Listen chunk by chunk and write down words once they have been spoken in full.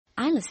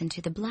I listen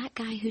to the Black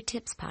Guy Who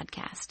Tips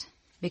podcast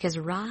because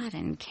Rod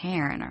and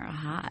Karen are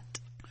hot.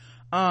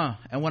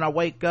 And when I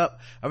wake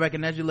up, I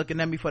recognize you looking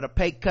at me for the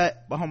pay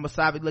cut, but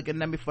Homosabi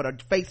looking at me for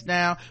the face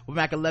down, with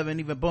Mac 11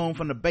 even boom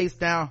from the base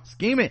down,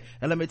 scheming.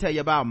 And let me tell you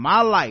about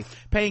my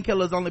life.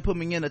 Painkillers only put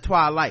me in the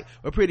twilight,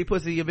 where pretty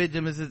pussy of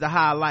vigilance is the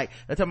highlight.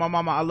 I tell my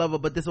mama I love her,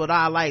 but this what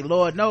I like.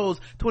 Lord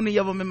knows, 20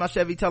 of them in my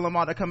Chevy, tell them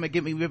all to come and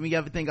get me, give me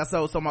everything I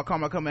sold, so my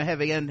karma come in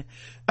heavy, and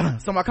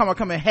so my karma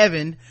come in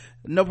heaven.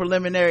 No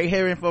preliminary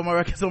hearing for my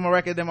record, so my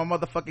record, then my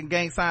motherfucking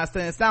gang sign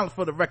staying silent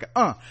for the record.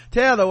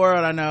 Tell the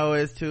world I know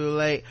it's too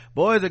late.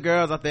 Boys or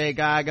girls, I think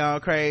God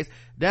gone crazy.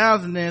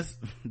 Down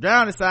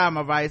inside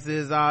my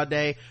vices all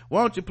day.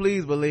 Won't you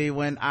please believe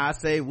when I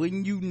say,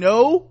 wouldn't you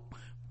know?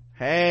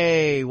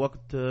 Hey, welcome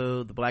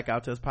to the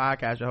Blackout Test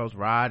podcast. Your host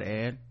Rod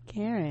and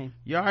Karen.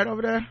 You all right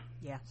over there?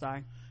 Yeah,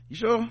 sorry. You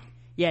sure?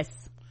 Yes.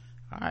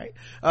 All right.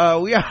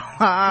 We are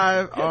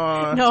live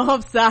on. No,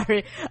 I'm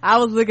sorry. I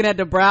was looking at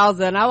the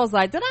browser and I was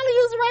like, did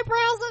I use the right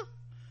browser?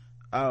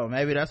 Oh,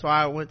 maybe that's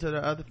why I went to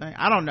the other thing.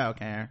 I don't know,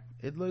 Karen.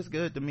 It looks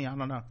good to me. I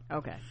don't know.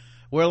 Okay.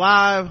 We're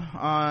live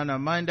on a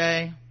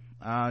Monday.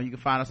 You can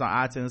find us on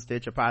iTunes,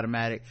 Stitcher,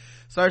 Podomatic.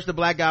 Search the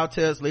Blackout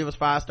Tips. Leave us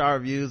 5-star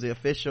reviews. The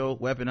official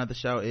weapon of the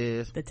show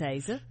is the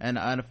taser, and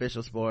the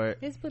unofficial sport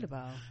is bullet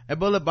ball. And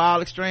bullet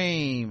ball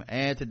extreme.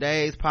 And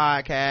today's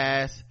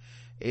podcast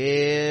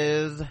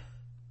is,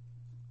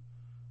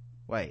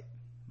 wait,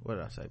 what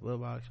did I say? Bullet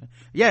ball extreme.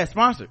 Yeah,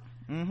 sponsored.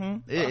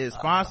 It is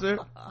sponsored.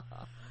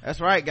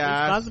 That's right,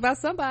 guys. It's sponsored by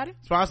somebody.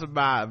 Sponsored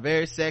by a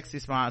very sexy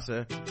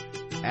sponsor,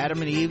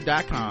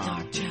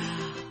 AdamandEve.com.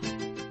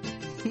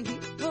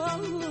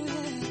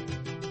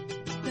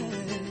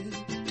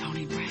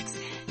 Tony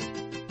Braxton.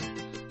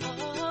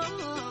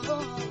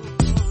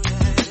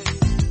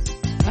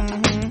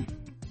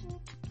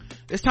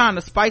 It's time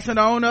to spice it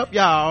on up,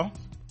 y'all.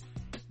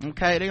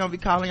 Okay, they're gonna be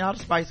calling y'all the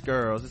Spice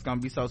Girls. It's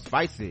gonna be so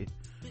spicy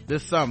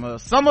this summer.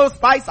 Summer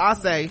spice, I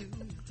say.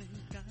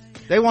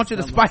 They want you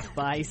to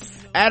spice.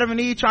 Adam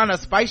and Eve trying to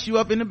spice you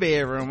up in the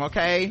bedroom,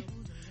 okay?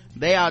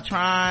 They are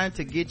trying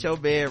to get your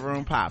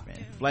bedroom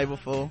popping.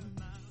 Flavorful,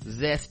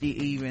 zesty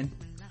even.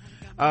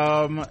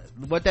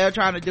 What they're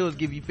trying to do is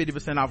give you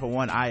 50% off of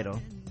one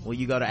item when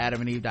you go to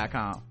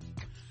AdamandEve.com.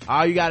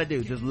 All you gotta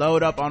do, just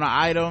load up on an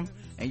item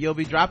and you'll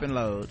be dropping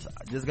loads.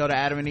 Just go to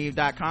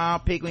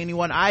AdamandEve.com, pick any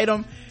one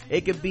item.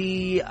 It could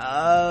be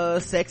a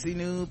sexy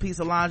new piece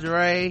of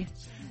lingerie.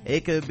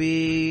 It could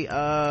be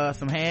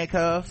some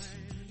handcuffs.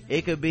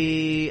 It could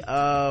be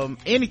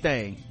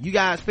anything. You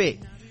guys pick.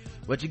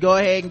 But you go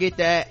ahead and get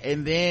that,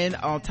 and then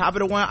on top of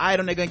the one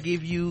item, they're gonna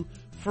give you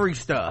free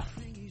stuff.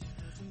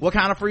 What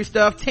kind of free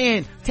stuff?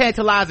 10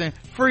 tantalizing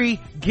free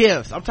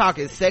gifts. I'm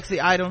talking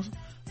sexy items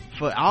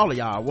for all of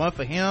y'all. One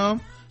for him,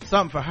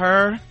 something for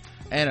her,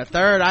 and a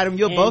third item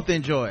you'll both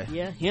enjoy.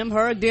 Yeah, him,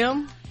 her,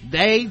 them.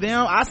 They,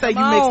 them. I say you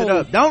mix it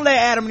up. Don't let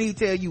Adam and Eve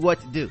tell you what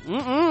to do.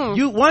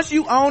 Once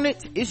you own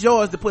it, it's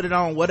yours to put it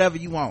on whatever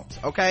you want,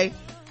 okay?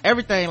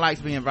 Everything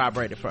likes being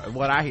vibrated, from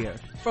what I hear.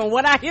 From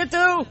what I hear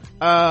too.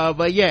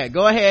 But yeah,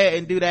 go ahead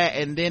and do that,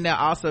 and then they'll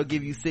also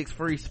give you 6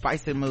 free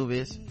spicy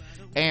movies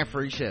and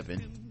free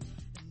shipping.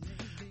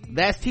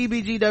 That's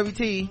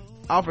TBGWT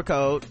offer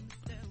code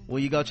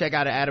when you go check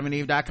out at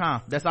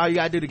AdamandEve.com. That's all you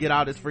gotta do to get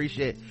all this free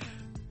shit.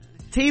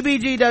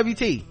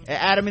 TBGWT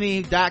at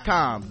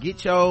AdamandEve.com.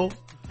 Get your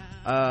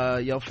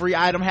free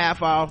item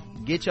half off,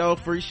 get your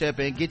free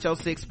shipping, get your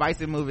 6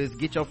 spicy movies,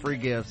 get your free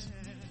gifts.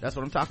 That's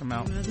what I'm talking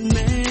about.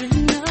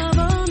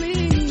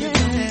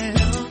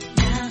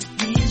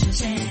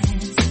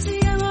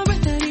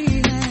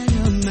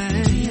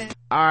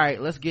 All right,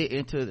 let's get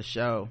into the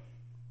show.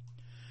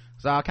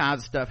 There's all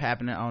kinds of stuff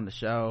happening on the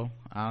show.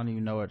 I don't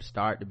even know where to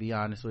start, to be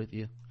honest with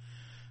you.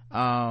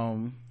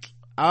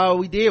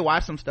 We did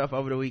watch some stuff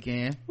over the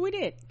weekend. We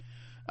did.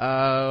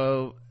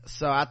 So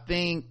I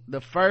think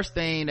the first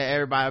thing that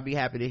everybody will be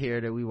happy to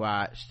hear that we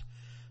watched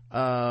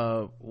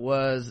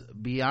was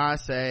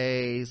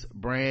Beyonce's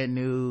brand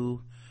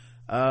new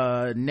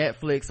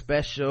Netflix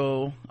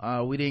special.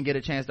 We didn't get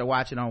a chance to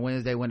watch it on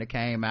Wednesday when it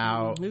came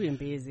out. We've been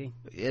busy,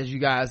 as you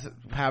guys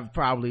have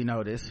probably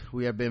noticed.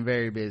 We have been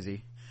very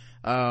busy,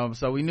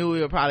 so we knew we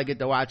would probably get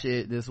to watch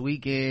it this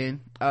weekend.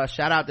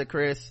 Shout out to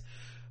Chris.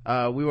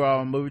 We were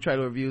on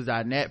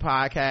movietrailerreviews.net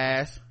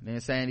podcast,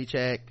 then Sandy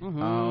Check.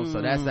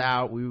 So that's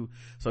out. We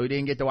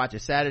didn't get to watch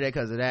it Saturday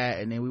because of that,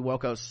 and then we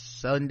woke up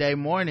Sunday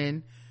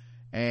morning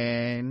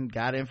and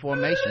got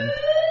information.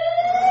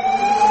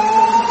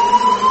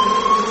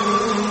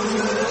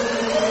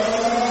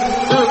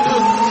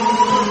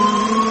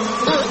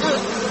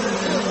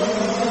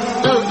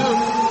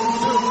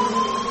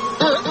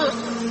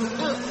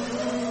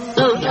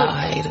 Y'all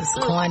haters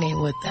corny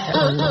with that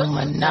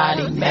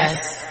Illuminati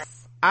mess.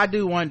 I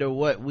do wonder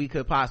what we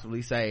could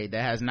possibly say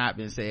that has not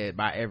been said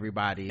by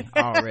everybody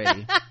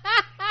already.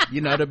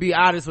 To be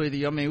honest with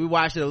you, I mean, we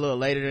watched it a little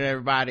later than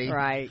everybody,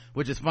 right?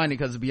 Which is funny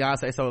because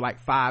Beyonce sold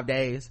like 5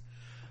 days.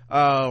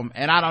 And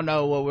I don't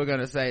know what we're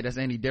gonna say that's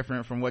any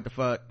different from what the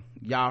fuck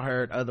y'all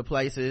heard other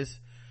places.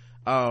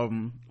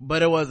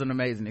 But it was an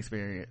amazing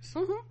experience.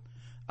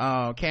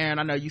 Karen,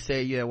 I know you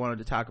said you had wanted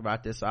to talk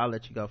about this, so I'll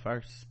let you go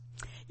first.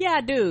 Yeah,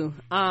 I do.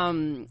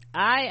 I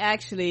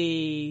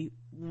actually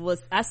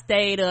I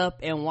stayed up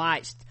and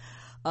watched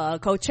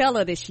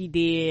Coachella that she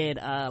did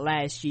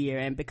last year,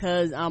 and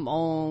because I'm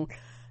on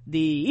the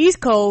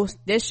East Coast,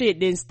 that shit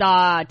didn't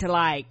start to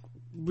like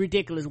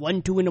ridiculous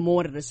 1, 2 in the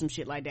morning or some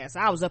shit like that. So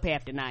I was up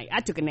half the night.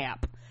 I took a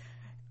nap.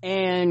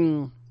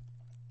 And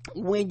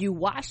when you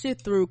watched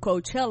it through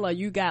Coachella,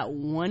 you got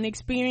one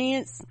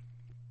experience,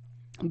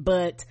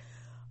 but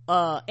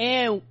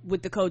and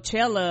with the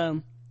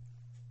Coachella,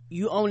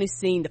 you only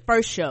seen the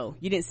first show.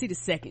 You didn't see the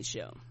second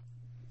show.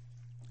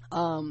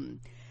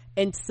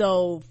 And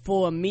so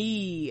for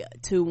me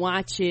to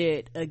watch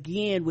it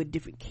again with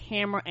different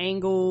camera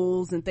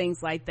angles and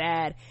things like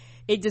that,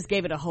 it just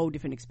gave it a whole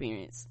different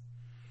experience.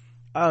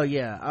 Oh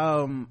yeah.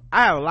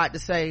 I have a lot to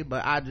say,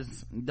 but I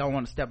just don't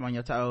want to step on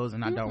your toes,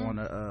 and I don't want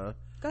to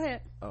Go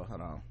ahead. Oh,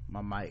 hold on.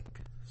 My mic.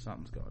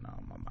 Something's going on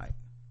with my mic.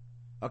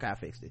 Okay, I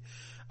fixed it.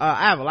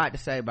 I have a lot to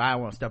say, but I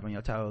won't step on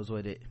your toes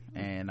with it,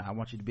 and I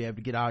want you to be able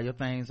to get all your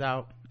things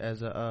out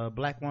as a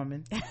black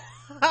woman.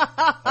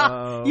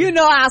 You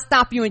know I'll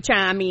stop you and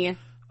chime in.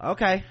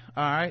 Okay,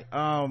 all right.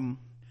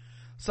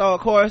 So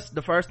of course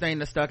the first thing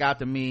that stuck out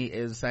to me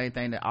is the same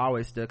thing that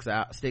always sticks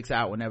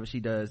out whenever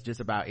she does just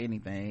about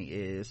anything,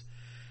 is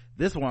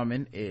this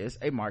woman is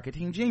a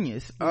marketing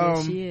genius.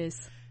 Yes, she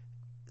is.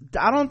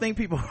 I don't think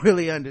people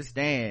really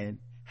understand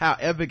how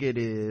epic it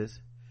is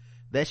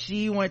that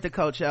she went to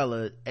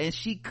Coachella, and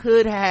she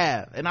could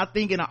have, and I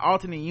think in an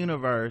alternate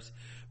universe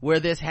where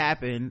this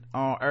happened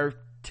on Earth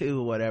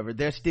 2 or whatever,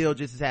 they're still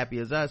just as happy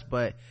as us,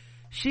 but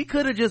she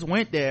could have just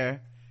went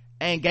there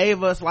and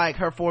gave us like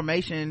her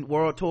Formation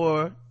World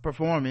Tour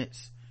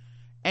performance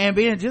and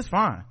been just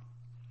fine.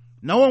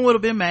 No one would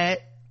have been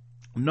mad.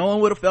 No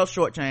one would have felt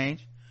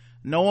shortchanged.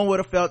 No one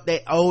would have felt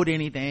they owed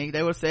anything.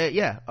 They would have said,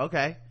 yeah,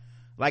 okay.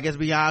 Like it's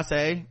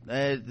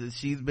Beyonce,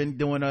 she's been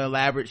doing an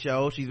elaborate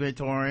show, she's been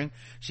touring,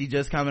 she's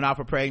just coming off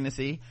a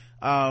pregnancy,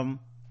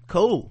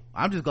 cool,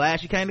 I'm just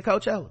glad she came to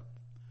Coachella,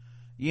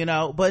 you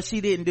know. But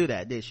she didn't do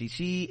that, did she?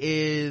 She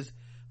is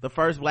the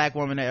first black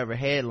woman to ever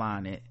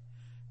headline it,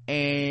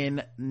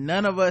 and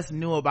none of us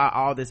knew about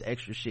all this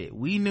extra shit.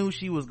 We knew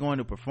she was going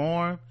to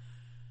perform.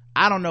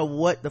 I don't know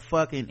what the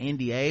fucking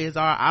NDAs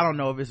are. I don't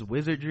know if it's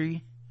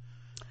wizardry.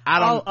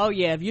 Oh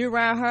yeah, if you're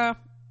around her,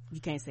 you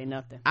can't say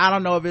nothing. I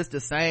don't know if it's the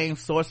same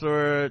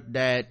sorcerer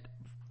that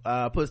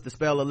puts the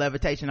spell of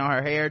levitation on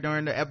her hair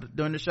during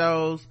the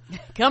shows.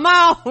 Come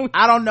on.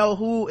 I don't know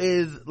who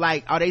is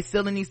like, are they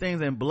sealing these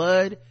things in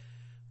blood?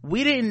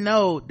 We didn't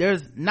know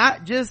there's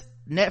not just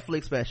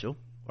Netflix special,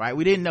 right?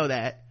 We didn't know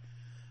that.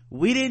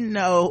 We didn't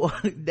know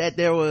that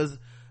there was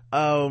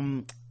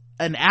an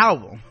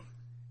album.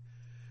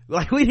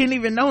 Like we didn't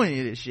even know any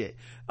of this shit.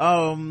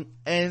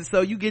 And so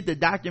you get the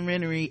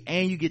documentary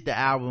and you get the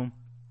album,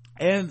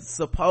 and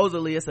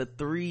supposedly it's a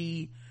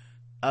 3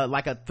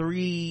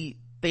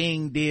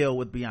 thing deal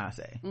with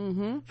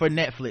Beyonce for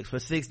Netflix for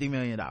 $60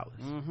 million.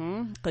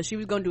 Because she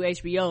was gonna do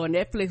HBO, and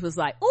Netflix was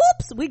like,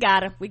 oops, we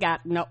got her.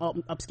 No,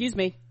 excuse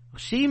me.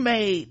 She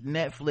made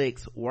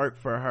Netflix work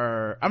for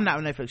her. I'm not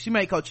Netflix. She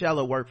made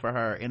Coachella work for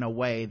her in a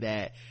way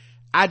that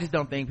I just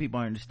don't think people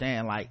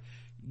understand. Like,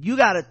 you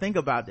gotta think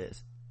about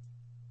this.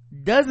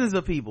 Dozens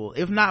of people,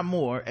 if not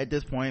more at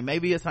this point,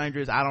 maybe it's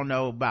hundreds, I don't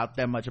know about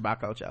that much about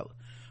Coachella,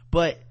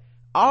 but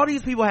all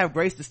these people have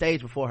graced the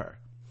stage before her.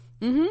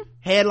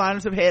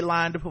 Headliners have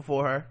headlined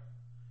before her.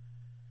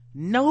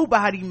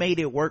 Nobody made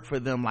it work for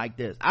them like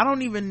this. I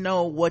don't even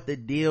know what the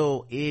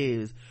deal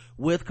is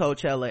with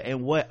Coachella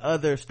and what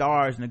other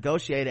stars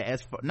negotiated,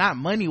 as not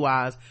money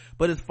wise,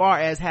 but as far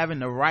as having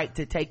the right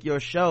to take your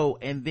show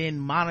and then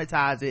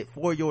monetize it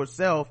for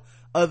yourself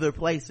other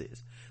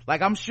places.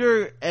 Like, I'm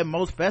sure at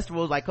most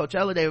festivals like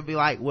Coachella, they would be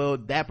like, well,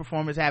 that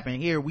performance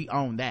happened here, we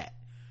own that.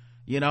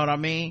 You know what I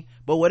mean?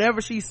 But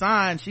whatever she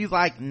signed, she's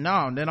like,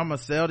 no, then I'm gonna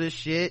sell this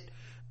shit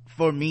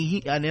for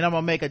me, and then I'm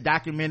gonna make a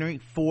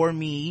documentary for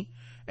me,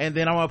 and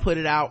then I'm gonna put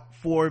it out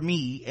for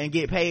me and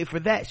get paid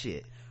for that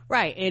shit.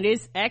 Right. And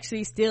it's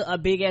actually still a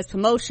big ass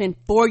promotion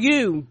for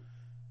you.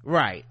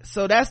 Right.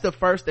 So that's the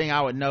first thing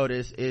I would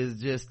notice, is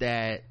just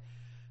that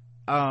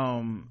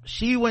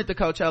she went to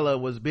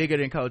Coachella, was bigger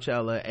than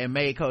Coachella, and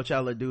made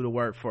Coachella do the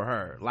work for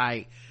her.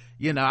 Like,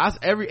 you know,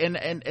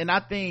 and I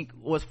think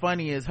what's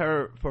funny is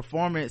her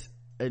performance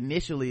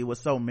initially was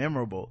so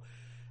memorable.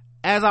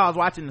 As I was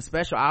watching the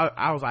special,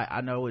 I was like,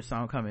 I know which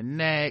song coming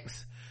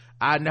next.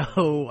 I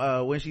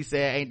know when she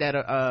said ain't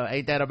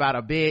that about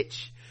a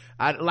bitch.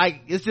 I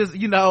like, it's just,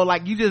 you know,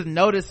 like, you just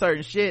notice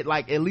certain shit,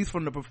 like, at least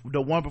from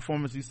the one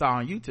performance you saw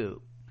on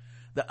YouTube.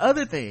 The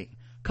other thing,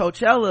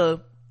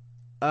 Coachella,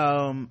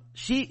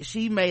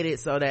 she made it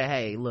so that,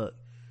 hey, look,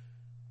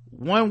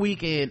 one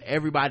weekend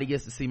everybody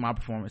gets to see my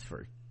performance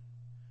free,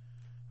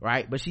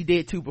 right? But she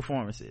did 2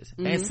 performances,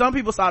 and some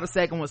people saw the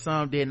second one,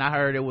 some didn't. I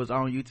heard it was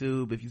on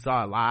YouTube if you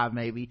saw it live,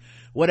 maybe,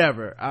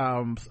 whatever.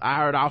 I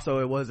heard also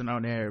it wasn't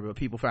on there, but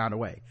people found a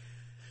way.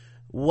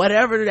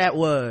 Whatever that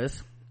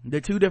was,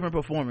 the 2 different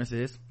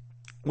performances,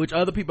 which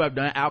other people have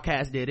done,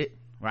 Outkast did it,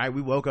 right?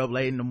 We woke up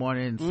late in the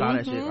morning and saw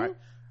that shit, right?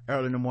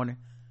 Early in the morning.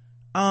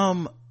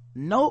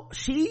 No,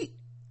 she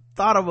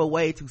thought of a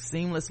way to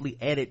seamlessly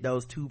edit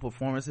those two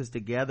performances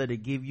together to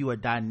give you a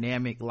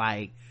dynamic,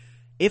 like,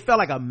 it felt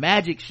like a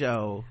magic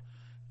show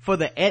for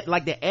the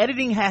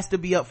editing has to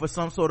be up for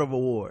some sort of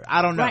award.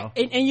 I don't know.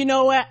 Right. And you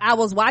know what? I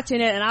was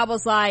watching it and I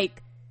was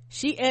like,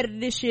 she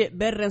edited this shit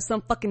better than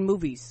some fucking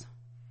movies.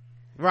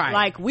 Right.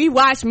 Like, we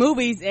watch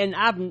movies and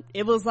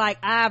it was like,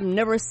 I've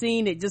never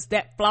seen it just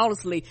that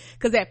flawlessly.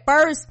 Cause at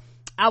first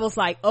I was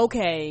like,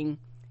 okay,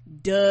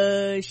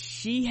 does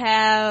she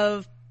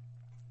have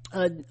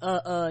a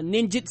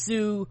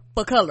ninjutsu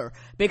for color?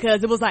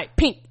 Because it was like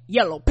pink,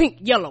 yellow, pink,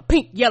 yellow,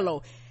 pink,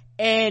 yellow.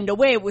 And the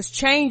way it was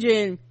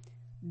changing,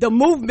 the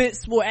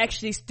movements were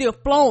actually still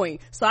flowing.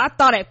 So I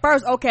thought at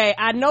first, okay,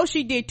 I know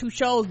she did 2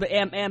 shows, but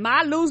am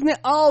I losing it?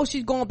 Oh,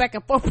 she's going back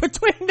and forth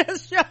between the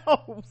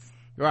shows.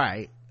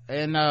 Right.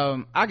 And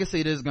I can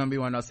see this is gonna be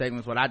one of those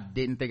segments where I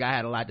didn't think I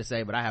had a lot to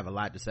say, but I have a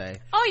lot to say.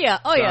 Oh yeah.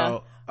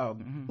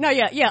 No,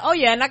 yeah. Oh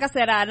yeah. And like I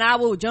said, I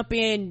will jump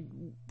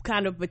in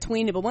kind of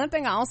between it. But one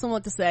thing I also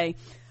want to say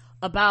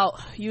about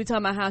you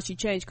talking about how she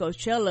changed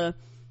Coachella,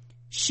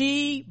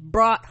 she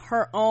brought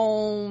her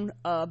own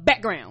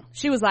background.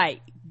 She was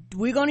like,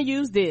 we're gonna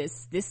use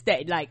this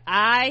state, like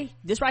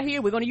this right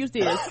here, we're gonna use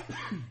this.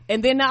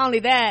 And then not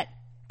only that,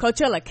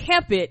 Coachella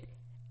kept it,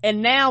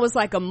 and now it's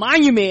like a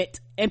monument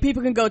and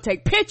people can go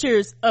take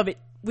pictures of it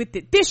with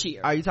it this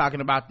year. Are you talking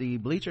about the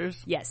bleachers?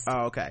 Yes.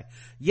 Oh, okay.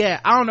 Yeah,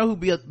 I don't know who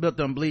built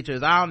them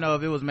bleachers. I don't know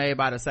if it was made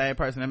by the same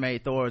person that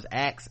made Thor's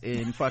axe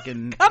in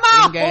fucking Come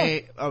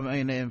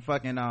on! in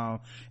fucking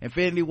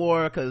Infinity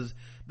War, because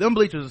them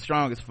bleachers are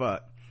strong as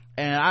fuck.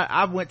 And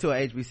I went to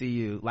a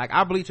HBCU. Like,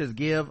 our bleachers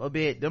give a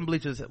bit. Them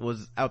bleachers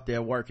was out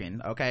there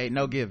working. Okay,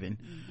 no giving.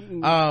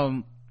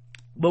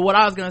 But what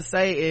I was gonna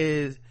say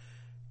is,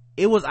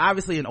 it was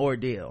obviously an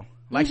ordeal.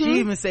 Like, she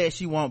even said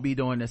she won't be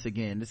doing this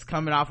again. It's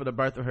coming off of the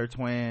birth of her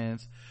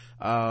twins,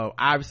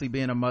 obviously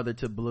being a mother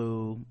to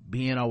Blue,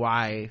 being a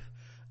wife,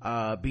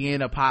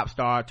 being a pop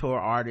star, tour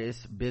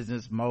artist,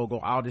 business mogul,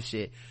 all this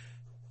shit.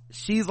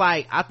 She's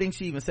like, I think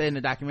she even said in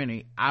the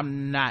documentary,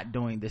 I'm not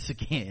doing this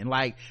again.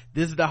 Like,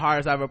 this is the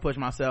hardest I've ever pushed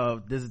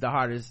myself. This is the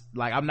hardest,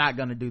 like, I'm not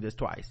gonna do this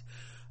twice.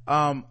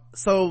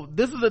 So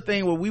this is the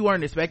thing where we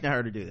weren't expecting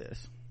her to do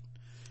this,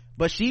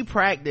 but she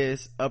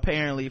practiced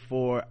apparently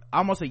for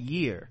almost a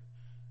year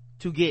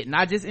to get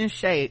not just in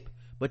shape,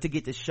 but to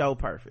get the show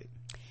perfect.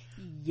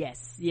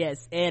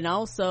 Yes. And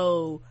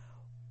also,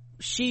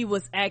 she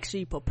was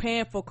actually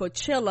preparing for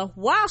Coachella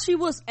while she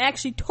was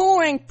actually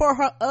touring for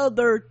her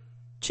other,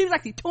 she was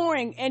actually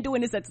touring and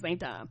doing this at the same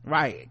time.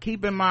 Right.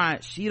 Keep in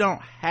mind, she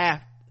don't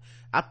have,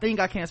 I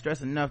think I can't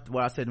stress enough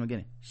what I said in the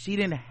beginning. She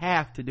didn't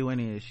have to do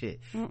any of this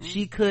shit.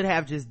 She could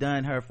have just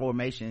done her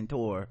Formation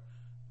tour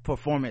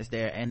performance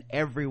there and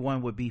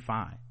everyone would be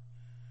fine.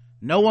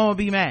 No one would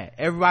be mad.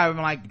 Everybody would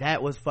be like,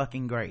 that was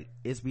fucking great.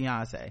 It's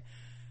Beyonce.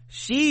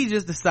 She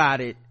just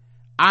decided,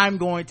 I'm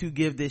going to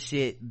give this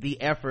shit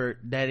the effort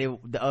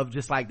of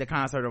just like the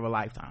concert of a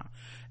lifetime.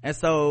 And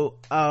so,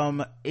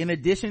 in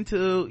addition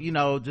to,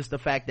 just the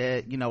fact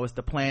that, it's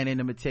the planning,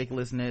 the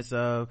meticulousness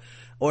of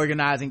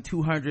organizing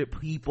 200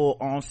 people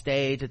on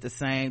stage at the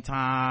same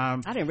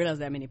time. I didn't realize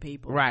that many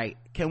people. Right.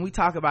 Can we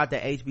talk about the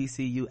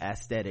HBCU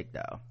aesthetic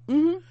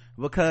though?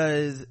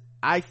 Because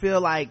I feel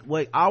like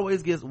what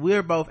always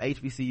we're both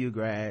HBCU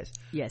grads.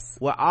 Yes.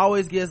 What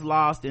always gets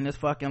lost in this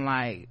fucking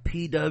like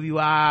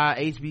PWI,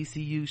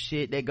 HBCU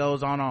shit that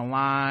goes on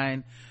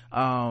online.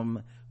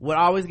 What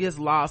always gets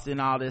lost in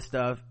all this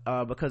stuff,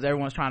 because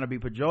everyone's trying to be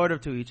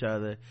pejorative to each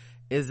other,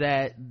 is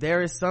that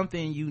there is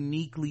something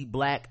uniquely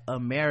Black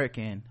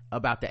American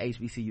about the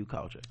HBCU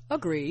culture.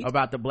 Agreed.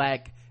 About the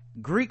Black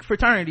Greek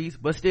fraternities,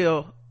 but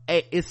still,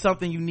 it's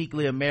something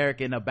uniquely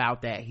American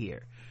about that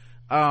here.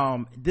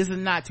 This is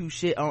not to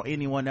shit on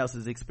anyone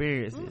else's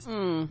experiences,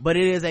 but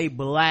it is a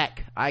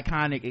Black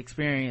iconic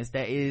experience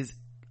that is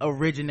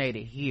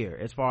originated here,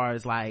 as far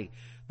as like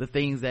the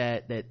things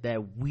that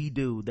we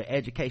do, the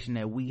education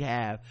that we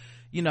have.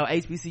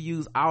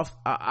 HBCUs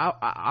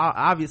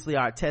obviously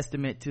are a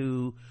testament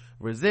to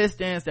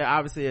resistance. They're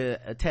obviously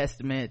a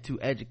testament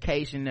to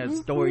education.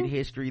 There's storied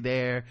history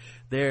there.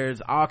 There's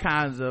all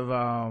kinds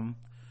of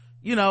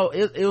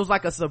it was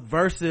like a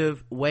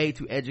subversive way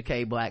to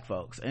educate Black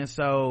folks. And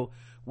so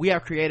we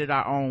have created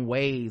our own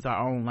ways,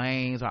 our own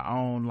lanes, our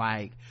own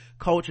like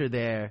culture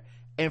there.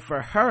 And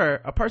for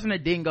her, a person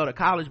that didn't go to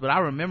college, but I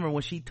remember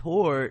when she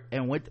toured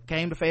and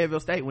came to Fayetteville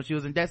State when she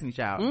was in Destiny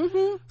Child.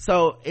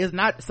 So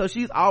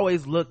she's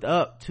always looked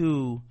up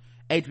to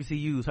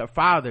HBCUs. Her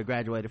father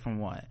graduated from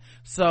one.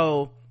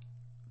 So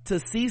to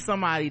see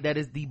somebody that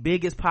is the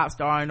biggest pop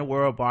star in the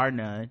world, bar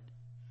none,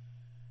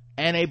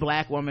 and a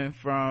Black woman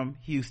from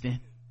Houston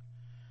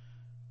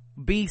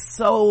be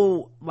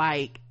so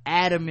like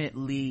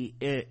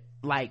adamantly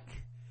like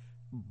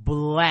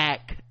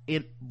Black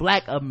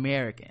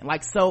American,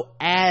 like so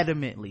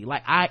adamantly,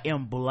 like I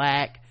am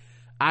Black,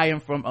 I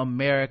am from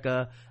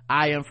America.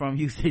 I am from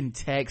Houston,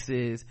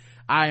 Texas.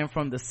 I am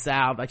from the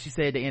South. Like she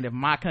said at the end, if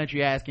my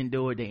country ass can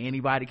do it, then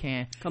anybody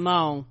can. Come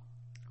on.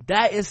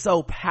 That is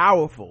so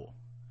powerful,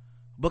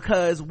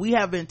 because we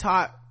have been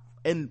taught,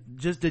 and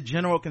just the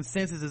general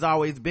consensus has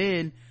always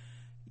been,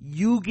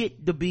 you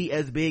get to be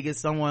as big as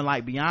someone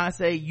like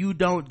Beyonce. You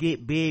don't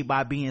get big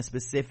by being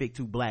specific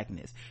to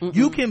blackness.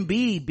 You can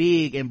be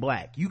big and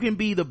black. You can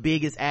be the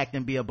biggest act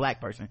and be a black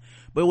person.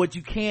 But what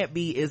you can't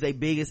be is a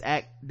biggest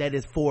act that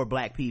is for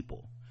black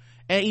people.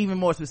 And even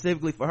more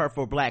specifically for her,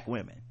 for black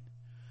women.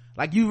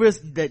 Like, you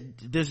risk that,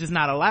 that's just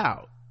not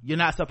allowed. You're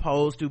not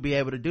supposed to be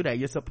able to do that.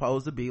 You're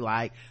supposed to be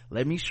like,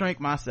 let me shrink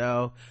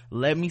myself.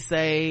 Let me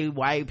say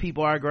white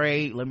people are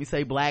great. Let me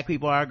say black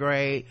people are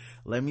great.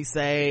 Let me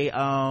say,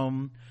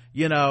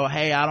 you know,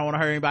 hey, I don't want to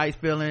hurt anybody's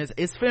feelings.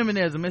 It's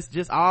feminism. It's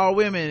just all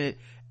women.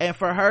 And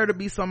for her to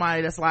be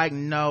somebody that's like,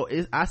 no,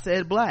 I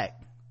said black.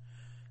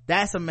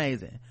 That's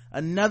amazing.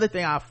 Another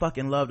thing I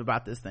fucking loved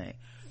about this thing.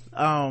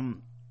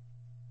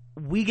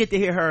 We get to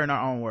hear her in her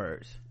own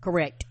words.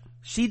 Correct.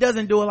 She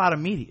doesn't do a lot of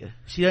media.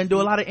 She doesn't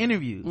do a lot of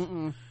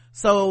interviews.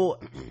 So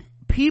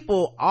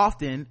people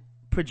often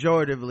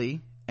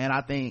pejoratively, and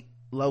I think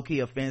low-key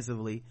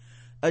offensively,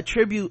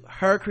 attribute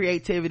her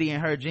creativity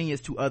and her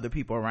genius to other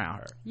people around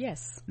her.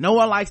 Yes. No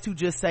one likes to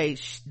just say,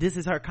 this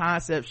is her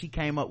concept, she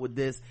came up with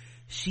this,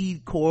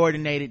 she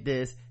coordinated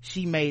this,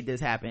 she made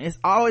this happen. It's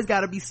always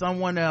got to be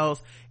someone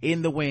else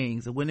in the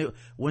wings.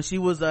 When she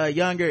was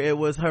younger, it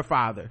was her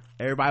father.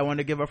 Everybody wanted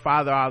to give her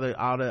father all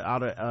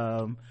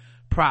the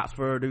props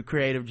for the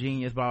creative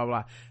genius, blah,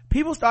 blah, blah.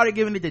 People started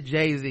giving it to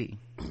Jay-Z.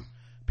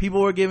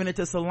 People were giving it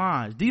to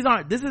Solange.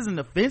 This isn't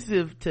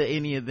offensive to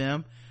any of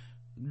them.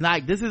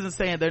 Like, this isn't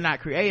saying they're not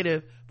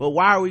creative, but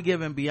why are we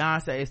giving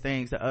Beyonce's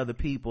things to other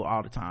people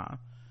all the time?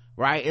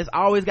 Right? It's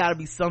always got to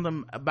be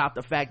something about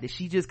the fact that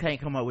she just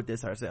can't come up with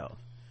this herself.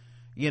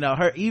 You know,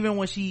 even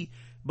when she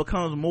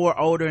becomes more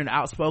older and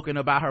outspoken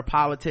about her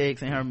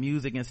politics and her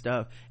music and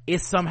stuff,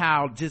 it's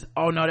somehow just,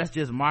 oh no, that's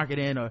just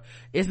marketing, or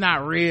it's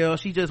not real,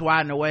 she just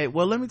widened away.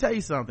 Well, let me tell you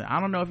something. I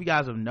don't know if you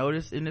guys have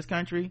noticed in this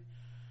country,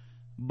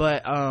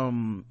 but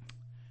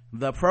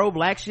the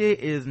pro-black shit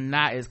is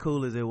not as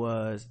cool as it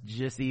was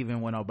just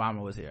even when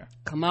Obama was here.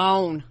 Come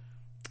on.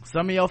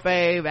 Some of your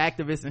fave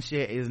activists and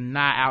shit is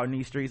not out in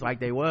these streets like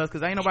they was,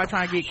 because ain't nobody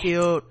trying to get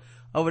killed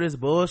over this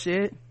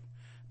bullshit.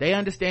 They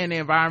understand the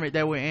environment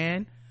that we're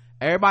in.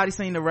 Everybody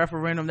seen the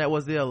referendum that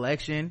was the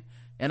election,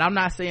 and I'm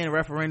not saying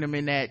referendum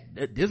in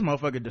that this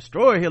motherfucker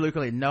destroyed Hillary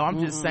Clinton. No, I'm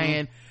just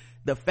saying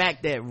the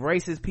fact that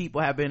racist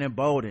people have been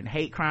emboldened,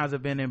 hate crimes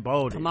have been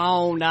emboldened. Come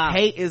on now.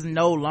 Hate is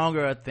no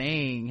longer a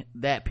thing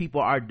that people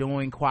are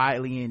doing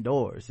quietly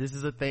indoors. This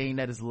is a thing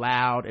that is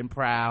loud and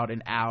proud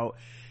and out.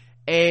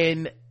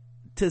 And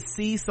to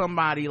see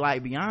somebody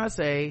like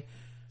Beyonce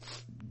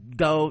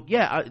go,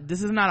 yeah,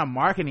 this is not a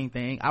marketing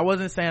thing. I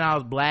wasn't saying I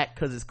was black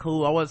because it's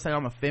cool. I wasn't saying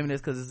I'm a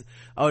feminist because this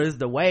is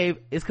the wave.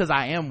 It's because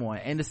I am one.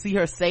 And to see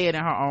her say it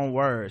in her own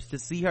words, to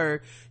see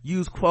her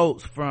use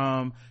quotes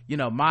from, you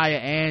know, Maya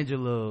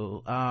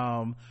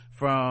Angelou,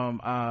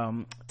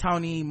 from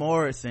Toni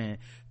Morrison,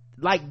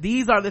 like,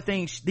 these are the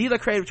things, these are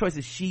creative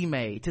choices she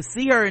made. To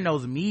see her in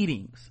those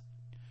meetings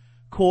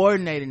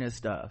coordinating this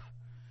stuff,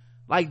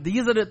 like,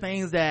 these are the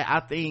things that I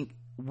think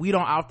we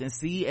don't often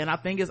see. And I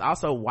think it's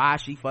also why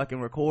she fucking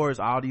records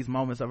all these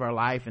moments of her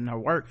life and her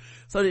work,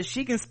 so that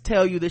she can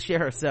tell you this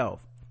shit herself.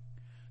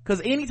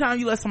 Because anytime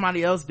you let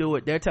somebody else do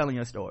it, they're telling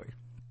your story.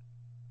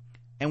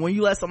 And when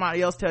you let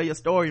somebody else tell your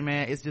story,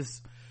 man, it's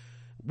just,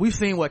 we've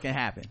seen what can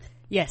happen.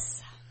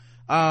 Yes.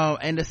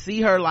 And to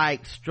see her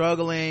like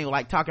struggling,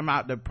 like talking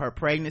about her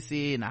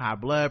pregnancy and the high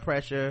blood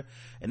pressure,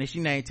 and then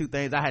she named two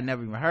things I had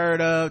never even heard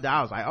of, that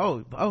I was like,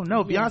 oh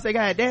no, Beyonce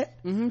got that.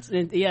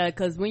 Yeah,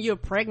 because when you're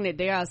pregnant,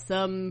 there are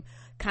some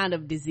kind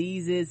of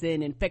diseases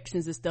and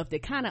infections and stuff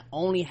that kind of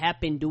only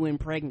happen during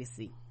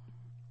pregnancy.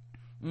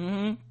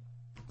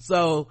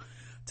 So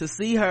to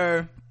see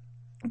her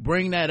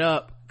bring that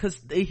up, because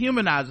it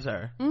humanizes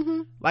her.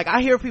 Like,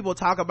 I hear people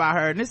talk about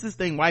her, and this is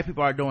the thing white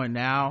people are doing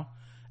now,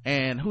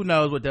 and who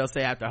knows what they'll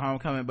say after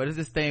homecoming, but it's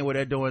this thing where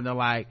they're doing the,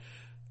 like,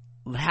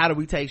 how do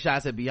we take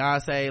shots at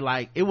Beyonce?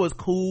 Like, it was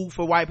cool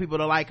for white people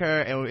to like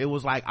her, and it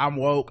was like, I'm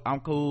woke, I'm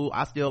cool,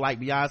 I still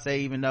like Beyonce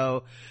even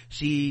though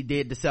she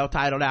did the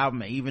self-titled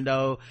album, even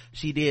though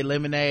she did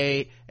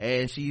Lemonade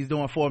and she's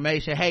doing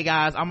Formation. Hey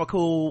guys, I'm a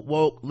cool,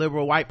 woke,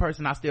 liberal white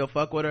person, I still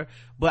fuck with her.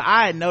 But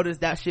I had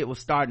noticed that shit was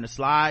starting to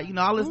slide. You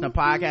know, I listen to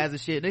podcasts and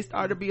shit, they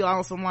started to be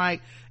on some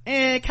like,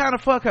 kind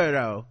of fuck her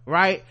though,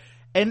 right?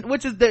 And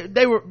which is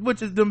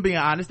them being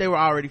honest, they were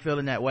already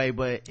feeling that way,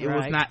 but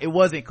it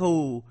wasn't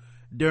cool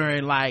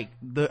during like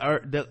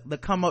the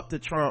come up to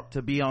Trump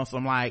to be on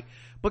some like,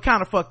 but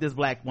kind of fuck this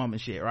black woman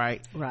shit,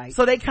 right?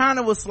 So they kind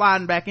of was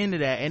sliding back into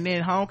that, and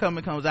then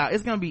homecoming comes out.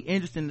 It's gonna be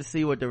interesting to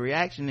see what the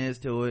reaction is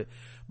to it,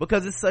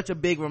 because it's such a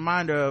big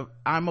reminder of,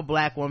 I'm a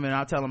black woman,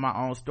 I'm telling my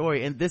own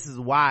story, and this is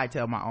why I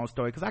tell my own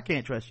story, because I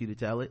can't trust you to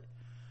tell it.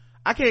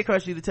 I can't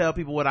trust you to tell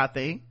people what I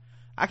think.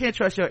 I can't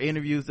trust your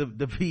interviews to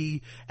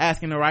be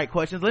asking the right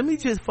questions. Let me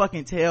just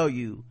fucking tell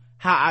you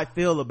how I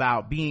feel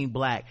about being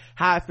black,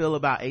 how I feel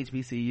about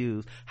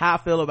HBCUs, how I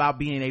feel about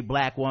being a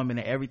black woman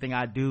and everything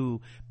I do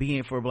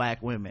being for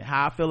black women,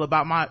 how I feel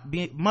about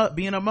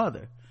being a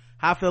mother,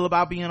 how I feel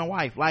about being a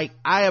wife. Like,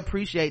 I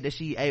appreciate that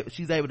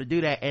she's able to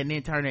do that and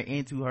then turn it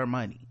into her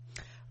money.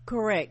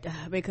 Correct,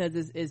 because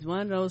it's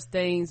one of those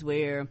things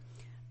where,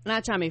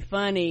 not trying to be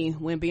funny,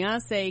 when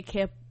Beyonce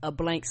kept a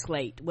blank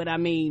slate, what I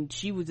mean,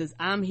 she was just,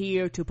 I'm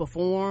here to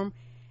perform,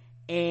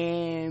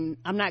 and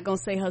I'm not gonna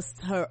say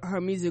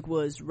her music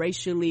was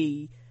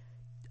racially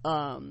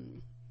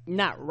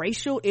not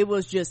racial, it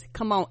was just,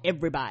 come on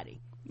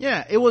everybody.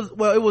 Yeah, it was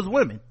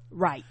women,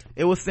 right?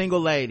 It was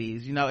single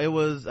ladies, you know, it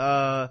was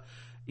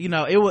it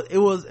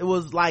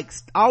was like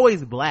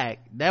always black.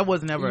 That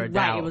was never a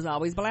doubt. Right, it was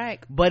always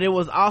black, but it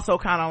was also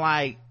kind of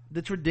like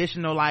the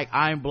traditional, like,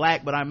 I'm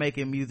black but I'm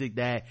making music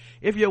that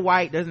if you're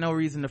white there's no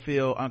reason to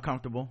feel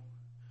uncomfortable,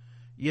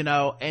 you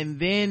know. And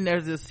then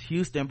there's this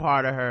Houston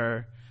part of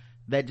her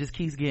that just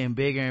keeps getting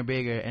bigger and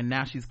bigger, and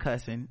now she's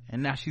cussing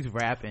and now she's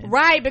rapping,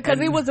 right? Because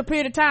it was a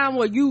period of time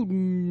where you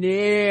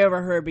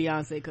never heard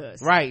Beyonce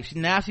cuss, right?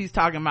 Now she's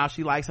talking about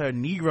she likes her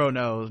Negro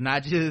nose,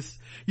 not just,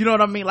 you know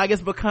what I mean, like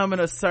it's becoming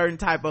a certain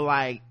type of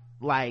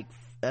like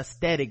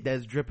aesthetic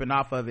that's dripping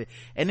off of it.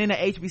 And then the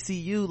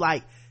HBCU,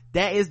 like,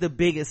 that is the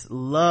biggest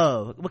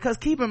love, because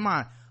keep in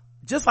mind,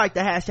 just like the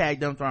hashtag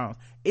Dumb Thrones,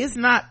 it's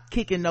not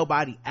kicking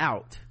nobody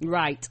out,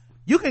 right?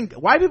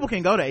 White people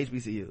can go to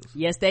HBCUs.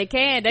 Yes, they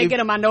can. They get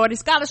a minority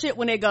scholarship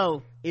when they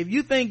go. If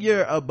you think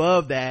you're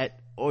above that,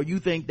 or you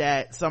think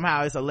that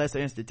somehow it's a lesser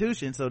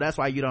institution, so that's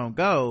why you don't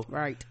go,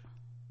 right,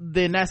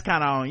 then that's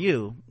kind of on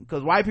you,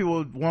 because white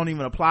people won't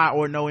even apply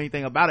or know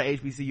anything about an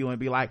HBCU and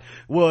be like,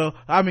 well,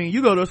 I mean,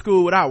 you go to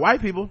school without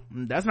white people.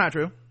 That's not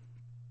true.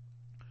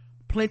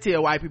 Plenty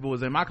of white people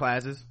was in my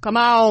classes. Come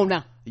on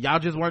now. Y'all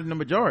just weren't the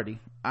majority.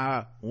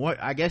 I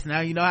guess now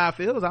you know how it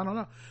feels. I don't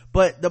know.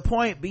 But the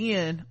point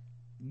being,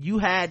 you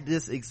had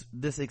this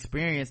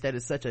experience that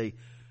is such a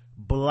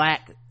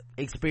black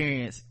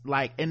experience,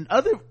 like, and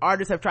other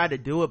artists have tried to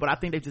do it, but I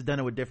think they've just done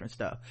it with different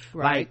stuff,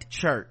 right? Like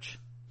church.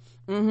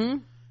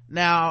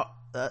 Now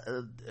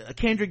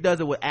Kendrick does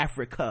it with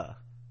Africa,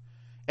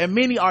 and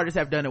many artists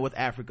have done it with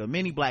Africa,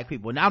 many black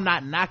people. Now I'm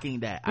not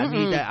knocking that.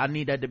 I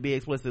need that to be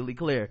explicitly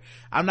clear.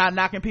 I'm not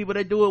knocking people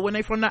that do it when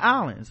they from the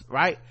islands,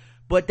 right?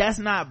 But that's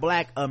not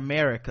black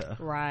America,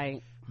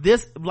 right?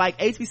 This, like,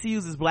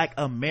 HBCUs is black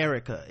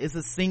America. It's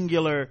a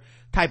singular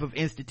type of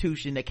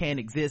institution that can't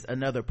exist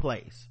another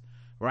place,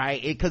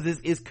 right? Because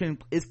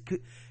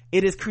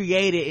it is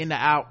created in the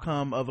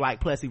outcome of,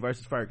 like, Plessy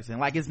versus Ferguson.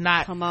 Like, it's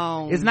not,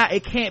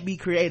 it can't be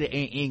created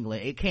in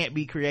England. It can't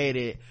be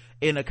created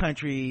in a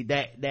country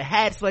that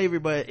had slavery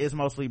but is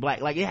mostly black.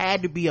 Like, it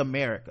had to be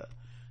America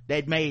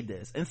that made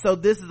this. And so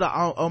this is a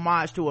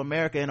homage to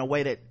America in a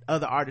way that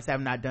other artists have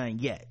not done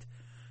yet.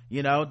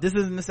 You know, this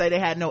isn't to say they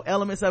had no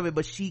elements of it,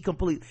 but she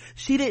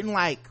didn't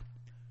like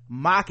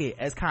mock it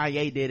as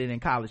Kanye did it in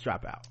College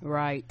Dropout,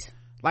 right?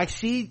 Like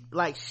she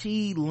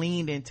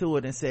leaned into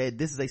it and said,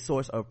 this is a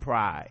source of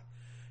pride,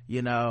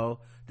 you know,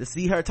 to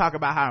see her talk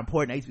about how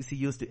important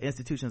HBCU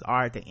institutions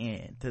are at the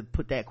end, to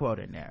put that quote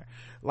in there.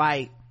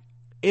 Like,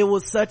 it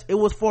was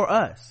for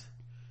us,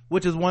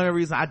 which is one of the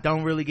reasons I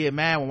don't really get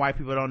mad when white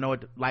people don't know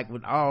what, like,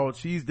 when, oh,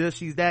 she's this,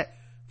 she's that.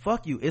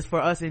 Fuck you. It's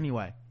for us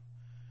anyway.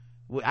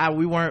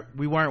 We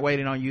weren't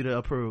waiting on you to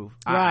approve,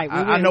 right?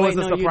 I know it's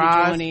a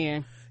surprise.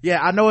 Yeah,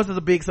 I know it's a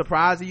big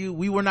surprise to you.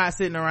 We were not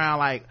sitting around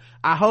like,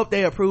 I hope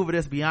they approve of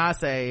this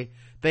Beyonce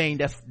thing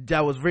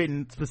that was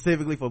written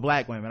specifically for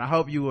black women. I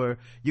hope you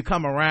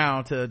come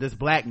around to this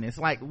blackness.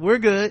 Like, we're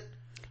good.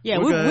 Yeah,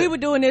 we were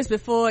doing this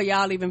before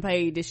y'all even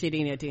paid this shit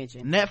any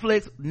attention.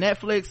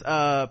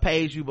 Netflix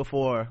pays you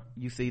before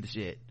you see the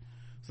shit,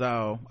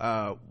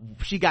 so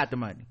she got the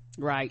money,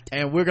 right?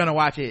 And we're gonna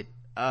watch it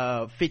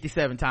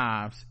 57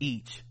 times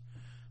each,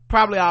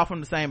 probably all from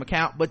the same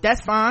account, but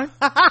that's fine.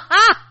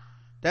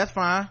 That's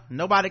fine.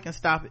 Nobody can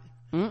stop it.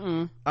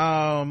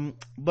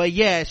 But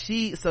yeah,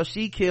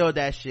 she killed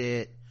that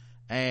shit,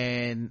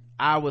 and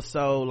I was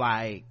so,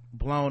 like,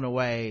 blown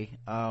away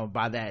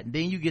by that. And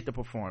then you get the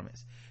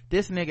performance.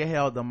 This nigga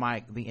held the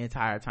mic the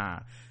entire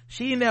time.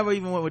 She never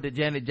even went with the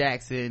Janet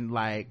Jackson,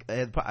 like,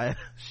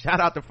 shout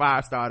out to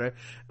Firestarter.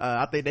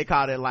 I think they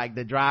called it, like,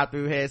 the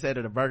drive-through headset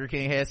or the Burger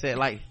King headset.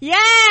 Like,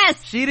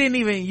 yes! She didn't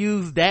even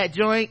use that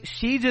joint.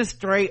 She just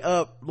straight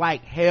up,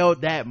 like,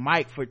 held that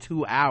mic for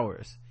 2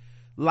 hours.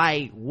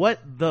 Like, what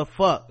the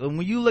fuck? And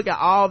when you look at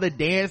all the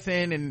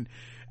dancing and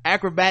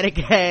acrobatic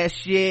ass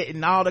shit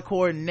and all the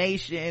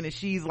coordination, and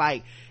she's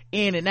like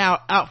in and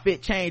out,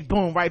 outfit change,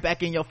 boom, right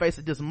back in your face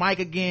with this mic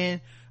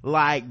again,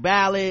 like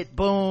ballad,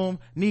 boom,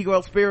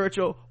 Negro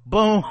spiritual,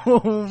 boom.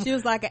 She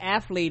was like an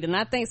athlete, and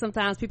I think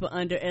sometimes people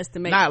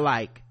underestimate. Not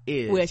like,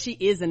 is. Well, she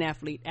is an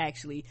athlete,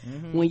 actually.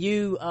 When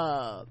you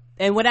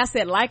and when I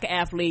said like an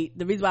athlete,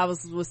 the reason why I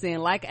was saying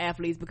like an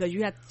athlete is because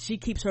she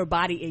keeps her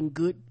body in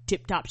good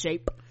tip top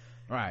shape,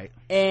 right?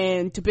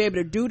 And to be able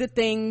to do the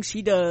things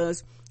she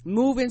does,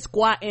 moving,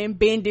 squatting,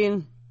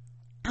 bending,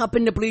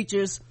 humping the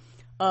bleachers,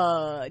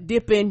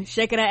 dipping,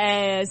 shaking her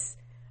ass,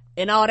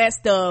 and all that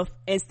stuff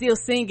and still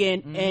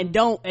singing and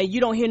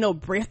you don't hear no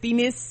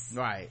breathiness.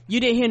 Right. You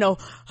didn't hear no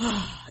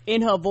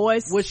in her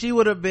voice. Which she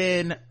would have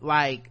been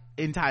like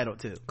entitled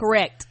to.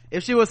 Correct.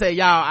 If she would say,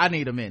 y'all, I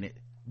need a minute,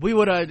 we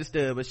would have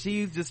understood, but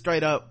she's just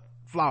straight up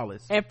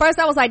flawless. At first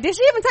I was like, did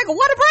she even take a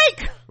water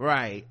break?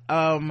 Right.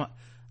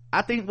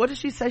 I think, what did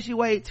she say she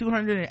weighed?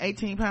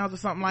 218 pounds or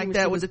something like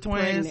that with the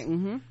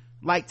twins.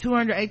 Like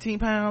 218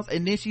 pounds.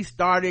 And then she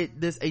started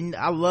this, and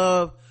I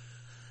love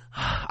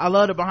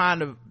the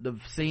behind the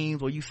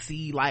scenes where you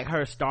see like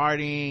her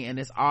starting and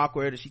it's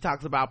awkward. She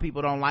talks about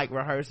people don't like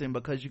rehearsing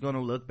because you're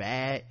gonna look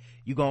bad,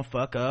 you're gonna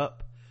fuck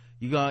up,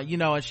 you're gonna, you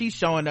know, and she's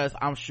showing us,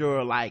 I'm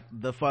sure, like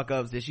the fuck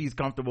ups that she's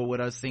comfortable with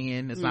us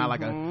seeing. It's not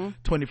like a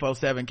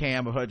 24/7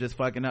 cam of her just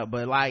fucking up,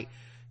 but like,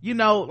 you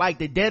know, like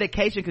the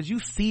dedication, because you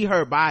see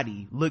her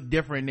body look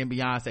different than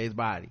Beyonce's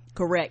body.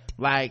 Correct.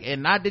 Like,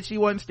 and not that she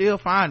wasn't still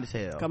fine as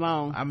hell, come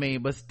on, I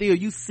mean, but still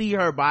you see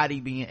her body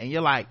being, and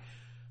you're like,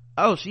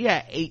 oh, she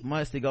had 8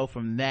 months to go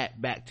from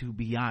that back to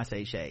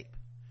Beyonce shape,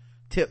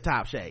 tip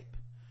top shape,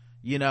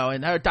 you know.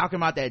 And her talking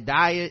about that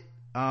diet,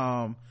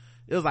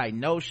 it was like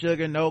no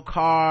sugar, no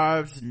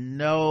carbs,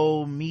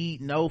 no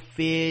meat, no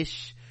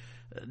fish,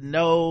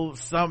 no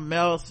something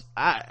else.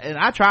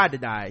 I tried the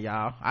diet,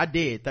 y'all. I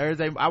did.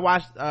 Thursday I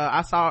watched,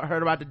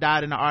 heard about the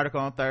diet in the article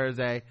on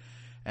Thursday,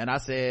 and I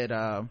said,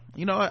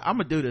 you know what, I'm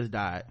gonna do this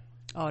diet.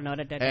 Oh no,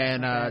 that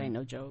ain't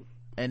no joke.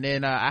 And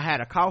then I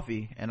had a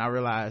coffee, and I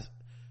realized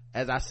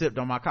as I sipped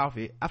on my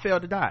coffee, I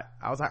failed to diet.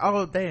 I was like,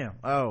 oh damn,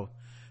 oh,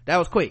 that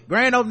was quick.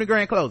 Grand opening,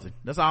 grand closing,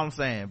 that's all I'm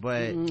saying.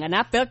 But and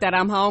I felt that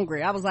I'm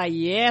hungry. I was like,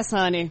 yes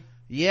honey.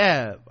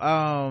 Yeah.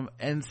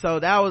 And so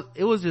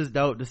it was just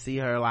dope to see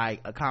her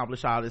like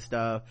accomplish all this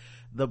stuff.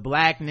 The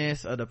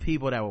blackness of the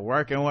people that were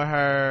working with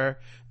her,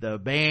 the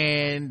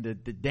band, the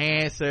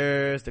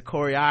dancers, the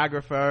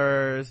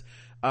choreographers,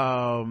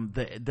 I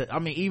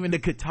mean, even the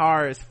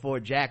guitarist for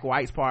Jack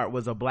White's part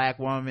was a black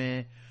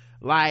woman.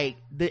 Like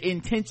the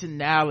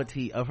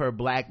intentionality of her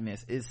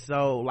blackness is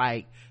so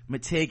like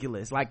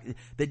meticulous. Like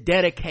the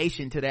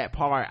dedication to that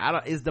part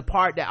is the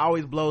part that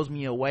always blows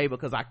me away,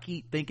 because I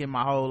keep thinking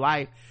my whole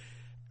life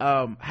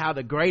how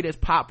the greatest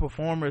pop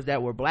performers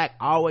that were black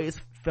always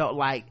felt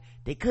like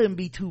they couldn't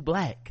be too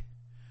black.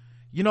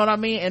 You know what I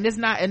mean? And this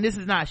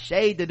is not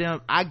shade to them.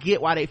 I get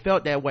why they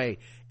felt that way.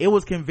 It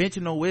was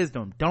conventional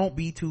wisdom. Don't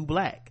be too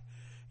black.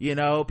 You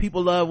know,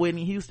 people love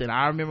Whitney Houston.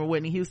 I remember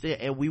Whitney Houston,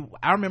 and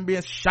I remember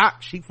being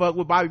shocked she fucked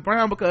with Bobby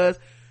Brown, because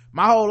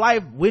my whole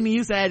life Whitney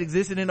Houston had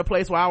existed in a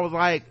place where I was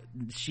like,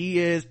 she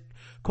is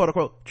quote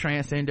unquote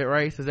transcendent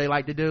race, as they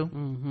like to do.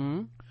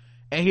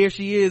 And here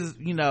she is,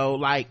 you know,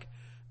 like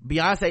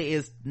Beyonce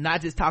is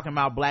not just talking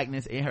about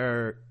blackness in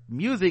her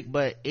music,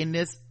 but in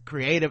this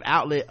creative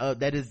outlet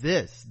that is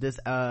this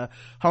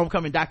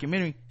homecoming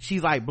documentary.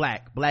 She's like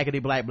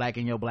blackity black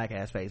in your black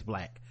ass face,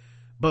 black,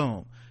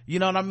 boom. You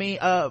know what I mean?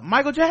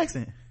 Michael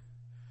Jackson,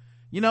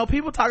 you know,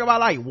 people talk about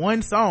like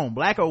one song,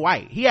 Black or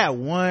White. He had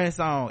one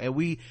song, and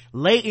we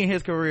late in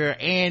his career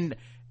and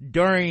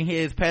during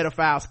his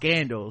pedophile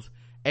scandals,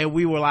 and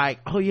we were like,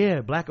 oh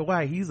yeah, Black or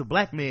White, he's a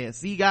black man.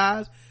 See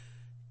guys,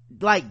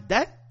 like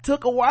that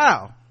took a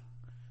while.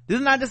 This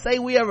is not to say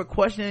we ever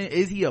question,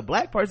 is he a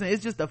black person?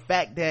 It's just the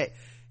fact that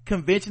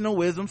conventional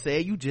wisdom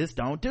said you just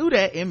don't do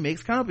that in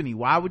mixed company.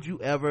 Why would you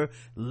ever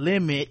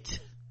limit,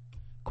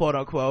 quote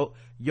unquote,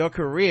 your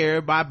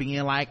career by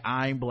being like,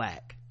 I'm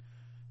black?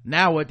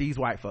 Now what these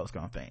white folks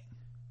gonna think,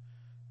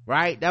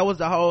 right? That was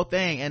the whole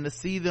thing. And to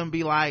see them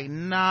be like,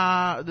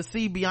 nah, to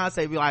see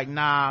Beyonce be like,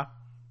 nah,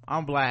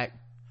 I'm black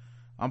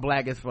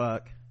as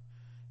fuck,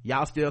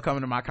 y'all still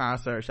coming to my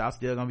concerts, y'all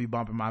still gonna be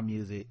bumping my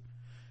music,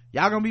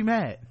 y'all gonna be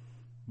mad,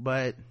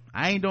 but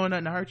I ain't doing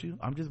nothing to hurt you,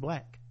 I'm just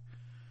black.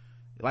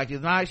 Like,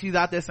 it's not like she's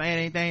out there saying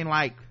anything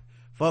like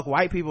fuck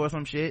white people or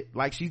some shit.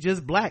 Like, she's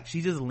just black.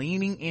 She's just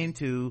leaning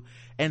into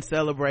and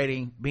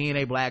celebrating being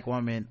a black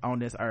woman on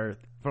this earth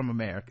from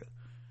America.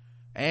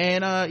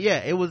 And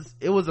yeah, it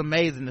was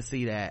amazing to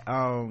see that,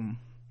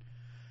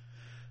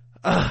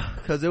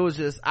 because it was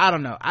just, I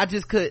don't know, I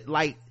just could,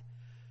 like,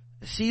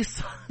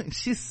 she's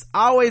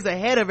always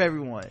ahead of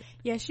everyone.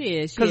 Yeah, she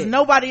is, because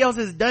nobody else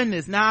has done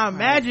this. Now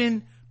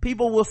imagine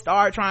people will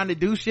start trying to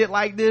do shit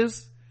like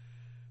this,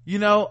 you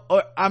know,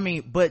 or I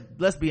mean, but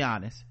let's be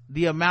honest,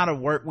 the amount of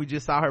work we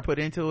just saw her put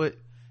into it,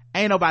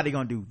 ain't nobody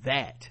gonna do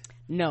that.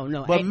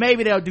 No, but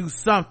maybe they'll do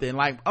something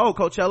like, oh,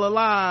 Coachella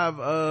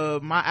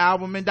Live, my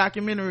album and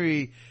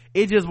documentary.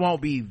 It just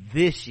won't be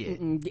this shit.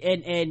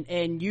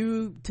 And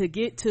you, to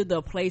get to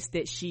the place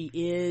that she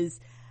is,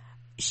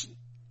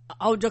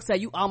 all jokes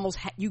aside,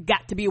 you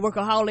got to be a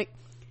workaholic,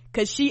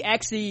 because she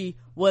actually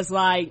was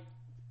like,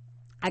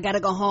 I gotta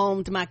go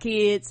home to my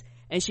kids.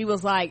 And she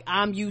was like,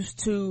 I'm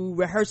used to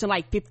rehearsing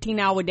like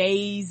 15-hour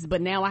days,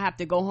 but now I have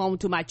to go home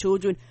to my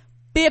children.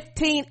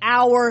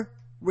 15-hour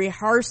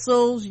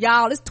rehearsals,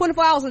 y'all. It's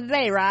 24 hours a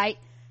day, right?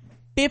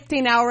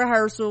 15-hour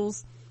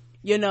rehearsals.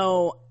 You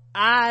know,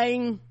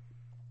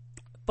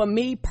 for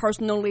me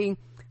personally,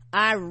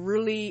 I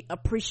really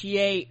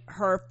appreciate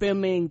her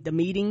filming the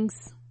meetings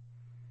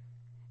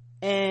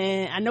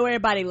And I know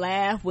everybody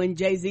laughed when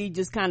Jay-Z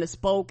just kind of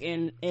spoke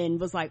and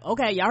was like,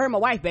 okay, y'all heard my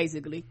wife,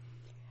 basically.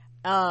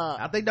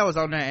 I think that was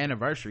on their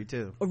anniversary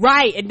too.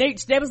 Right. And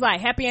they was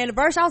like, happy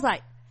anniversary. I was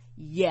like,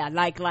 yeah,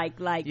 like.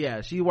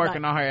 Yeah, she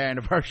working on her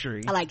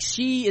anniversary. Like,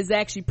 she is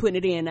actually putting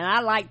it in. And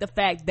I like the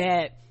fact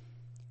that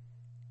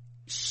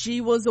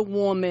she was a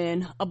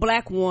woman, a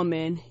black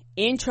woman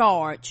in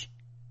charge,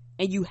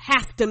 and you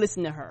have to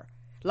listen to her.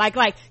 Like,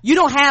 you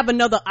don't have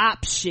another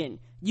option.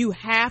 You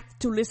have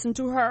to listen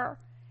to her.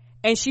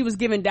 And she was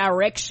given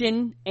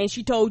direction, and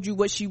she told you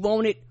what she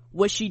wanted,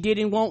 what she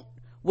didn't want,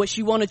 what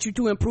she wanted you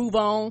to improve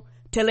on,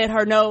 to let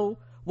her know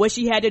what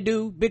she had to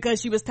do,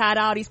 because she was tired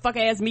of all these fuck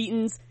ass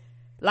meetings.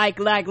 Like,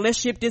 let's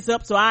ship this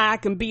up so I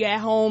can be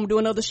at home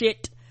doing other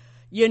shit.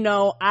 You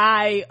know,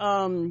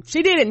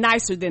 she did it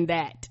nicer than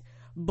that.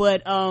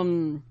 But,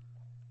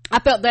 I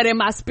felt that in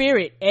my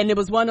spirit, and it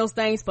was one of those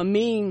things for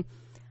me.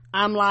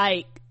 I'm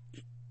like,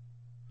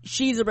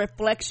 she's a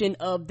reflection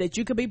of that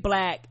you could be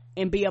black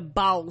and be a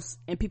boss,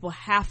 and people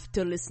have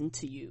to listen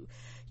to you.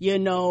 You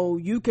know,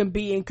 you can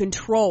be in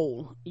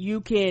control. You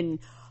can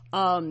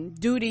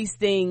do these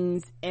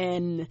things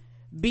and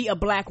be a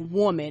black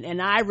woman.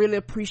 And I really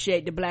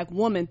appreciate the black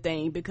woman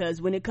thing,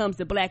 because when it comes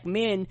to black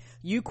men,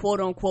 you quote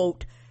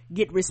unquote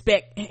get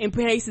respect in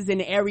places in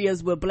the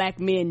areas where black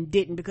men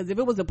didn't. Because if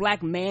it was a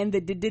black man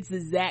that did this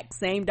exact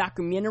same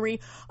documentary,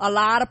 a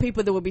lot of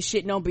people that would be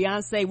shitting on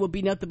Beyonce would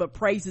be nothing but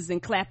praises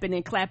and clapping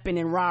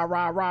and rah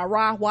rah rah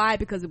rah. Why?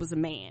 Because it was a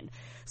man.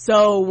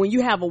 So when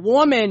you have a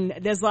woman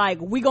that's like,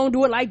 we gonna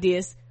do it like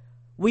this,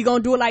 we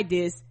gonna do it like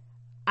this,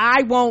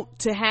 I want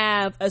to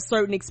have a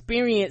certain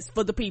experience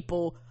for the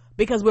people,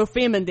 because we're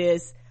filming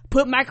this.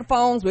 Put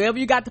microphones wherever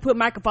you got to put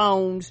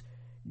microphones.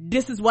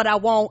 This is what I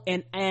want,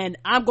 and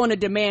I'm going to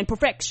demand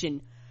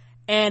perfection.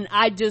 And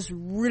I just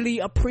really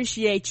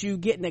appreciate you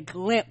getting a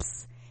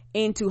glimpse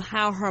into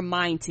how her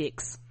mind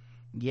ticks.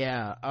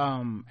 Yeah.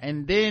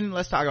 And then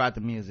let's talk about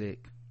the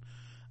music.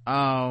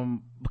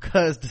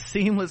 Because the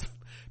seamless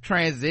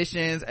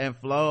transitions and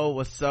flow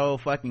was so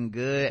fucking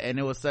good, and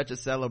it was such a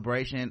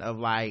celebration of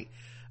like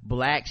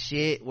black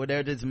shit where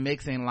they're just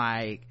mixing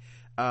like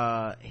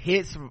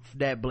hits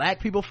that black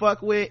people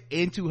fuck with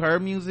into her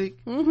music.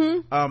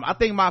 I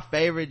think my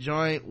favorite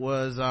joint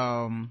was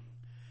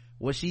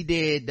what she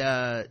did,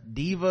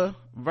 diva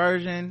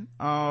version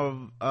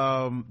of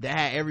that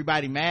had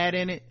everybody mad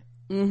in it.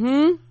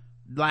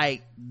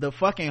 Like the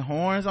fucking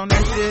horns on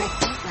that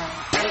shit.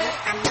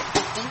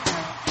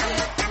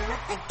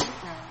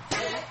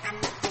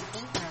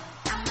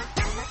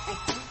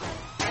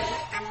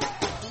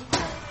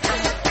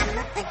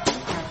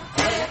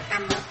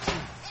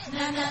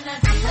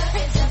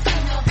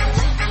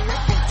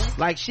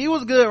 Like, she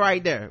was good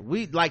right there.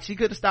 She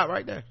could have stopped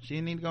right there. She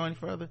didn't need to go any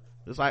further.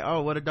 It's like,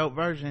 oh, what a dope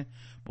version.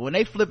 But when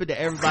they flip it to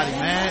everybody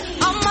mad,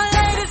 all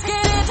my ladies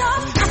get it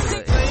up.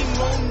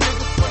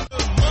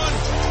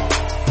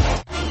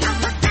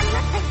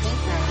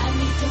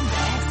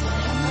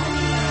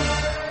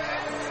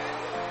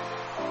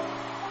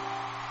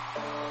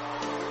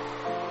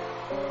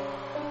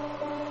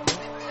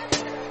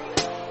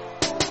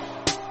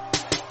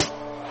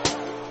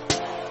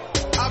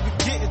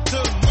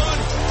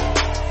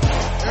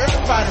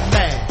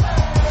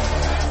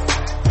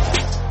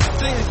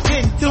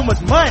 too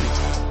much money.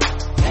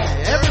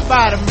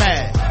 Everybody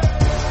mad.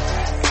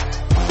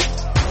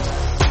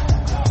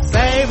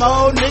 Same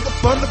old nigga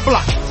from the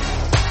block.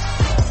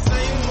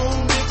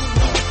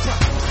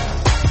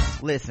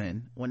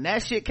 Listen, when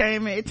that shit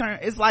came in,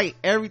 it's like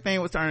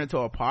everything was turned into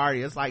a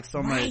party. It's like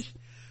so much.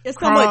 It's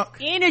so much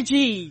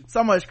energy.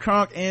 So much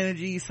crunk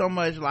energy, so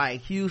much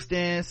like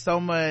Houston, so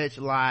much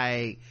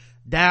like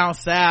down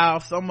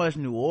south, so much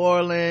New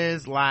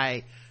Orleans,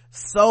 like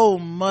so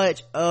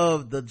much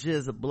of the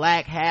just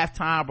black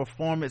halftime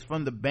performance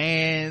from the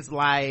bands.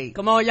 Like,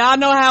 come on, y'all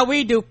know how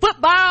we do.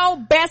 Football,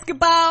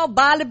 basketball,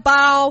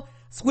 volleyball,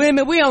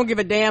 swimming, we don't give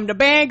a damn. The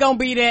band gonna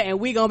be there and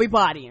we gonna be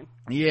partying.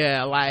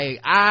 Yeah, like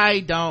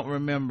I don't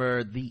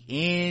remember the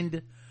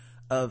end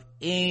of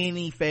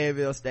any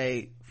Fayetteville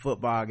State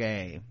football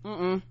game,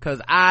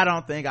 because I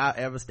don't think I'll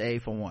ever stay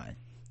for one.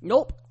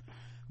 Nope.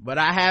 But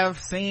I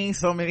have seen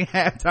so many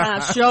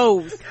halftime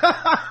shows.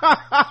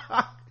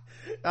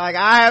 Like,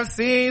 I have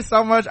seen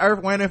so much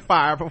Earth, Wind and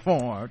Fire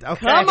performed.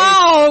 Okay? Come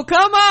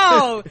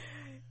on.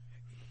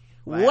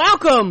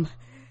 Welcome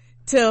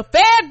to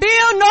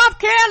Fayetteville, North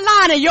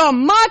Carolina, your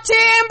marching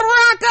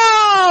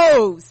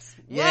Broncos.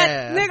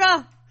 Yeah. What,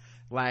 nigga?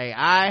 Like,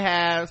 I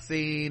have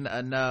seen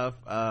enough,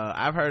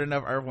 I've heard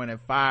enough Earth, Wind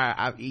and Fire.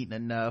 I've eaten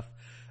enough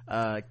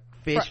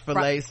fish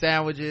fillet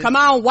sandwiches. Come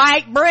on,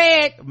 white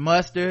bread,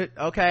 mustard.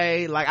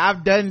 Okay, like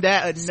I've done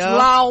that enough.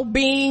 Slaw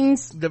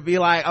beans to be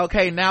like,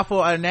 okay, now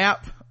for a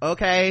nap.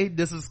 Okay,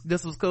 this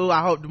was cool.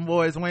 I hope the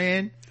boys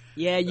win.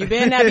 Yeah, you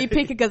better not be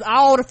picky because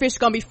all the fish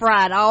gonna be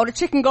fried, all the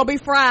chicken gonna be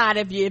fried.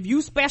 If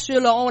you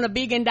special or on a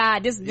vegan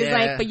diet, this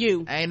ain't for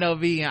you. Ain't no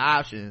vegan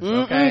options.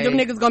 Okay, them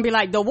niggas gonna be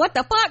like, what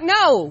the fuck?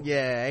 No.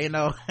 Yeah, ain't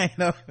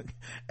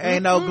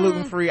no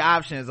gluten free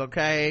options.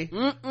 Okay,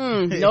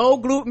 no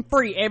gluten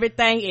free.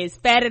 Everything is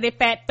fatty,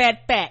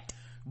 fat.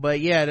 But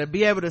yeah, to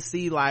be able to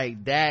see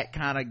like that,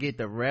 kind of get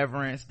the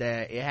reverence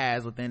that it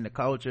has within the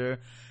culture.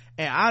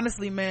 And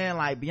honestly, man,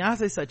 like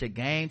Beyonce's such a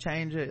game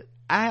changer.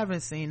 I haven't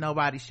seen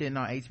nobody shitting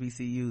on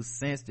HBCUs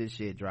since this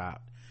shit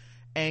dropped.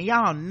 And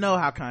y'all know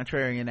how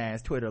contrarian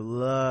ass Twitter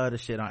love to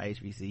shit on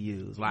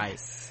HBCUs. Like,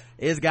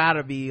 it's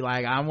gotta be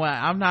like,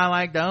 I'm not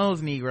like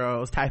those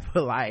Negroes type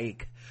of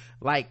like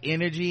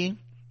energy.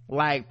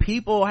 Like,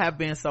 people have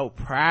been so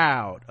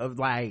proud of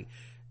like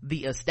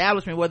the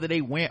establishment, whether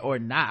they went or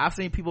not. I've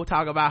seen people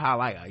talk about how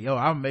like, yo,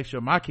 I'm gonna make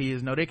sure my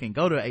kids know they can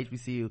go to a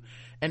HBCU.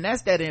 And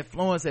that's that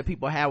influence that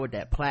people have with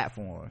that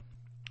platform.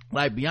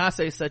 Like,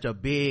 Beyonce is such a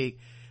big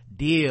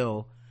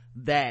deal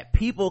that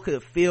people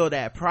could feel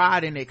that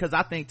pride in it, because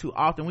I think too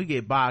often we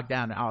get bogged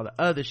down in all the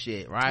other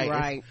shit,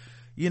 right?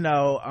 It's,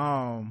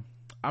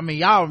 I mean,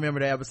 y'all remember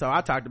the episode I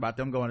talked about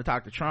them going to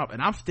talk to Trump,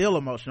 and I'm still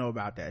emotional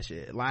about that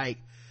shit. Like,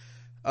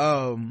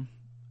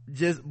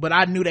 but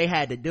I knew they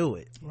had to do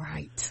it,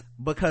 right?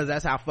 Because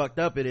that's how fucked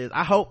up it is.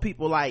 I hope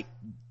people like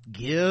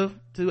give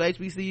to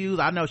HBCUs.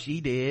 I know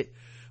she did,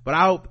 but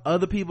I hope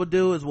other people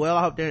do as well.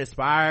 I hope they're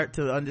inspired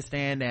to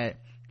understand that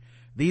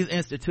these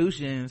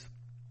institutions,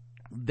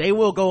 they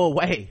will go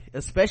away,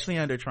 especially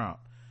under Trump,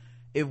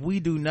 if we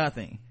do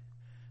nothing.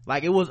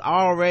 Like, it was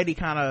already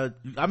kind of,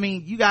 I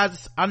mean, you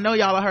guys, I know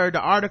y'all have heard the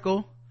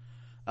article,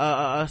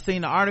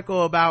 seen the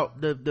article about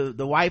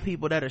the white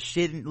people that are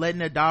shitting, letting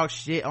their dogs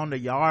shit on the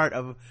yard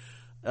of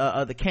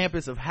the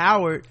campus of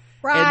Howard.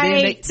 Right.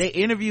 And then they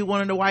interviewed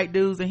one of the white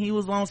dudes, and he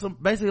was on some,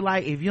 basically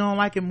like, if you don't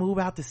like it, move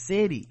out the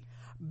city.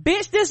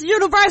 Bitch, this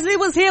university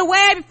was here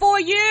way before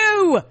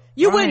you.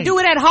 You wouldn't do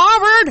it at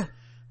Harvard.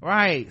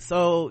 Right.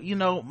 So, you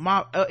know,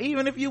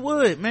 even if you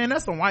would, man,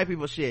 that's some white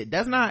people shit.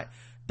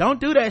 Don't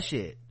do that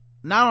shit.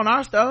 Not on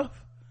our stuff.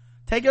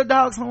 Take your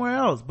dog somewhere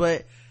else.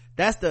 But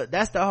that's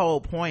the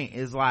whole point,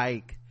 is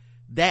like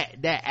that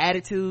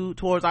attitude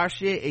towards our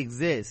shit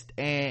exists.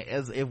 And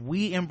if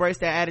we embrace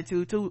that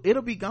attitude too,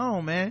 it'll be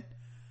gone, man.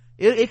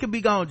 It could be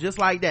gone just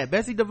like that.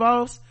 Betsy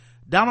DeVos,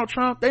 Donald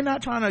Trump, they're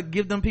not trying to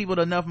give them people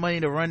enough money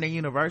to run their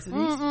universities.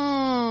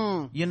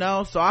 You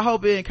know, so I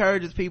hope it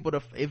encourages people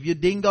to, if you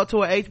didn't go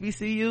to a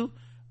HBCU,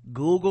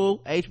 Google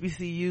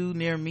HBCU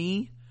near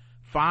me,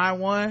 find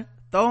one,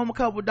 throw them a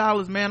couple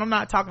dollars, man. I'm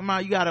not talking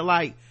about you gotta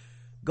like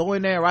go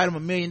in there and write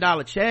them $1 million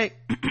check,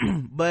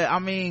 but I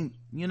mean,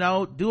 you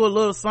know, do a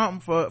little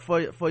something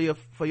for your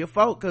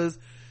folk, because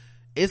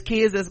it's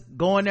kids that's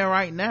going there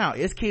right now.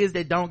 It's kids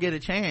that don't get a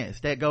chance,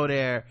 that go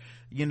there,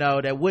 you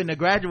know, that wouldn't have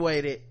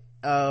graduated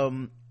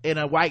in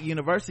a white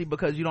university,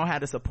 because you don't have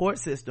the support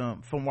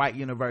system from white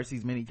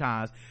universities. Many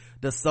times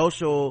the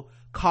social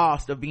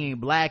cost of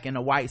being black in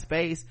a white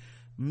space,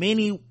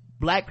 many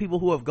black people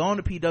who have gone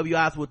to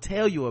PWIs will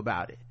tell you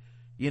about it,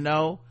 you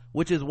know,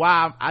 which is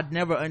why I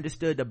never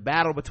understood the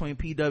battle between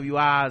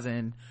PWIs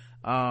and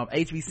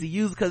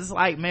HBCUs, because it's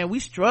like, man, we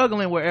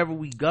struggling wherever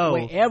we go.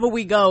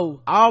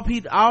 All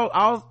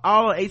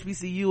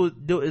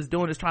HBCU is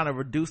doing is trying to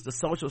reduce the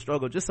social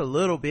struggle just a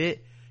little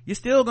bit. You're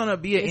still gonna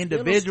be an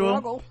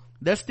individual.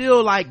 There's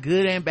still like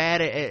good and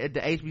bad at the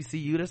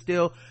HBCU. There's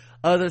still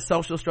other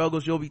social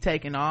struggles you'll be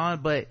taking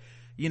on, but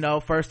you know,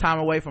 first time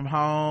away from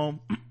home,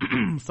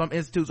 some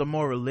institutes are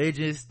more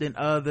religious than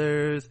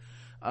others.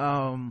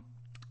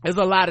 There's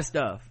a lot of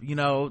stuff, you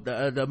know,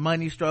 the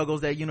money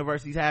struggles that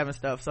universities have and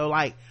stuff. So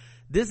like,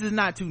 this is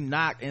not to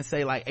knock and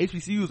say like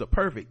HBCUs are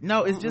perfect.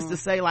 No, it's just to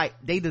say like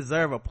they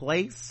deserve a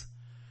place.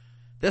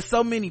 There's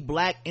so many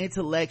black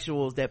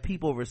intellectuals that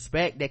people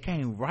respect that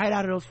came right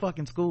out of those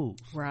fucking schools.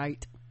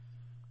 Right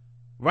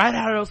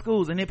out of those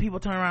schools, and then people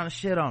turn around and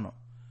shit on them.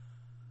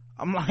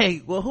 I'm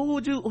like, well,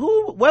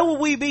 where would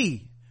we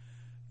be?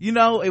 You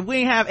know, if we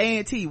didn't have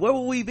A&T, where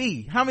would we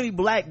be? How many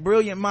black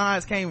brilliant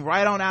minds came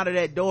right on out of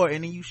that door,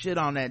 and then you shit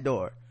on that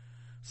door?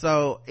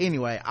 So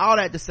anyway, all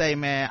that to say,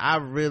 man, I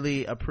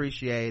really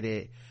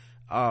appreciated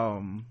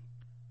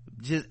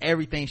just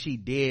everything she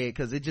did,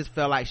 because it just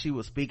felt like she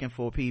was speaking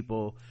for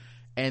people.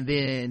 And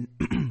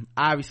then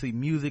obviously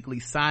musically,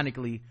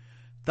 sonically,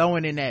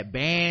 throwing in that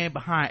band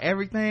behind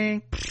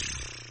everything.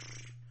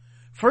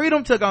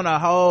 Freedom took on a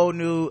whole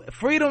new,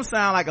 Freedom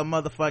sound like a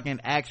motherfucking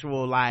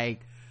actual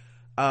like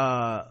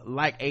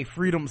a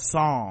Freedom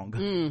song.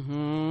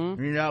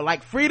 You know,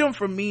 like Freedom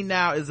for me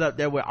now is up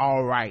there with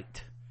All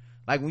Right.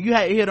 Like when you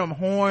hear them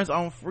horns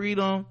on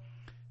Freedom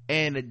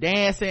and the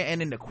dancing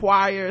and then the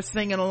choir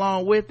singing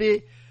along with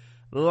it,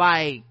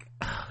 like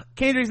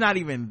Kendrick's not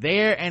even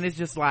there, and it's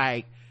just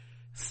like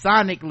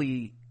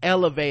sonically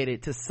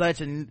elevated to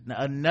such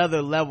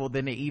another level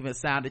than it even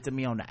sounded to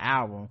me on the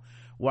album,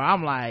 where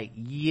I'm like,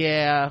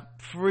 yeah,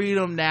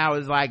 Freedom now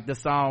is like the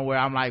song where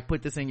I'm like,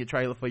 put this in your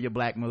trailer for your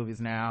black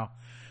movies now.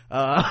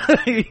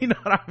 You know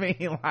what I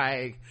mean?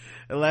 Like,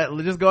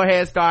 let's just go ahead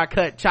and start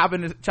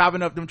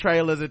chopping up them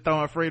trailers and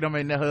throwing freedom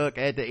in the hook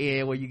at the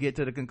end where you get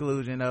to the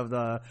conclusion of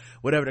the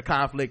whatever the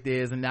conflict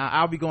is, and now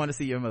I'll be going to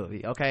see your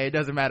movie. Okay, it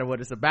doesn't matter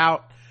what it's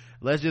about.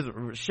 Let's just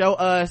show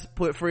us,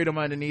 put freedom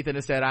underneath it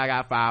and said I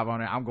got 5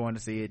 on it. I'm going to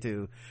see it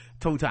too,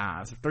 2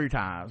 times, 3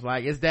 times.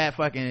 Like, it's that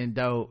fucking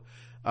dope.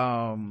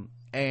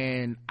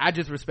 And I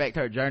just respect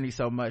her journey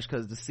so much,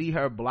 because to see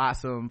her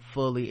blossom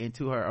fully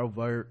into her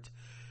overt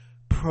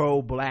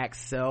pro-black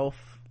self,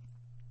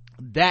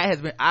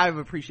 I've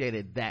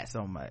appreciated that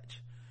so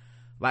much.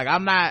 Like,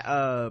 I'm not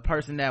a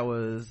person that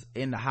was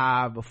in the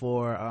hive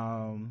before,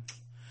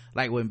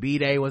 like when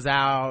B-Day was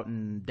out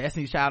and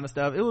Destiny's Child and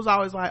stuff. It was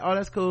always like, oh,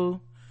 that's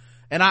cool.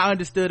 And I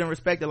understood and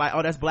respected, like,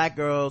 oh, that's black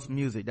girls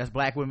music, that's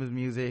black women's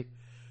music,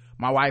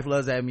 my wife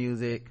loves that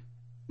music.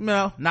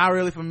 No, not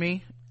really for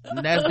me.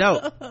 And that's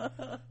dope.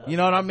 You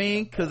know what I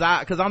mean? Cause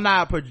I'm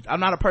not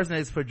a person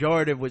that's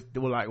pejorative with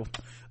like,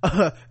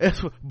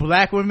 it's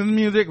black women's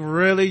music,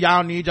 really?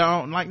 Y'all need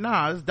y'all own? Like,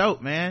 nah, it's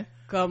dope, man.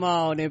 Come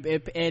on. And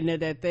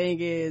the thing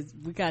is,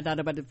 we kind of talked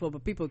about this before,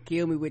 but people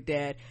kill me with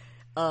that.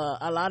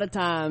 A lot of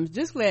times,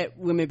 just let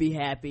women be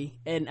happy.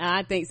 And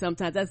I think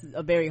sometimes that's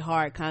a very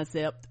hard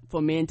concept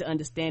for men to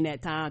understand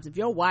at times. If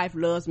your wife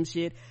loves some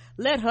shit,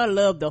 let her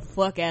love the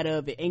fuck out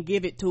of it and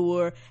give it to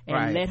her and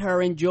right. Let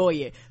her enjoy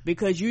it.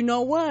 Because you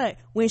know what?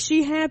 When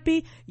she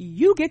happy,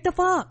 you get the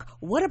fuck.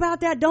 What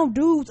about that? Don't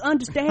dudes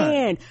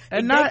understand?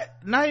 And not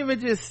even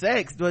just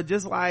sex, but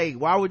just like,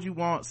 why would you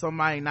want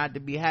somebody not to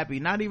be happy?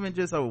 Not even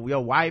just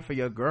your wife or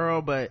your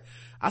girl, but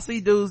I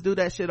see dudes do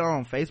that shit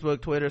on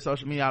Facebook, Twitter,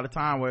 social media all the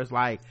time, where it's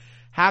like,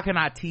 how can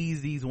I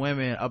tease these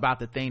women about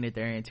the thing that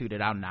they're into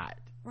that I'm not?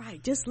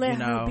 Right, just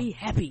let her be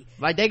happy.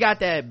 Like, they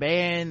got that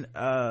band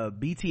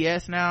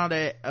BTS now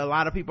that a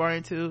lot of people are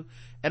into,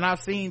 and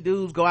I've seen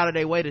dudes go out of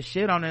their way to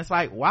shit on it. It's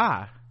like,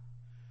 why?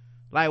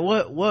 Like,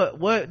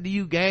 what do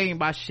you gain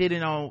by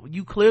shitting on?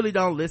 You clearly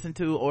don't listen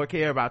to or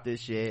care about this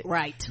shit.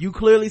 Right. You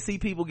clearly see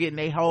people getting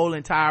their whole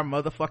entire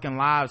motherfucking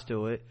lives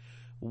to it.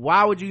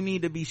 Why would you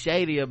need to be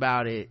shady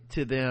about it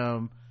to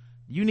them?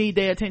 You need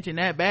their attention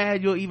that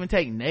bad? You'll even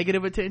take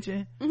negative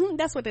attention? Mm-hmm,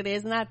 that's what it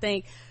is. And I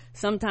think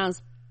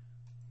sometimes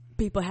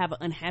people have an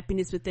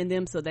unhappiness within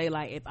them, so they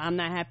like, if I'm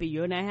not happy,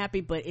 you're not happy,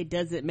 but it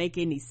doesn't make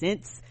any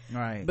sense.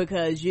 Right.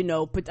 Because, you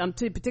know, I'm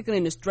particularly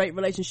in a straight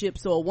relationship,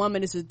 so a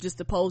woman is just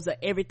supposed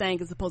to, everything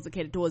is supposed to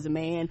cater towards a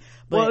man.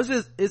 But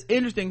well, it's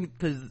interesting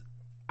because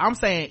I'm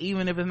saying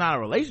even if it's not a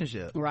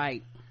relationship.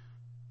 Right.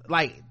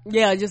 Like,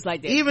 yeah, just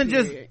like that. Even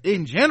just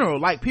in general,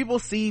 like, people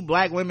see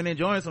black women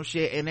enjoying some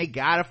shit and they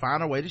gotta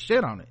find a way to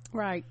shit on it.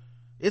 Right.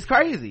 It's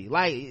crazy.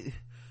 Like,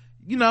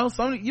 you know,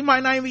 you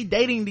might not even be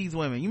dating these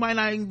women. You might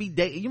not even be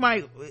dating. You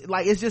might,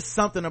 like, it's just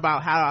something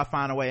about how I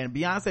find a way. And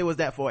Beyonce was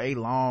that for a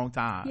long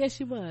time. Yes,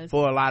 she was.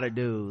 For a lot of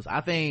dudes.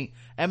 I think,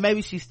 and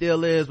maybe she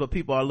still is, but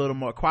people are a little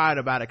more quiet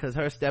about it because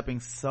her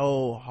stepping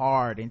so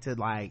hard into,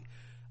 like,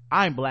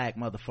 I'm black,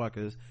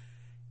 motherfuckers.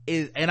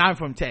 And I'm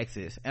from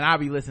Texas, and I'll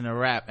be listening to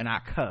rap and I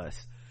cuss.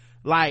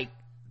 Like,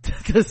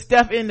 to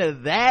step into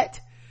that,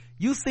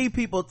 you see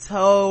people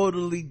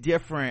totally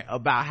different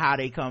about how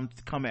they come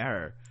at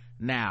her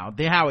now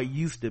than how it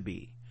used to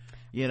be,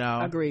 you know?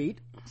 Agreed.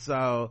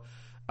 So,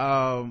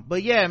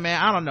 but yeah, man,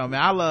 I don't know,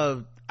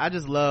 man. I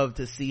just love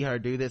to see her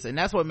do this, and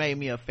that's what made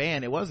me a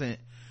fan. It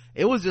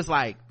was just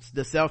like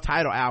the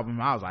self-titled album.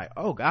 I was like,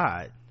 oh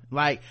God.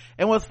 Like,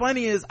 and what's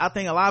funny is I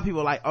think a lot of people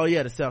are like, oh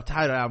yeah, the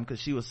self-titled album, because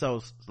she was so,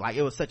 like,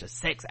 it was such a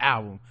sex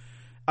album,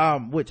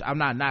 which I'm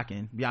not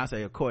knocking.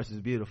 Beyonce, of course, is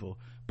beautiful,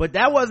 but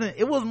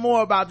it was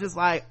more about just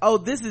like, oh,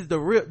 this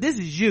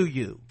is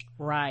you.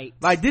 Right.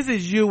 Like, this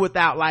is you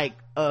without, like,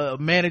 a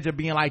manager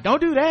being like,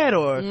 don't do that,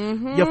 or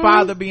your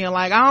father being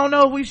like, I don't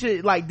know if we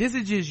should, like, this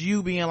is just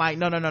you being like,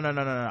 no,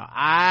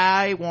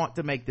 I want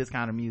to make this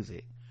kind of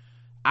music.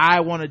 I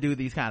want to do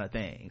these kind of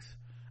things.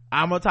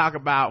 I'm gonna talk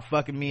about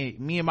fucking me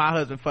and my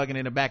husband fucking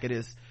in the back of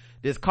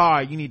this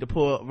car. You need to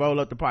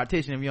roll up the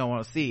partition if you don't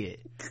want to see it.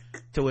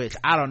 To which,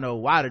 I don't know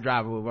why the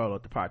driver would roll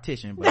up the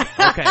partition, but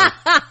okay.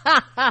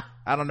 I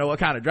don't know what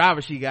kind of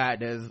driver she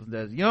got. There's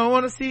you don't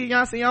want to see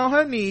Beyonce on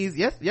her knees.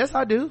 Yes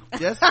I do.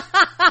 Yes.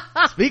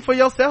 Speak for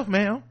yourself,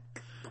 ma'am.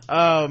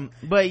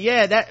 But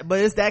yeah,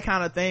 but it's that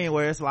kind of thing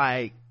where it's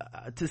like,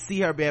 to see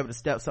her be able to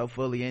step so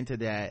fully into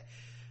that.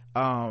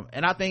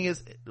 And I think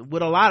it's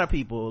with a lot of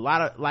people,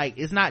 like,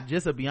 it's not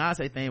just a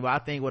Beyonce thing, but I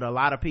think with a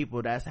lot of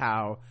people, that's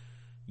how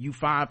you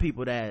find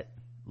people that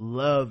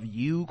love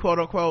you, quote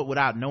unquote,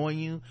 without knowing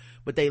you,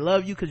 but they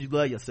love you because you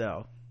love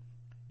yourself.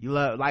 You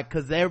love, like,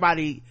 because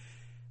everybody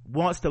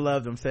wants to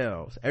love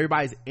themselves.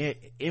 Everybody's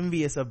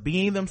envious of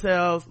being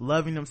themselves,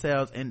 loving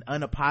themselves, and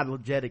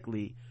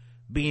unapologetically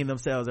being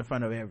themselves in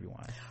front of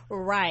everyone.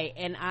 Right.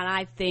 And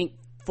I think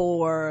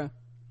for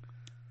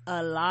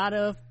a lot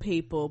of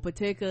people,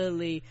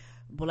 particularly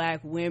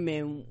black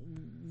women,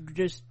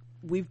 just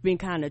we've been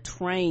kind of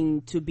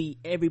trained to be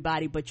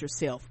everybody but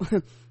yourself.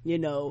 You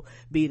know,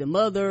 be the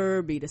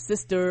mother, be the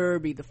sister,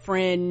 be the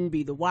friend,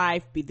 be the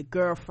wife, be the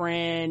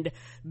girlfriend,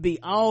 be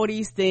all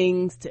these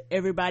things to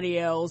everybody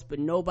else, but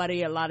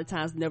nobody a lot of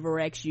times never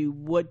asks you,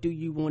 what do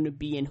you want to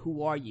be and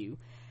who are you?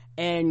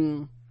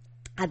 And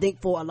I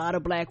think for a lot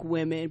of black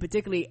women,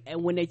 particularly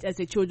when as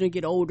their children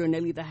get older and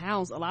they leave the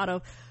house, a lot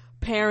of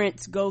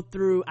parents go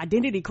through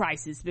identity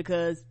crisis,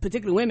 because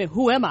particularly women,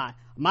 who am I?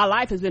 My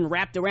life has been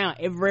wrapped around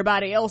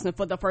everybody else, and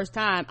for the first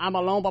time I'm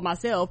alone by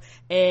myself,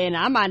 and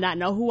I might not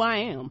know who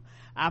I am.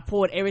 I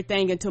poured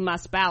everything into my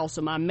spouse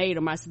or my mate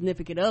or my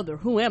significant other.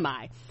 Who am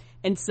I?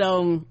 And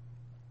so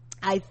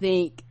I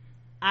think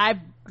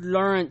I've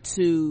learned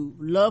to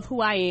love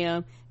who I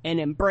am and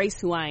embrace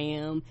who I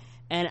am.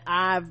 And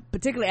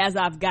particularly as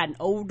I've gotten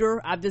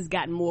older, I've just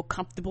gotten more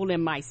comfortable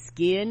in my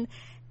skin,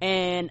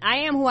 and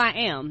I am who I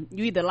am.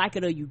 You either like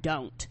it or you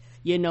don't.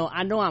 You know,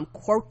 I know I'm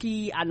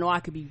quirky. I know I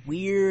could be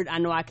weird. I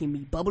know I can be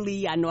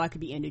bubbly. I know I could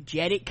be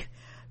energetic.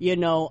 You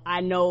know, I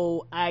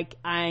know I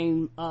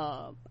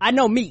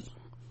know me,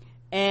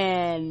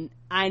 and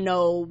I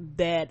know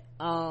that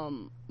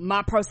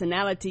my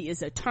personality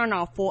is a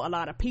turnoff for a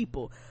lot of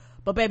people.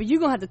 But baby, you're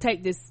gonna have to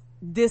take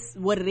this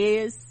what it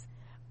is.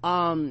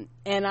 And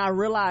I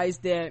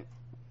realized that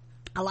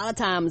a lot of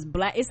times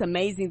it's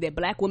amazing that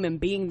black women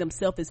being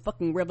themselves is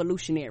fucking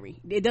revolutionary.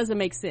 It doesn't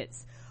make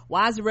sense.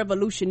 Why is it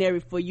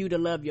revolutionary for you to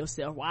love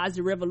yourself? Why is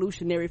it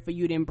revolutionary for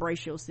you to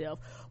embrace yourself?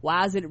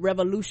 Why is it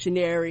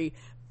revolutionary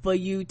for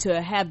you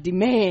to have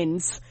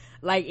demands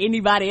like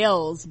anybody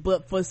else?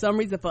 But for some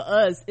reason for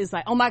us, it's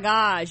like, oh my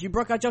gosh, you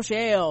broke out your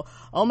shell.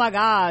 Oh my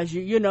gosh,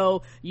 you're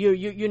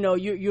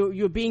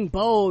being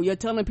bold. You're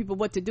telling people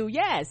what to do.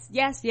 Yes.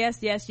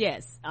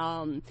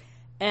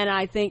 And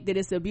I think that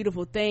it's a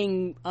beautiful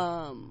thing,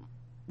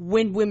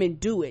 when women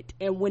do it,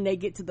 and when they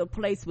get to the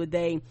place where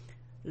they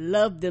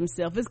love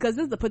themselves. It's because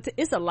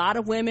it's a lot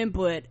of women,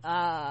 but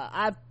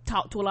I've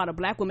talked to a lot of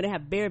black women that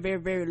have very, very,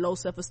 very low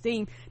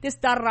self-esteem. They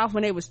started off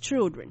when they was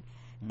children.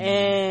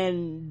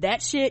 And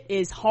that shit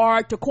is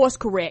hard to course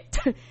correct.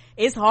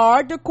 It's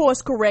hard to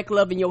course correct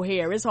loving your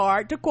hair. It's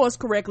hard to course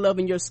correct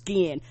loving your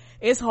skin.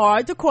 It's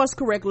hard to course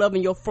correct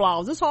loving your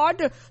flaws. It's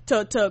hard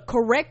to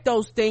correct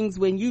those things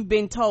when you've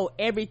been told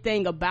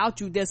everything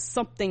about you there's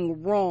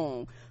something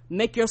wrong.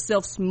 Make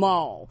yourself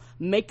small.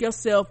 Make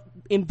yourself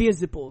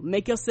invisible.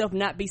 Make yourself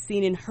not be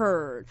seen and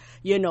heard.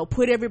 You know,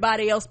 put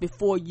everybody else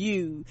before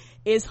you.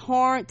 It's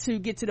hard to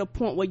get to the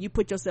point where you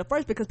put yourself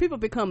first, because people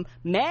become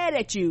mad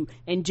at you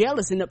and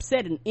jealous and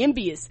upset and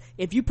envious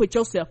if you put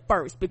yourself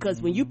first.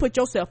 Because when you put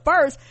yourself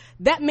first,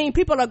 that means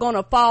people are going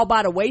to fall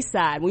by the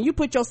wayside. When you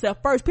put yourself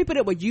first, people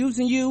that were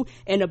using you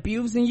and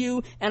abusing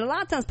you, and a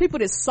lot of times people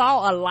that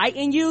saw a light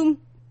in you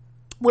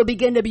will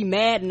begin to be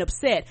mad and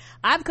upset.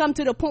 I've come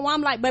to the point where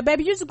I'm like, but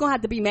baby, you're just gonna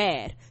have to be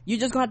mad. You're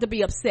just gonna have to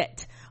be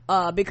upset.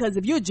 Because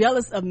if you're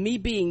jealous of me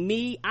being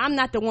me, I'm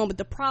not the one with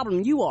the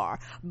problem, you are.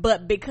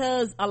 But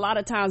because a lot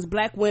of times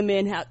black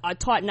women are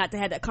taught not to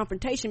have that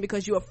confrontation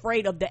because you're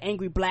afraid of the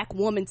angry black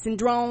woman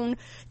syndrome,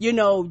 you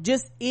know,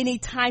 just any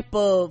type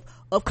of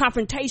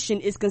confrontation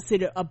is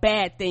considered a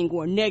bad thing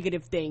or a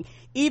negative thing.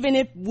 Even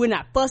if we're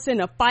not fussing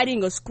or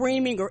fighting or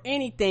screaming or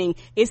anything,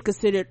 it's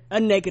considered a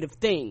negative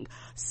thing.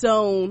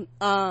 So,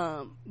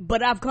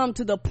 but I've come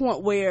to the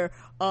point where,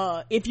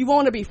 if you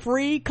want to be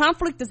free,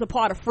 conflict is a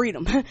part of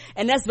freedom.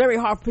 And that's very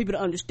hard for people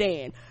to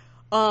understand.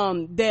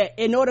 That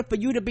in order for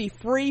you to be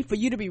free, for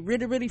you to be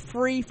really, really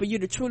free, for you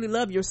to truly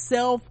love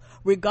yourself,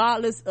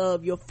 regardless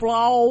of your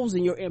flaws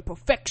and your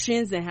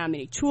imperfections and how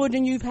many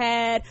children you've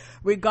had,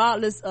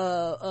 regardless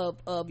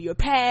of your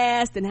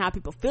past and how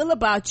people feel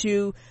about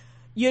you,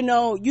 you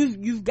know,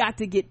 you've got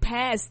to get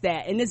past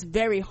that. And it's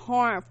very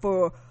hard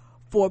for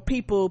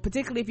people,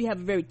 particularly if you have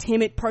very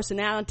timid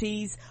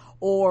personalities,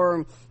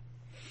 or,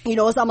 you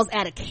know, it's almost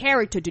out of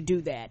character to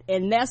do that.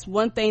 And that's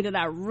one thing that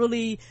I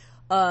really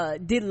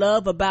did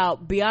love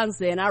about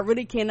Beyonce, and I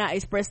really cannot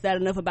express that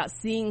enough, about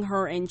seeing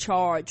her in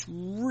charge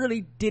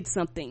really did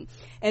something.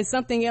 And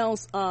something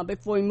else,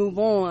 before we move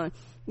on,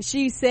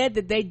 she said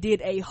that they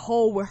did a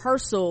whole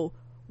rehearsal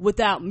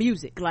without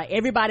music. Like,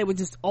 everybody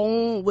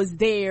was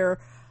there,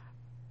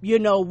 you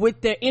know,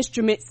 with their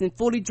instruments and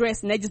fully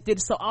dressed, and they just did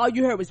it. So all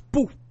you heard was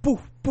boof, boof,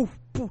 boof,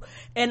 boof.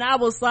 And I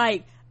was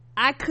like,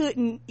 I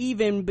couldn't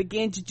even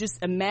begin to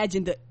just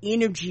imagine the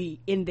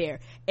energy in there.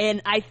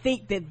 And I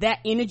think that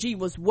energy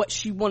was what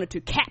she wanted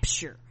to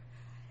capture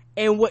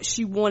and what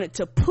she wanted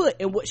to put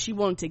and what she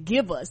wanted to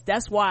give us.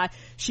 That's why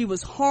she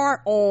was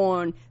hard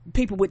on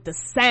people with the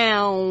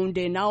sound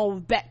and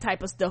all that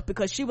type of stuff,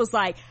 because she was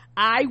like,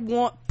 I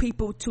want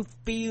people to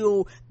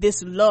feel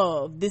this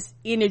love, this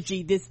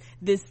energy,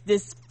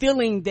 this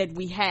feeling that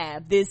we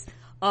have, this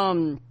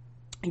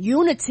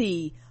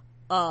unity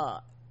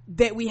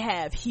that we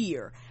have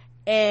here.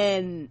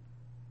 And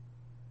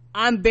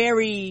I'm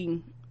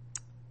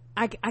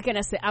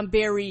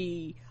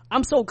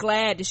so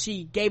glad that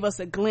she gave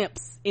us a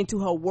glimpse into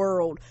her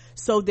world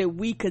so that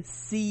we could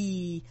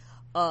see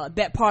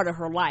that part of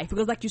her life.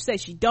 Because like you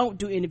said, she don't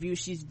do interviews.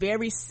 She's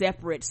very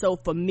separate. So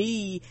for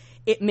me,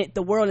 it meant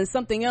the world. And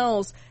something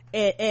else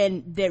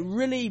and that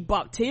really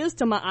brought tears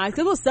to my eyes,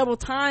 'cause there was several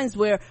times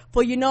where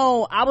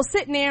I was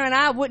sitting there and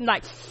I wouldn't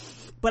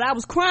but I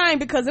was crying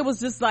because it was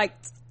just like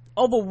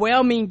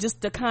overwhelming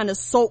just to kind of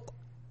soak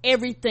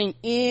everything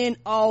in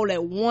all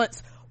at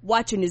once,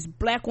 watching this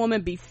black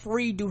woman be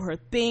free, do her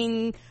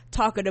thing,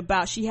 talking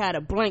about she had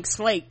a blank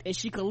slate and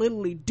she could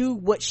literally do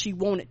what she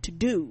wanted to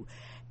do.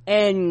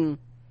 And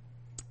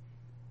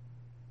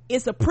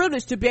it's a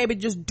privilege to be able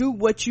to just do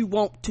what you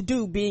want to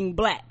do being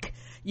black.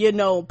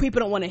 People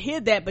don't want to hear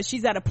that, but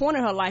she's at a point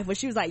in her life where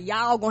she was like,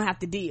 y'all gonna have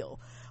to deal.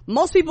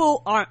 Most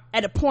people are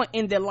at a point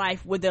in their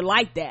life where they're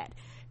like that.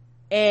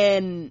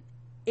 And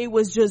it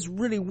was just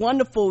really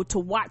wonderful to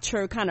watch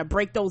her kind of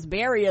break those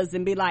barriers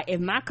and be like, if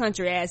my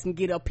country ass can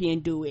get up here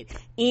and do it,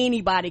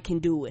 anybody can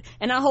do it.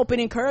 And I hope it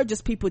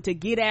encourages people to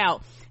get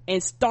out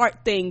and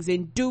start things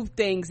and do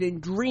things and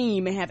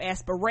dream and have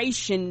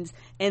aspirations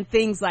and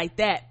things like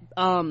that.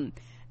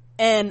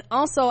 And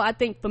also I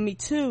think for me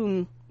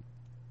too,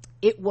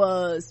 it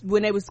was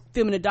when they was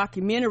filming the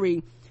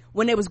documentary,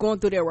 when they was going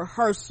through their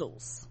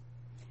rehearsals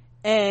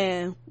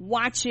and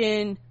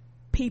watching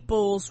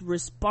people's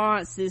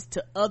responses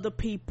to other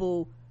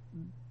people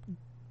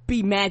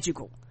be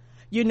magical,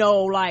 and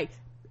I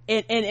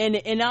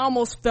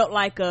almost felt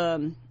like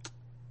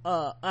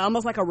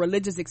almost like a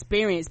religious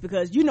experience,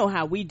 because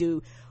how we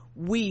do,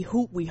 we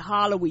hoot, we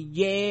holler, we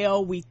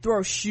yell, we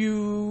throw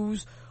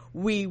shoes,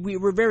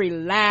 we're very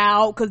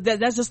loud, because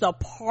that's just a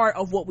part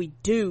of what we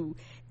do.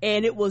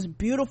 And it was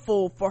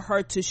beautiful for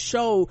her to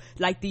show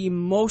like the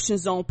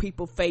emotions on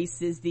people's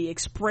faces, the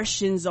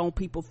expressions on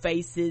people's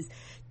faces,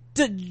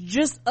 to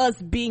just us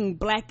being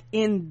black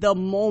in the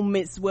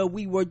moments where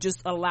we were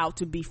just allowed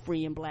to be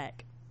free and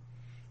black.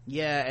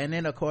 Yeah, and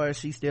then of course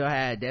she still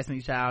had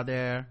Destiny's Child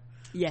there.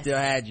 Yes. Still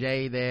had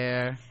Jay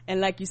there.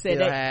 And like you said,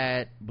 still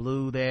had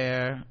Blue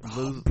there.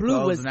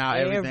 Blue was out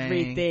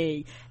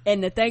everything.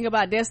 And the thing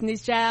about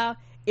Destiny's Child,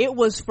 it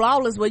was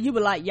flawless, where you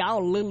were like,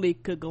 y'all literally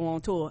could go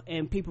on tour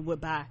and people would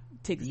buy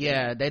tickets.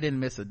 Yeah, they didn't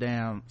miss a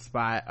damn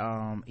spot.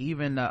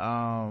 Even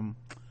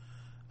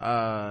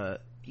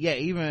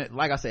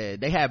like I said,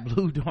 they had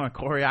Blue doing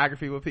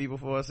choreography with people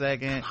for a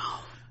second.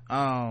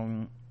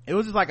 It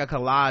was just like a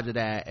collage of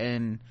that.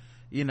 And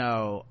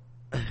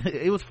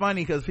it was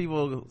funny because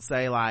people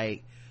say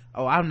like,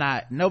 oh,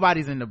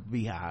 nobody's in the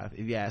Beehive.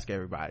 If you ask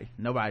everybody,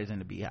 nobody's in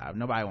the Beehive.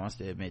 Nobody wants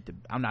to admit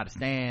I'm not a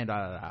stan,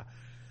 blah, blah, blah.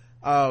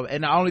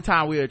 And the only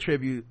time we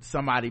attribute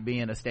somebody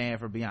being a stan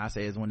for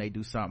Beyonce is when they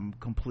do something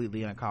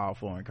completely uncalled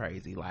for and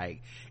crazy.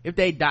 Like if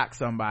they dock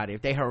somebody,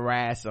 if they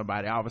harass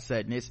somebody, all of a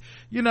sudden it's,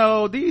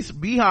 these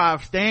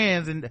Beehive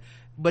stans,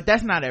 but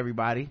that's not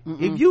everybody.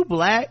 If you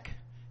black,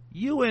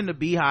 you in the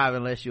Beehive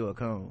unless you're a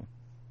coon.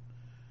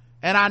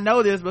 And I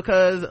know this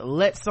because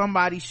let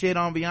somebody shit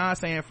on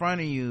Beyonce in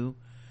front of you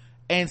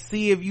and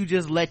see if you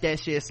just let that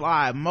shit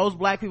slide. Most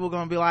black people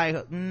gonna be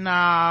like,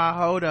 nah,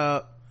 hold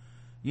up.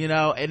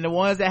 And the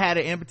ones that had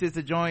an impetus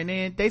to join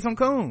in, they some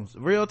coons.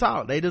 Real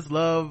talk. They just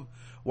love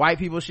white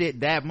people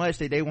shit that much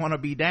that they want to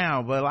be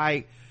down. But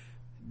like,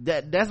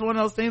 that's one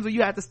of those things where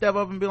you have to step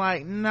up and be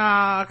like,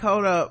 nah,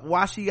 hold up.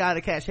 Why she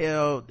gotta catch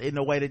hell in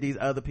the way that these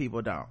other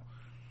people don't?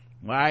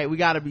 Right? We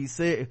gotta be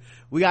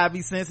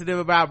sensitive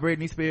about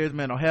Britney Spears'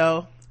 mental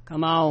health.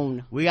 Come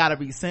on. We gotta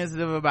be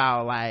sensitive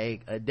about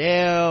like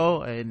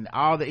Adele and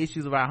all the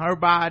issues about her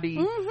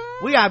body.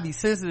 We gotta be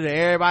sensitive to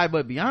everybody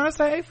but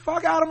Beyonce.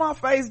 Fuck out of my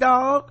face,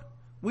 dog.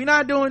 We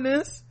not doing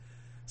this.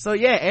 So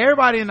yeah,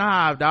 everybody in the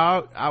Hive,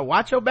 dog.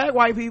 Watch your back,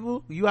 white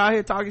people. You out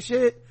here talking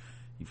shit,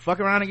 you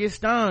fuck around and get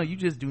stung. You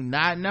just do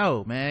not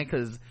know, man,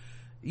 because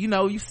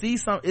you see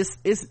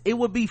it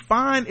would be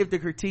fine if the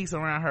critiques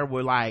around her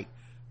were like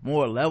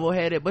more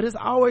level-headed, but it's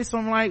always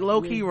some like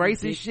low-key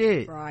racist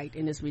shit, right?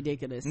 And it's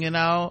ridiculous.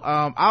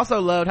 I also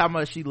loved how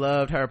much she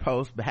loved her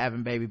post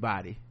having baby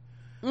body.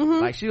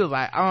 Like she was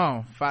like,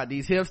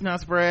 these hips now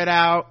spread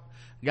out,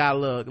 got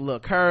little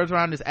curves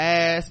around this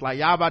ass, like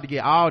y'all about to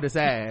get all this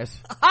ass.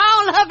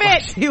 I love it.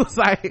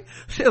 Like,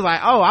 she was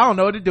like, oh, I don't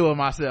know what to do with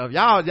myself,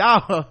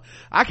 y'all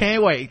I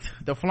can't wait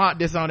to flaunt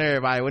this on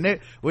everybody.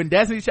 When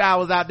Destiny's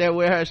Child was out there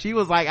with her, she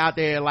was like out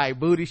there in like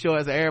booty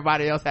shorts, and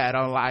everybody else had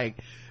on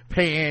like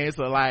pants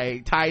or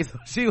like tights.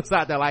 She was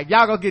out there like,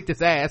 y'all gonna get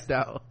this ass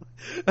though.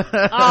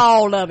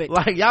 All of it.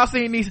 Like y'all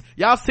seen these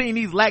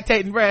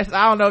lactating breasts.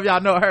 I don't know if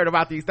y'all heard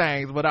about these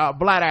things, but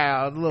blood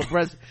out, a little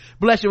breast,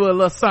 bless you with a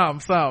little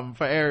something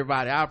for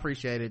everybody. I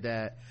appreciated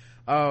that.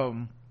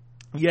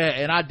 Yeah,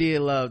 and I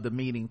did love the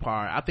meeting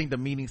part. I think the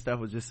meeting stuff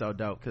was just so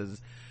dope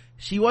because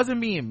she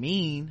wasn't being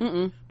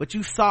mean, but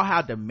you saw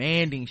how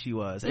demanding she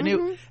was.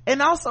 And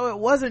and also it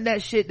wasn't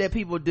that shit that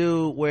people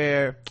do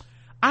where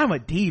I'm a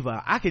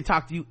diva, I can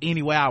talk to you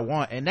any way I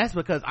want, and that's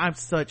because I'm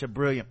such a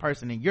brilliant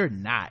person and you're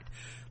not.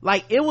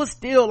 Like, it was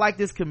still like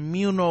this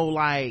communal,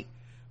 like,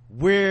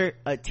 we're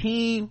a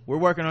team, we're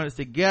working on this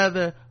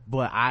together,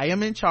 but I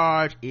am in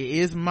charge, it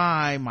is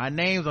mine, my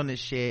name's on this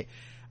shit,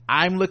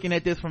 I'm looking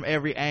at this from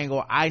every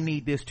angle, I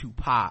need this to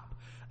pop,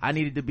 I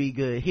need it to be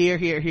good here,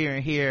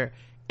 and here.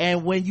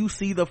 And when you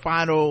see the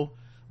final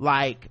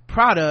like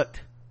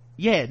product,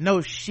 Yeah, no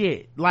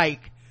shit.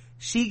 Like,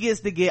 she gets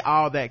to get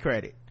all that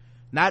credit.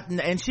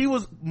 And she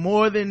was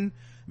more than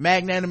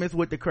magnanimous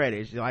with the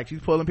credit. Like, she's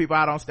pulling people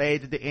out on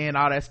stage at the end,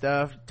 all that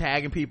stuff,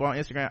 tagging people on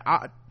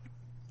Instagram.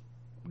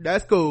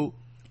 That's cool.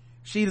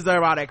 She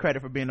deserved all that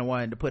credit for being the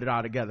one to put it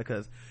all together,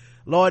 because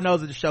Lord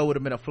knows if the show would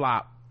have been a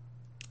flop,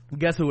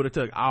 guess who would have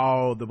took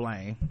all the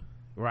blame?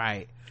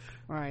 Right.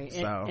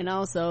 So. And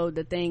also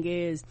the thing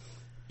is,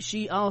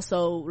 she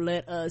also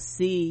let us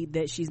see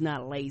that she's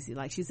not lazy.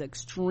 Like, she's an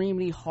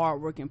extremely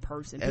hardworking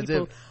person.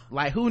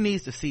 Like, who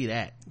needs to see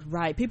that?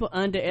 Right. People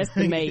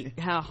underestimate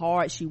how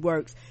hard she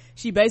works.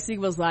 She basically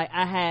was like,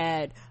 I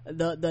had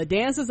the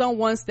dancers on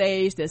one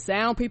stage, the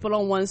sound people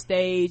on one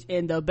stage,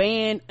 and the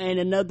band on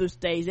another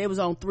stage. They was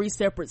on 3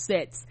 separate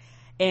sets.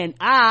 And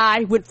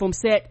I went from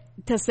set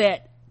to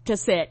set to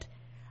set,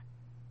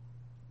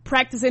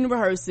 practicing and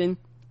rehearsing.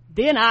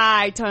 Then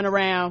I turn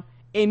around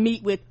and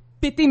meet with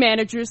 50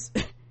 managers.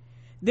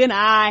 Then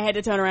I had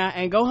to turn around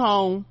and go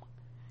home.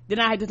 Then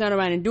I had to turn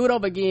around and do it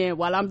over again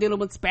while I'm dealing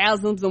with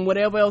spasms and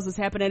whatever else is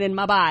happening in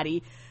my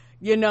body,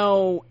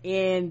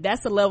 and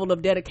that's the level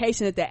of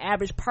dedication that the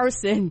average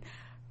person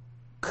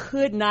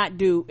could not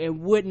do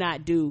and would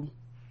not do.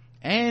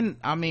 And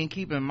I mean,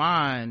 keep in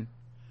mind,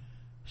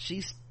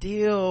 she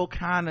still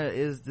kind of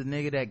is the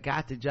nigga that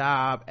got the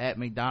job at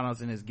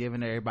McDonald's and is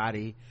giving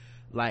everybody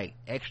like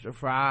extra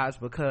fries,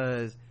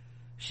 because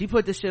she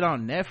put this shit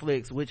on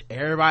Netflix, which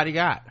everybody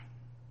got.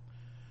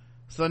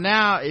 So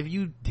now, if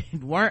you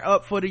weren't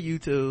up for the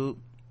YouTube,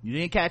 you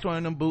didn't catch one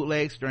of them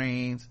bootleg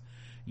streams,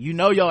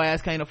 your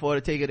ass can't afford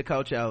a ticket to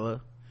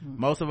Coachella.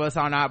 Most of us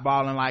are not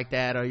balling like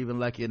that, or even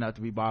lucky enough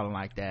to be balling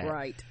like that.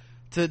 Right.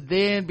 To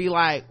then be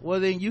like,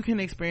 well, then you can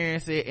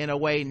experience it in a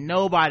way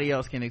nobody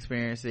else can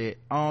experience it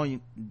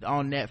on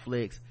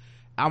Netflix.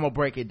 I'm gonna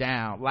break it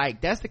down. Like,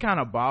 that's the kind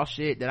of boss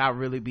shit that I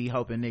really be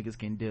hoping niggas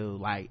can do.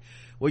 Like,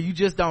 where you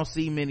just don't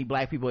see many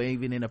black people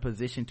even in a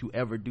position to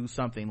ever do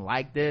something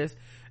like this.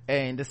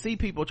 And to see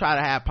people try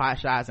to have pot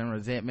shots and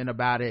resentment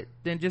about it,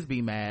 then just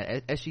be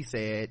mad. As she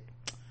said,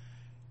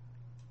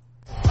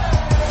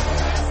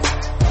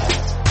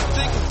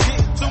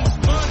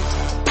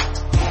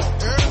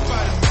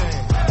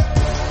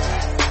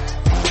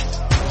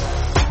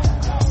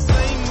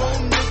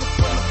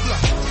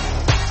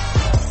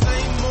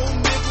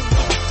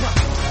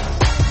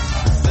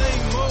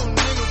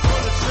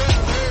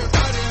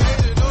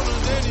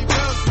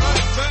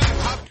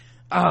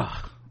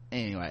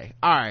 anyway,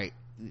 all right.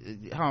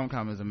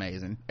 Homecoming is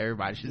amazing.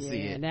 Everybody should see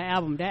it. That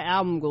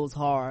album goes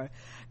hard,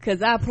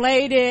 because I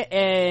played it,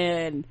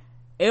 and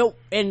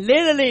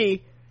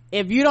literally,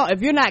 if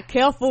you're not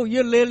careful,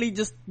 you literally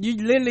just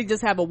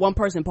have a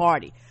 1-person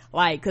party.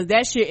 Like, cause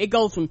that shit, it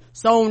goes from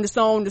song to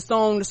song to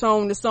song to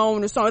song to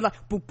song to song. It's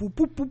like boop, boop,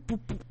 boop, boop, boop,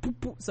 boop, boop,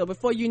 boop. So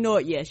before you know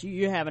it, yes,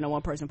 you're having a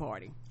 1-person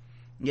party.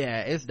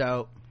 Yeah, it's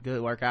dope.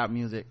 Good workout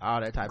music,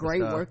 all that type of stuff.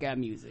 Great workout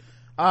music.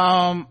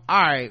 All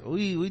right,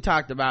 we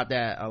talked about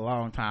that a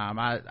long time.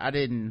 I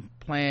didn't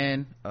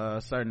plan a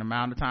certain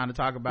amount of time to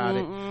talk about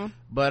it,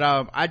 but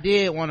I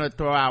did want to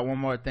throw out one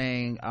more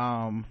thing.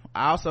 I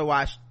also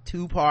watched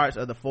 2 parts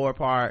of the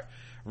 4-part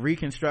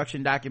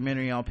Reconstruction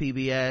documentary on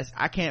PBS.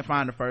 I can't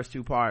find the first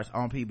 2 parts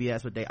on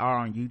PBS, but they are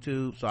on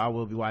YouTube, so I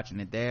will be watching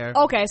it there.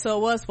 Okay, so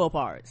it was 4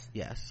 parts.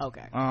 Yes.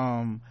 Okay.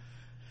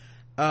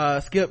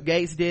 Skip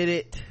Gates did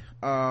it.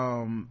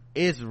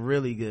 It's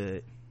really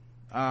good.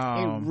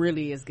 It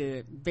really is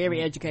good.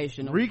 Very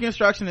educational.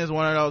 Reconstruction is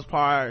one of those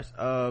parts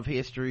of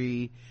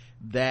history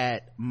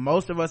that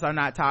most of us are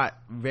not taught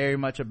very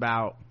much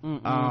about.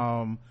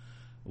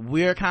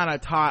 We're kind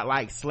of taught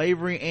like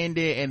slavery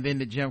ended and then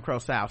the Jim Crow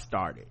South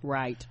started.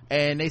 Right.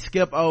 And they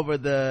skip over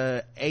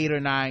the 8 or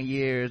 9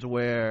 years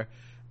where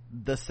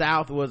the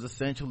South was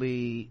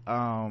essentially,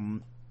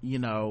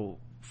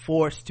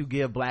 forced to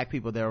give black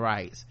people their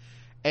rights.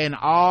 And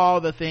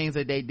all the things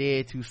that they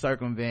did to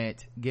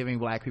circumvent giving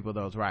black people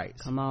those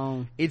rights. Come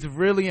on. It's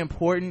really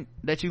important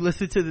that you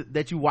listen to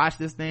that you watch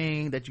this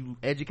thing, that you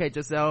educate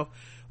yourself,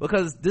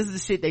 because this is the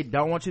shit they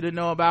don't want you to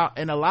know about.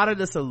 And a lot of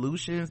the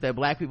solutions that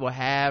black people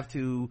have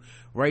to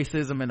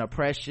racism and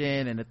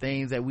oppression and the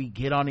things that we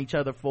get on each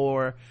other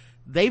for,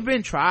 they've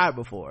been tried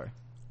before.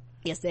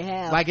 Yes, they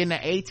have. Like in the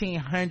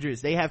 1800s,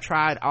 they have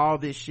tried all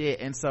this shit.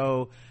 And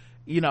so,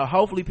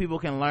 hopefully people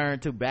can learn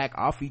to back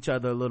off each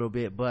other a little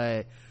bit,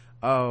 but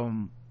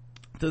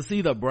to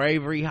see the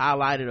bravery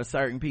highlighted of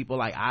certain people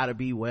like Ida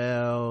B.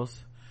 Wells,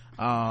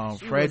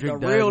 Frederick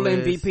Douglass, real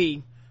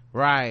MVP,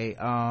 right?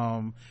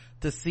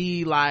 To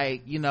see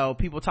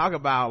people talk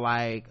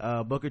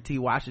about Booker T.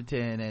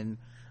 Washington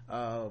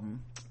and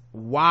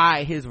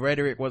why his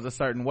rhetoric was a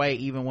certain way,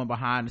 even when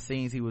behind the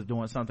scenes he was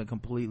doing something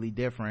completely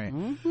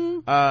different.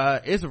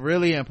 It's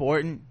really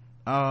important.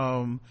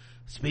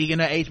 Speaking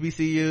of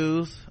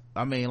HBCUs,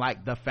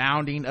 the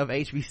founding of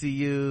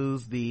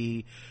HBCUs,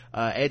 the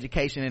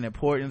education and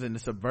importance and the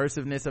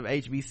subversiveness of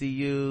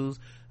HBCUs,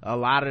 a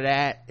lot of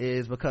that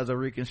is because of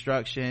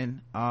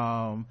Reconstruction.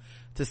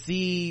 To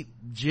see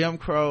Jim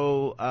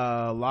Crow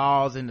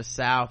laws in the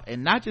South,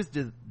 and not just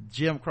the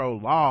Jim Crow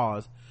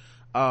laws,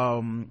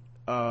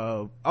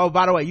 by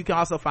the way, you can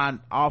also find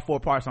all 4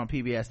 parts on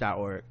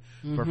pbs.org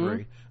for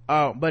free.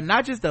 But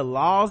not just the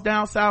laws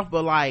down south,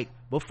 but like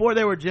before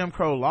there were Jim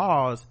Crow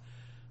laws,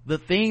 the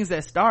things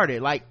that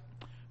started, like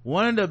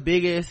one of the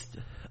biggest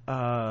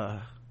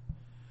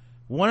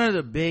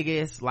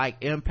like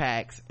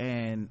impacts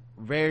and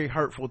very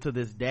hurtful to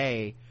this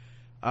day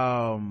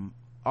on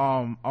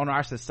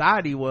our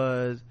society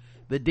was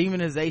the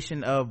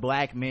demonization of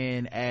black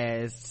men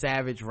as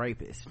savage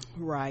rapists.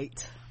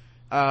 Right.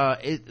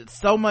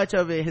 So much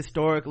of it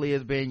historically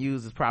has been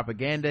used as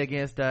propaganda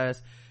against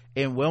us.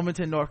 In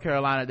Wilmington, North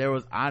Carolina, there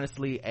was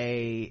honestly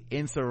a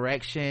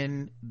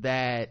insurrection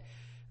that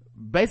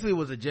basically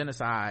was a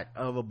genocide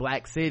of a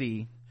black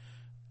city,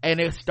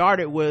 and it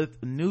started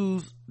with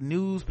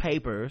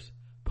newspapers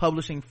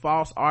publishing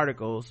false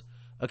articles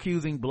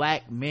accusing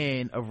black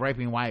men of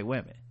raping white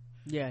women.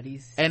 Yeah,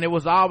 and it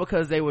was all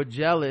because they were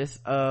jealous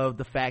of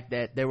the fact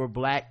that there were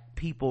black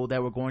people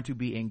that were going to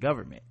be in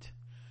government.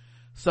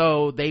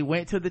 So they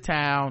went to the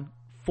town,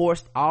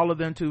 forced all of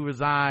them to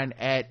resign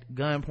at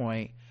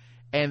gunpoint,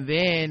 and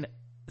then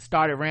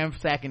started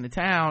ransacking the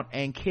town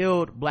and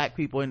killed black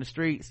people in the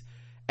streets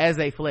as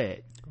they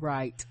fled.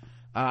 Right.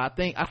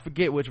 I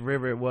forget which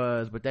river it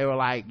was, but they were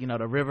like,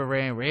 the river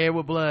ran red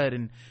with blood,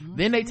 and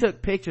then they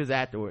took pictures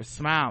afterwards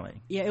smiling.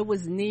 Yeah, it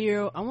was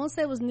near, I want to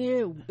say it was in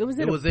a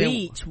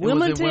beach.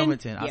 Wilmington? It was in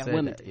Wilmington. I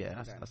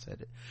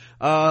said it.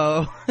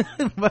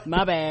 But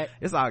my bad.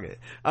 It's all good.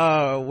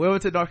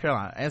 Wilmington, North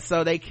Carolina. And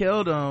so they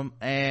killed them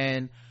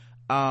and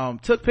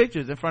took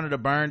pictures in front of the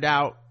burned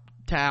out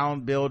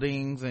town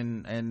buildings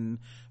and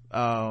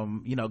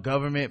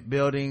government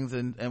buildings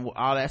and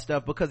all that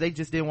stuff, because they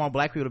just didn't want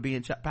black people to be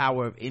in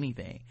power of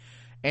anything.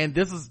 And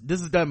this is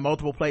done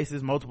multiple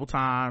places, multiple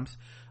times.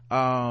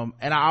 And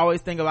I always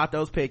think about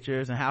those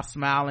pictures and how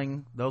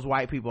smiling those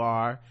white people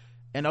are.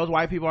 And those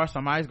white people are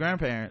somebody's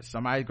grandparents,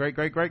 somebody's great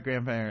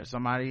grandparents,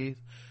 somebody,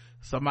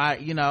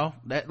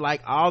 that,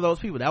 like, all those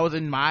people. That was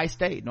in my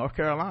state, North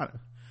Carolina,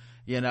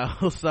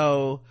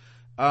 so,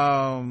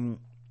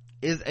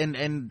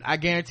 and I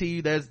guarantee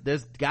you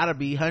there's gotta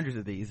be hundreds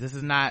of these. This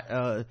is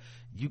not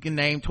you can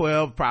name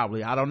 12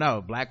 probably, I don't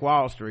know, Black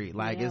Wall Street,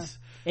 it's,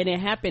 and it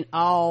happened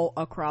all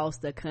across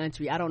the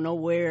country. I don't know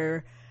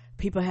where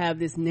people have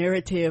this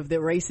narrative that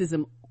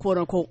racism, quote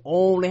unquote,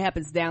 only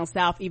happens down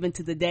south. Even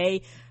to the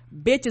day,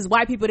 bitches,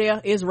 white people,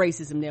 there is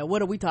racism there.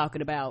 What are we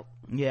talking about?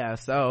 Yeah,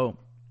 so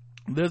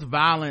this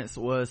violence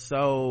was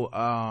so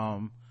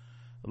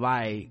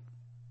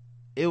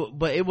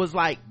it was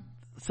like,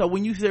 so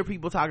when you hear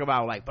people talk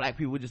about like black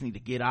people, we just need to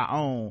get our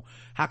own,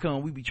 how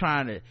come we be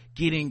trying to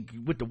get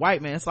in with the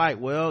white man? It's like,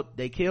 well,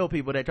 they kill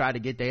people that try to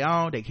get their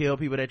own, they kill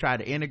people that try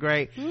to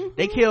integrate,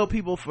 they kill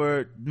people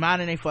for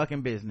minding their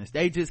fucking business.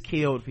 They just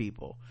killed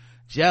people.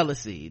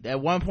 Jealousy. At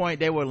one point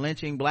they were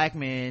lynching black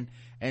men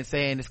and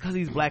saying it's because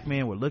these black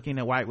men were looking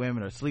at white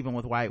women or sleeping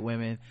with white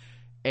women,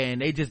 and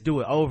they just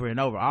do it over and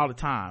over all the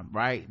time,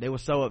 right? They were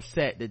so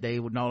upset that they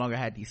would no longer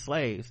have these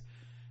slaves.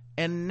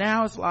 And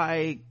now it's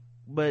like,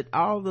 but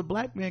all the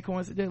black men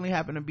coincidentally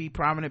happen to be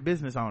prominent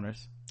business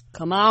owners.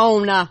 Come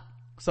on now.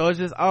 So it's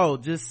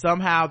just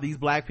somehow these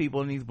black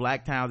people in these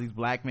black towns, these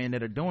black men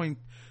that are doing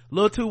a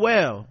little too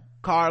well,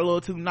 car a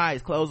little too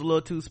nice, clothes a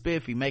little too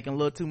spiffy, making a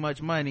little too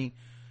much money,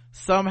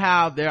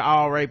 somehow they're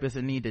all rapists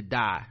and need to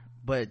die.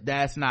 But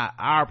that's not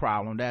our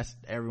problem, that's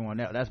everyone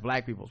else, that's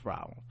black people's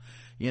problem.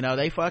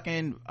 They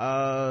fucking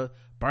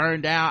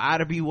burned down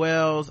Ida B.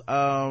 Wells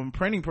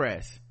printing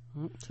press.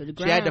 To the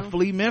ground. She had to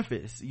flee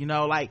Memphis,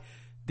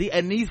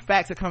 and these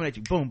facts are coming at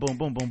you boom boom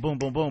boom boom boom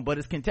boom boom, but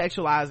it's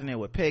contextualizing it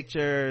with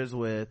pictures,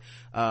 with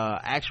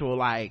actual,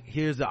 like,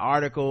 here's the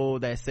article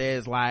that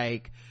says,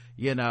 like,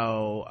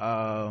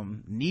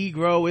 Negroism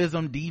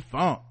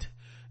defunct,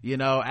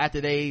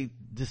 after they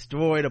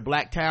destroyed a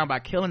black town by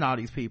killing all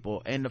these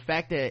people. And the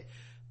fact that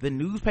the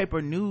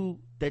newspaper knew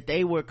that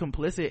they were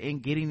complicit in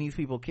getting these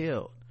people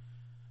killed.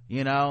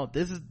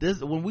 This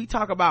when we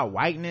talk about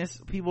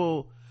whiteness,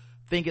 people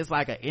think it's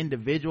like an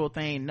individual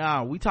thing.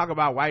 No, we talk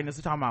about whiteness,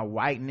 we're talking about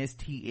whiteness,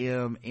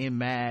 TM, en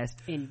masse.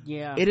 And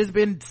yeah, it has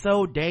been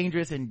so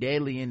dangerous and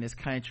deadly in this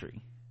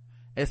country,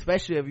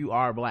 especially if you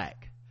are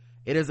black.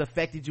 It has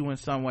affected you in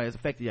some way. It's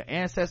affected your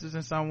ancestors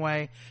in some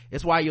way.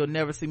 It's why you'll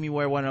never see me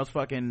wear one of those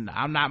fucking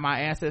I'm not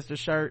my ancestor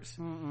shirts,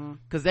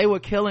 because they were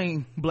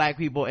killing black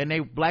people,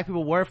 and black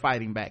people were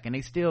fighting back, and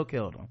they still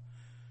killed them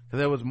because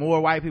there was more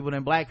white people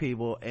than black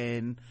people,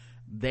 and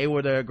they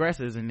were the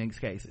aggressors in these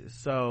cases.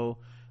 So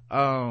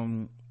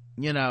to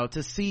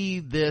see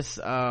this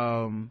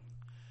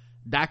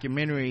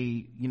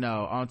documentary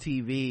on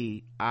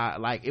TV,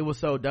 it was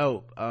so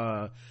dope,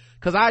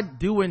 because I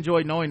do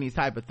enjoy knowing these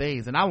type of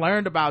things, and I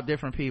learned about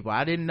different people.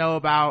 I didn't know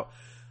about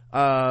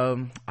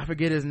I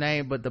forget his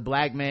name, but the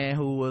black man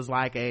who was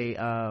like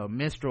a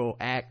minstrel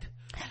act,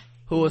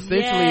 who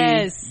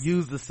essentially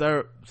used the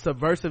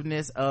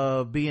subversiveness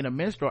of being a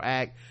minstrel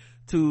act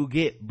to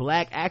get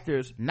black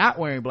actors not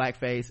wearing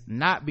blackface,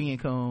 not being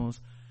coons,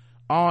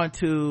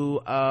 onto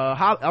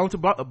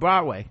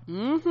Broadway.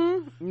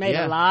 Made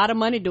a lot of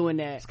money doing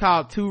that. It's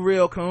called Two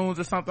Real Coons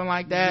or something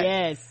like that.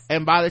 Yes.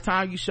 And by the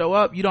time you show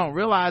up, you don't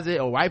realize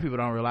it, or white people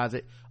don't realize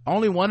it,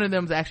 only one of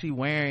them's actually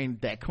wearing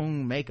that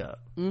coon makeup.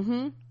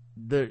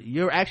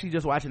 You're actually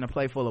just watching a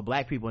play full of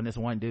black people and this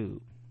one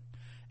dude,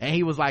 and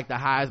he was like the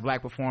highest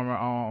black performer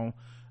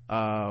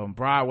on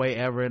Broadway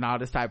ever and all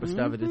this type of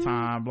stuff at the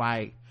time.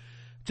 Like,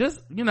 just,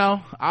 you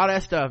know, all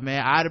that stuff,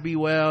 man. Ida B.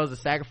 Wells, the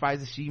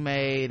sacrifices she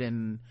made,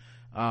 and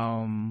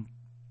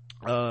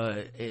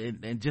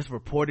just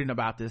reporting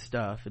about this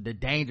stuff, the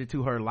danger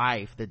to her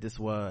life that this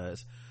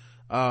was.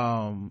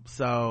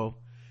 So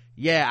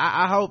yeah,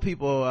 I hope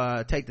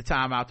people take the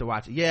time out to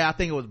watch it. Yeah, I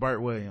think it was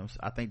Burt Williams.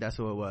 I think that's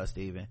who it was,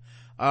 Steven.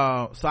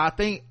 So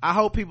I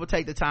hope people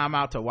take the time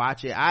out to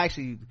watch it. I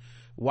actually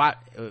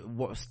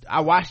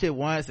I watched it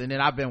once, and then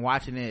I've been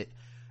watching it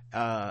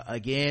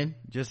again,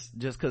 just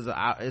because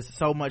it's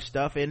so much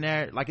stuff in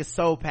there. Like, it's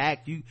so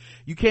packed,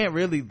 you can't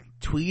really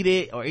tweet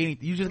it or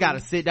anything. You just gotta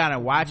sit down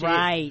and watch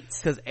it,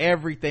 because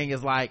everything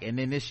is like, and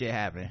then this shit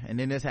happened, and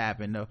then this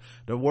happened.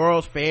 The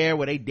World's Fair,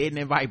 where they didn't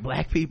invite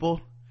black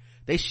people.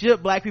 They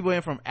shipped black people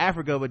in from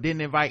Africa, but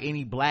didn't invite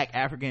any black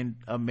African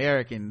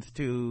Americans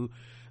to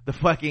the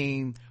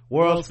fucking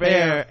World's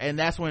Fair. And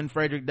that's when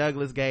Frederick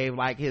Douglass gave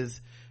like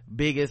his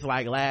biggest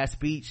like last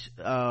speech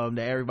that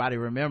everybody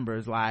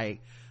remembers.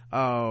 Like,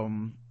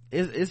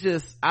 it's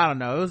just, I don't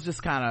know, it was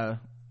just kind of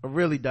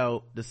really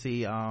dope to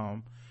see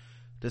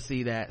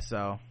that.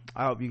 So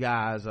I hope you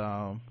guys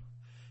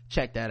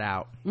check that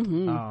out.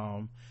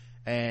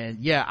 And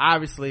yeah,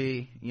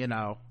 obviously, you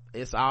know,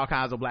 it's all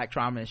kinds of black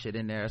trauma and shit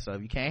in there, so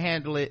if you can't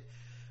handle it,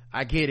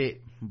 I get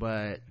it.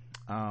 But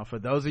for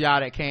those of y'all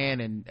that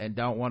can and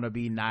don't want to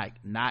be not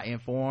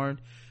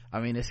informed, I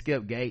mean, it's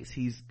Skip Gates.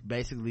 He's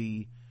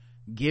basically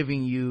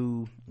giving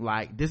you,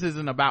 like, this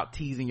isn't about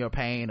teasing your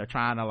pain or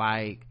trying to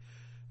like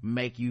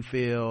make you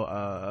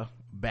feel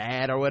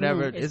bad or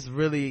whatever. It's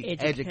really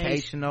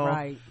educational,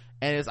 right?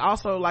 And it's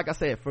also, like I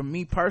said, for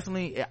me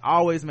personally, it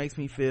always makes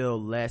me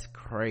feel less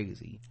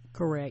crazy.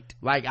 Correct.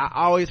 Like, I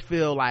always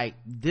feel like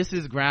this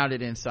is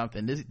grounded in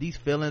something. These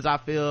feelings I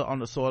feel on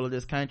the soil of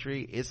this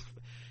country,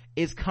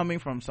 it's coming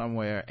from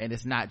somewhere, and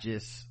it's not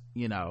just,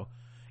 you know,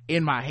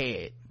 in my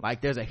head.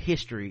 Like, there's a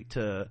history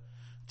to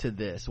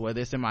this, whether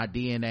it's in my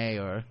DNA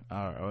or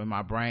in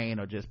my brain,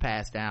 or just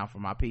passed down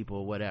from my people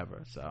or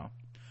whatever. So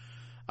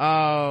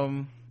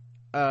and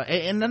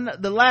then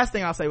the last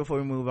thing I'll say before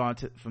we move on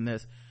from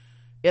this,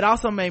 it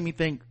also made me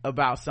think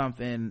about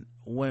something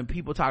when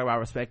people talk about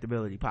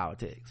respectability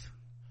politics.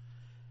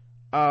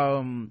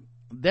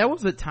 There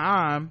was a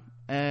time,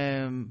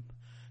 and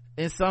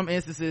in some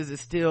instances it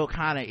still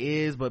kind of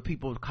is, but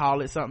people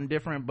call it something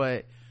different,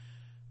 but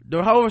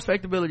the whole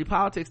respectability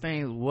politics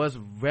thing was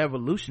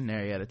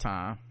revolutionary at a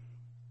time,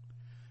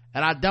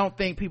 and I don't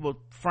think people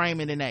frame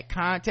it in that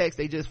context.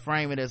 They just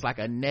frame it as like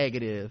a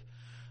negative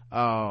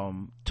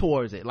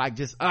towards it, like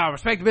just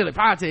respectability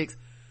politics.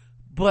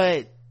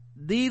 But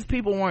these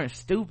people weren't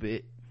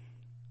stupid.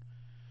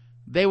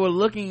 They were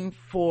looking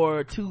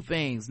for two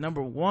things.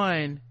 Number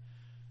one,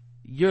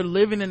 you're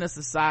living in a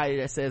society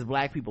that says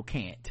black people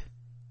can't,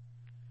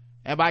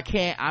 and by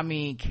can't I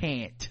mean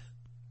can't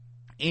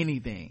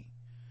anything.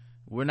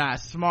 We're not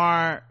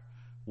smart,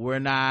 we're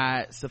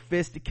not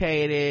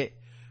sophisticated,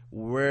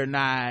 we don't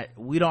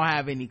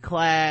have any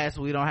class,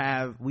 we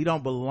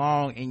don't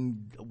belong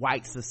in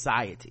white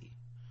society,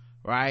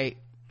 right?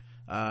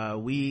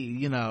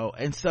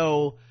 And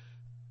so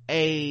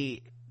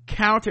a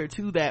counter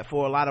to that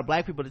for a lot of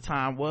black people at the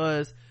time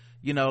was,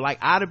 you know, like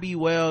Ida B.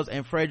 Wells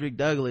and Frederick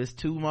Douglass,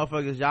 two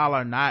motherfuckers y'all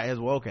are not as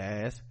woke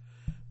as,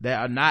 that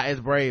are not as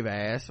brave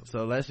as,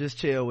 so let's just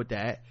chill with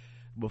that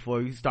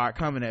before you start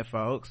coming at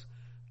folks.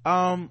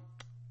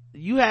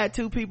 You had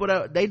two people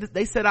that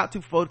they set out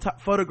to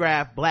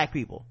photograph black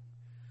people,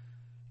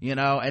 you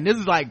know, and this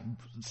is like,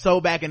 so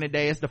back in the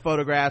day, it's the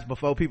photographs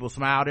before people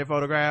smiled at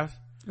photographs,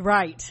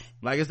 right?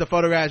 Like, it's the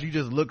photographs you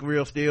just look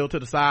real still to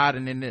the side,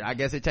 and then I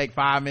guess it take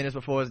 5 minutes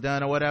before it's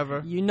done or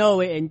whatever, you know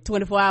it, and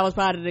 24 hours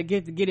probably to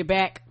get it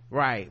back,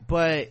 right?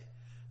 But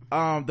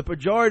the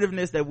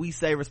pejorativeness that we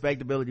say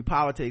respectability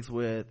politics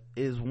with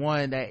is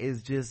one that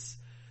is just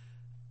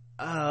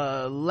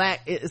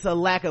it's a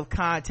lack of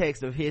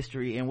context of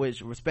history in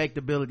which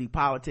respectability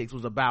politics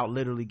was about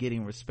literally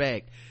getting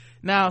respect.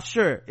 Now,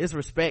 sure, it's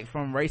respect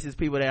from racist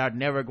people that are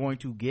never going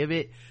to give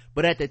it,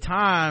 but at the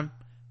time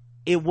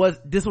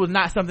this was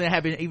not something that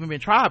had even been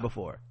tried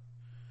before,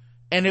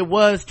 and it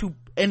was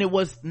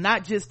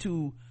not just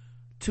to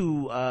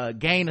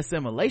gain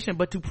assimilation,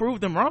 but to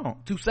prove them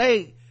wrong, to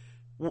say,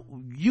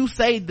 you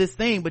say this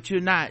thing, but you're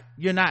not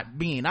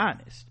being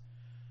honest.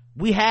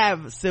 We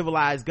have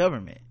civilized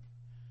government.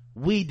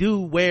 We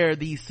do wear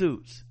these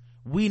suits.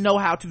 We know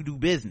how to do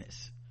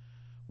business.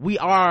 We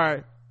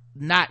are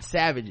not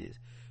savages.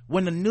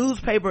 When the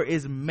newspaper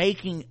is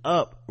making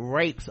up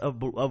rapes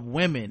of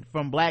women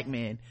from black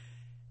men,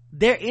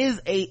 there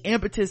is a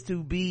impetus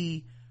to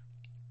be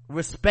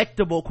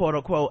respectable, quote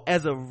unquote,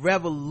 as a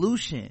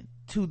revolution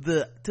to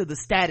the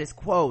status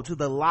quo, to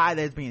the lie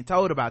that's being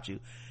told about you.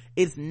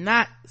 It's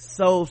not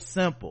so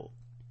simple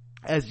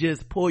as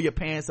just pull your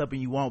pants up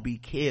and you won't be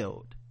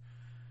killed.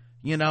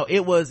 You know,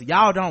 it was,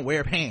 y'all don't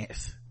wear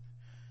pants.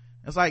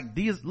 It's like,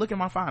 look at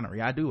my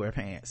finery, I do wear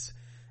pants.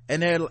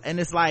 And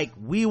it's like,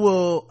 we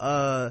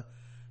will,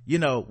 you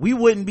know, we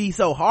wouldn't be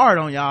so hard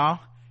on y'all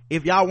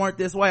if y'all weren't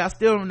this way. I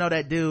still don't know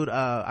that dude,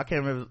 I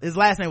can't remember, his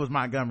last name was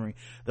Montgomery,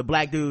 the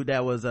black dude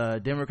that was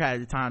Democrat at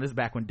the time. This is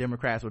back when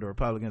Democrats were the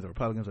Republicans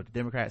were the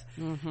Democrats.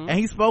 And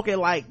he spoke at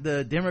like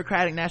the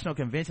Democratic National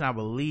Convention, I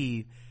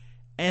believe,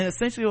 and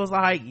essentially it was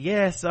like,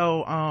 yeah,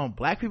 so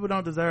black people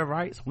don't deserve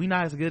rights. We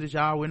not as good as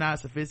y'all, we're not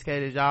as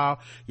sophisticated as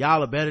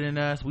y'all are better than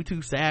us, we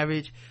too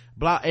savage,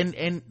 blah,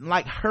 and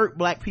like hurt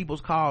black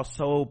people's cause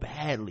so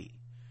badly,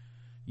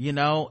 you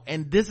know.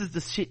 And this is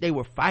the shit they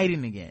were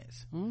fighting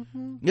against.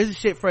 This is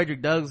shit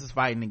Frederick Douglass is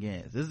fighting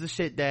against. This is the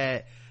shit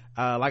that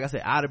like I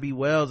said, Ida B.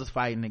 Wells is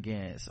fighting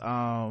against.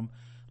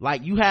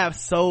 Like, you have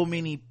so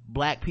many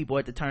black people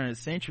at the turn of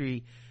the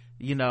century,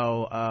 you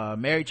know,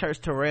 Mary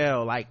Church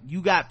Terrell, like,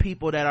 you got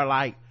people that are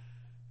like,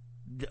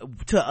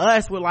 to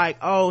us, we're like,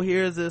 oh,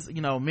 here's this,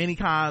 you know, many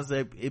times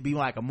it'd be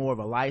like a more of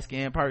a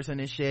light-skinned person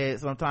and shit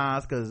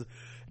sometimes, because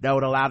that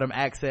would allow them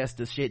access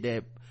to shit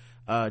that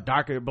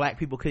darker black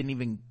people couldn't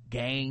even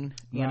gain,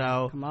 you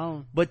know. Come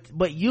on.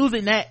 But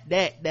using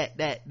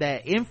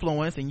that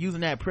influence and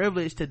using that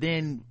privilege to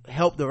then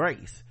help the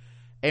race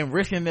and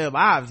risking their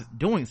lives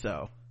doing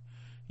so,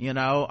 you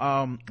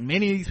know.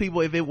 Many of these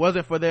people, if it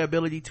wasn't for their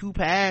ability to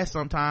pass,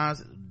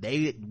 sometimes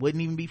they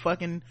wouldn't even be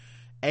fucking,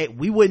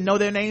 we wouldn't know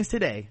their names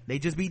today.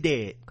 They'd just be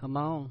dead. Come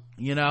on.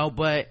 You know.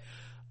 But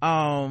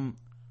all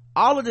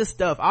of this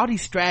stuff, all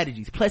these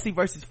strategies, Plessy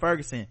versus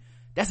Ferguson,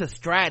 that's a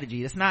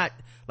strategy. It's not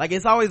like,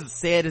 it's always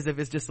said as if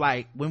it's just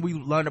like, when we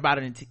learn about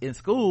it in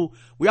school,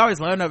 we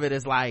always learn of it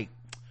as like,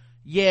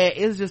 yeah,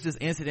 it was just this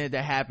incident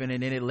that happened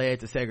and then it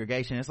led to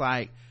segregation. It's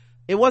like,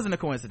 it wasn't a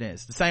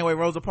coincidence. The same way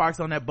Rosa Parks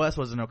on that bus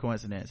wasn't a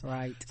coincidence.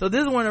 Right. So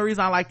this is one of the reasons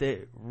I like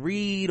to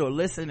read or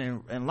listen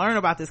and learn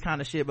about this kind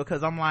of shit,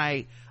 because I'm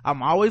like,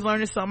 I'm always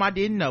learning something I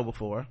didn't know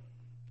before.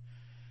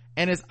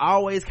 And it's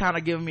always kind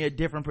of giving me a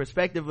different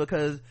perspective,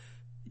 because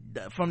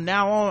from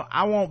now on,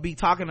 I won't be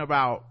talking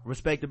about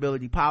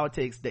respectability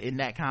politics in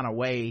that kind of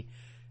way.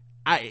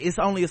 It's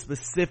only a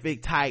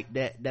specific type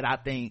that I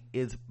think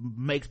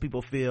makes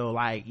people feel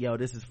like, yo,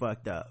 this is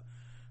fucked up.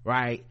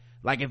 Right?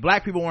 Like, if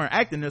black people weren't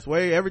acting this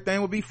way,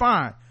 everything would be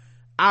fine.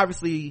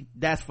 Obviously,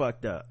 that's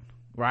fucked up,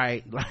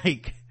 right?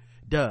 Like,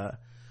 duh.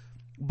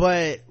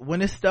 But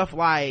when it's stuff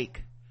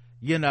like,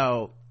 you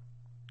know,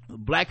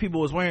 black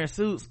people was wearing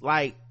suits,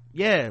 like,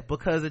 yeah,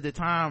 because at the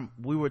time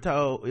we were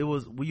told you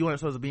weren't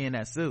supposed to be in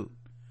that suit.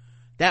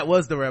 That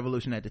was the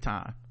revolution at the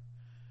time.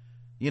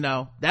 You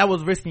know, that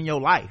was risking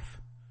your life,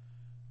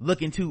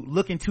 looking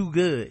too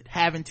good,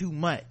 having too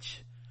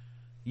much,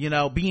 you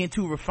know, being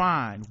too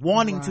refined,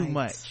 wanting too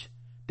much.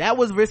 That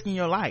was risking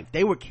your life.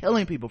 They were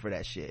killing people for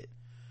that shit.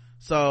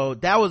 So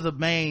that was the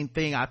main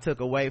thing I took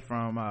away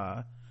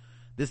from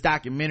this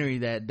documentary,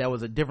 that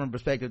was a different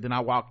perspective than I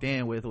walked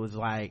in with. Was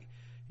like,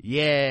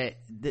 yeah,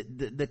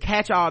 the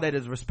catch-all that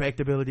is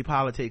respectability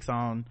politics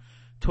on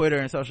Twitter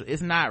and social,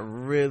 it's not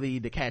really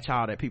the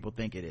catch-all that people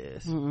think it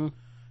is.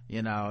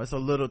 You know, it's a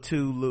little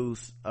too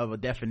loose of a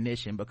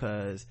definition,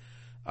 because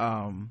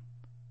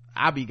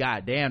I'll be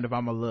goddamned if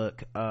I'm gonna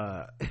look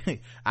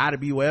Ida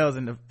B. Wells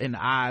in the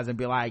eyes and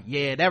be like,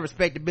 yeah, that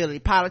respectability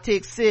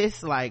politics,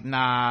 sis. Like,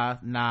 nah.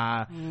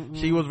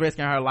 She was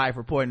risking her life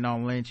reporting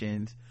on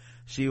lynchings.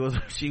 She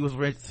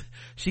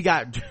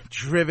got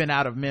driven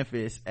out of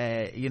Memphis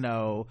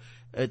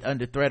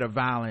under threat of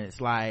violence,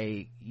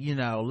 like, you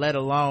know, let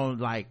alone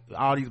like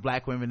all these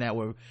black women that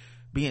were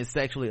being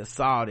sexually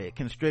assaulted,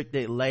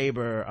 constricted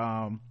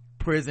labor,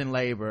 prison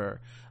labor,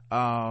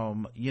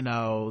 you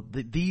know,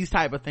 these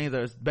type of things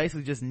are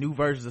basically just new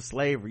versions of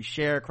slavery,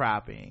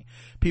 sharecropping,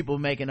 people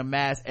making a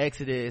mass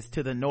exodus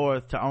to the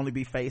north to only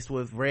be faced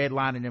with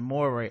redlining and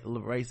more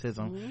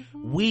racism.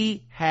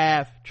 We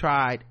have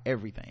tried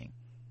everything,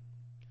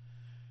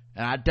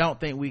 and I don't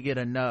think we get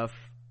enough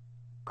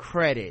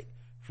credit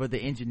for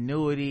the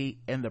ingenuity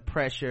and the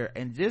pressure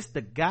and just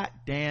the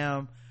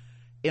goddamn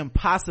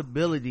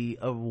impossibility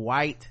of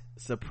white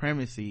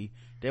supremacy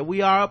that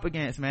we are up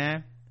against,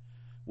 man.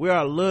 We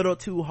are a little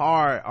too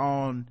hard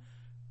on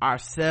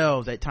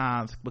ourselves at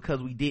times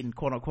because we didn't,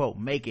 quote unquote,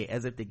 make it,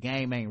 as if the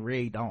game ain't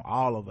rigged on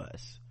all of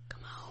us.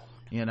 Come on.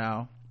 You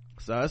know?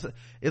 So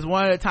it's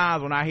one of the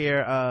times when I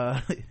hear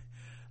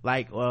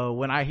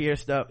when I hear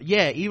stuff,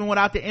 yeah, even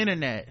without the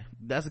internet.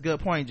 That's a good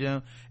point,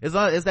 Jim. It's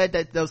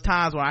that those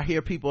times when I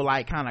hear people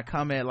like kind of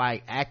come at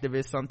like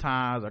activists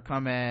sometimes, or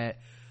come at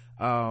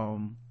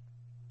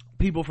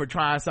people for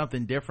trying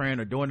something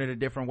different or doing it a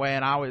different way,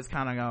 and I always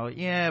kind of go,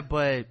 yeah,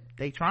 but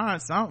they trying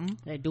something.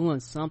 They're doing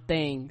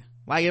something.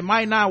 Like, it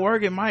might not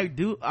work, it might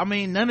do. I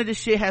mean, none of this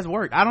shit has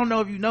worked. I don't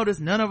know if you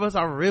noticed, none of us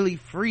are really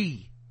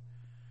free.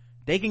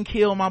 They can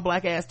kill my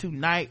black ass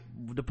tonight.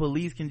 The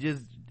police can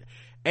just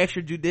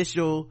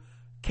extrajudicial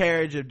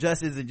carriage of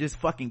justice and just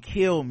fucking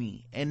kill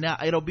me. And now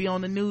it'll be on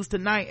the news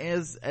tonight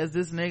as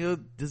this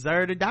nigga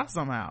deserved to die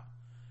somehow.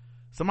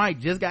 Somebody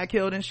just got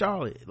killed in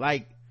Charlotte.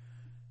 Like,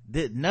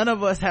 none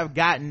of us have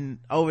gotten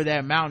over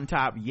that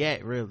mountaintop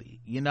yet, really,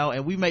 you know,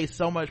 and we made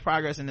so much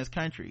progress in this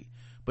country,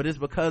 but it's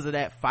because of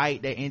that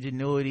fight, that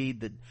ingenuity,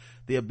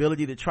 the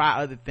ability to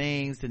try other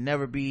things, to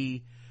never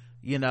be,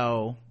 you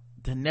know,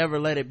 to never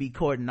let it be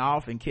cordoned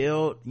off and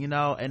killed, you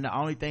know. And the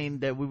only thing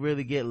that we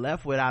really get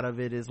left with out of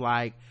it is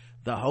like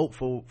the hope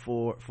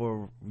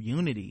for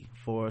unity,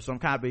 for some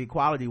kind of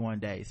equality one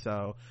day.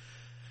 So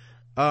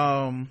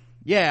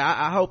yeah,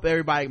 I hope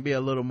everybody can be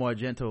a little more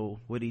gentle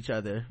with each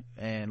other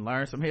and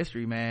learn some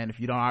history, man. If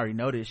you don't already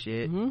know this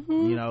shit,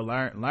 you know,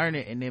 learn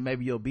it, and then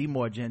maybe you'll be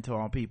more gentle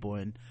on people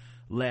and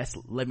less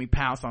let me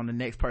pounce on the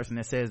next person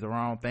that says the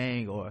wrong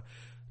thing or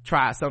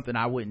try something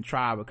I wouldn't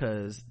try,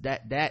 because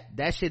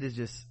that shit is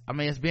just, I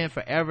mean, it's been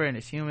forever and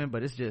it's human,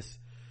 but it's just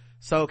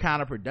so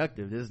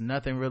counterproductive. There's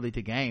nothing really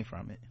to gain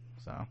from it.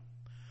 So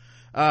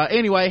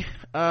anyway,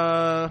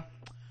 no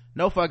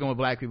fucking with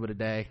black people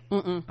today.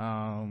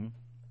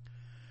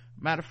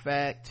 Matter of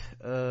fact,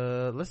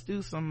 let's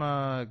do some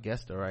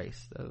guest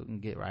erase, so we can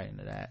get right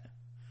into that.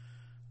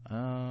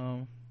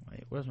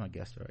 Wait, where's my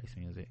guest erase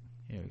music?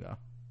 Here we go.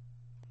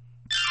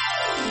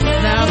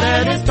 Now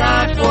that it's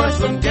time for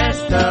some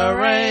guest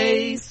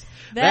erase.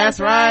 That's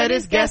right,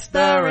 it's guest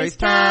erase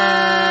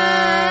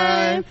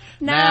time.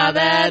 Now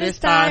that it's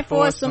time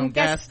for some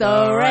guest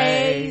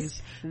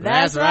erase.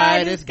 That's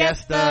right, it's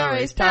guest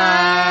erase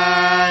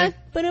time.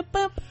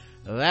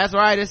 That's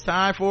right, it's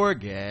time for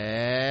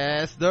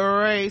Guess the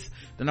Race,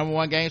 the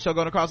 #1 game show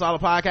going across all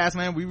the podcast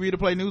land. We read and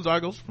play news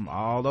articles from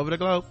all over the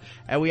globe,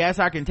 and we ask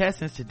our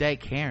contestants today,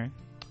 Karen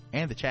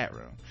and the chat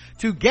room,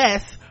 to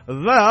guess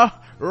the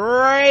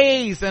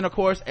race. And of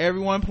course,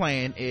 everyone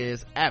playing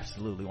is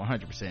absolutely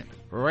 100%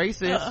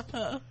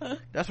 racist.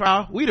 That's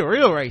right, we the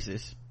real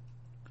racists.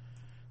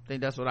 I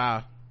think that's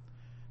what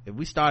if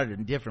we started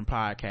a different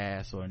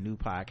podcast or a new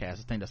podcast,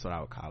 I think that's what I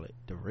would call it,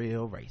 the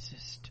real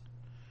racist,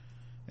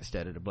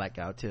 instead of the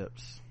blackout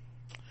tips.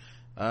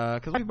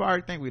 Cause people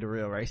already think we the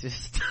real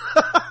racist.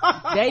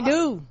 They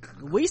do.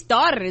 We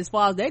started as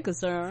far as they're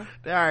concerned.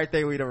 They already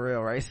think we the real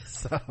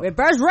racist. So.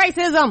 Reverse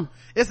racism.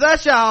 It's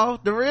us, y'all,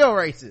 the real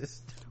racist.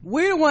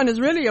 We're the one that's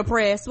really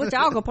oppressed. What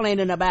y'all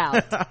complaining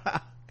about?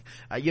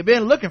 You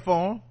been looking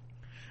for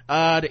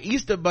them. The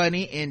Easter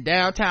Bunny in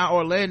downtown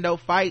Orlando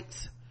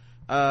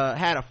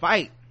had a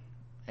fight,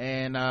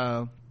 and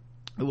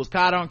it was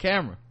caught on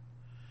camera.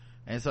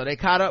 And so they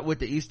caught up with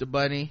the Easter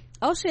Bunny.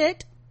 Oh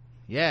shit.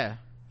 Yeah.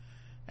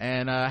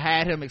 And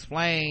had him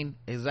explain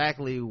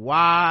exactly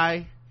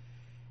why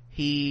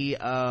he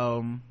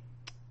put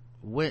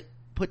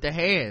the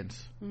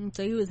hands.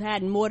 So he was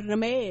hiding more than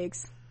them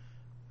eggs.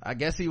 I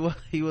guess he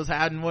was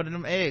hiding more than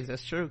them eggs.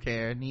 That's true,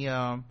 Karen. He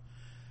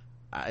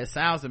it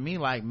sounds to me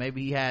like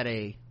maybe he had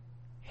a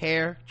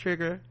hair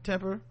trigger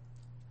temper.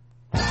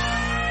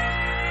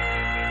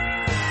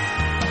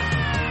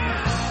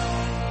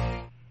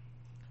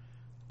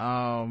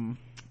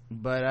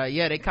 But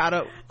yeah, they caught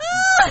up.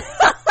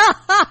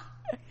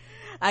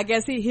 I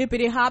guess he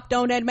hippity hopped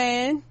on that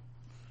man.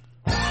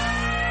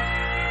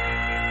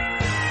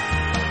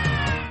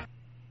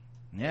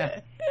 Yeah.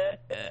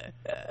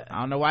 I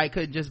don't know why he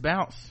couldn't just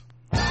bounce.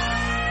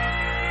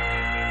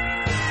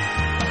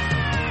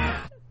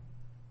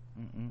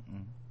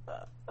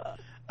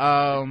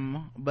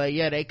 But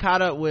yeah, they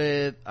caught up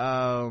with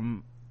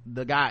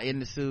the guy in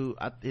the suit.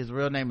 His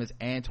real name is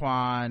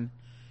Antoine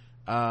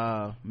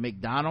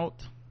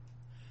McDonald,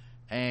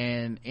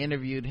 and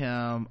interviewed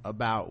him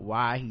about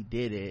why he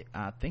did it.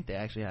 I think they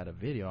actually had a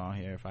video on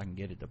here if I can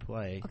get it to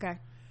play. Okay.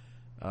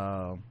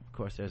 Of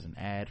course there's an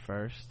ad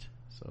first,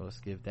 so let's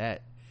give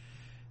that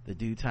the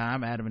due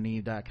time.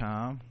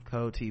 AdamandEve.com,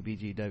 code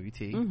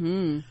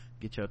TBGWT.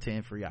 Get your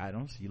 10 free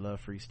items. You love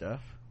free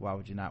stuff, why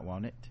would you not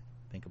want it?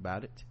 Think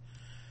about it.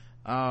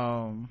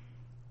 All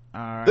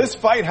right. This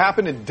fight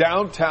happened in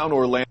downtown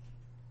Orlando.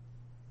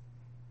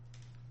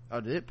 Oh,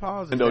 did it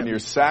pause? Near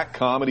SAC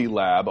Comedy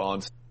Lab on.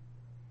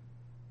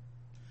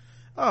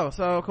 Oh,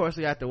 so of course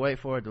we have to wait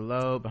for it to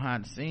load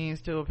behind the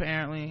scenes too,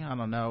 apparently. I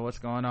don't know what's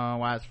going on,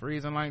 why it's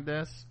freezing like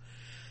this.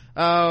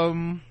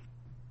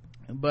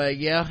 But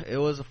yeah, it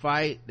was a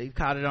fight. They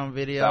caught it on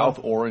video. South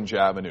Orange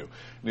Avenue.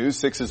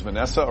 News 6's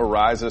Vanessa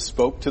Ariza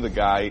spoke to the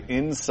guy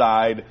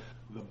inside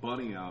the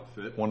bunny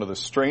outfit. One of the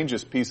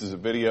strangest pieces of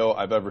video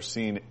I've ever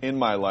seen in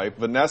my life.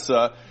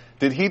 Vanessa,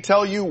 did he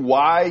tell you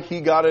why he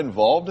got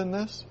involved in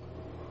this?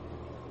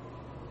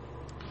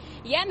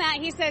 Yeah, Matt,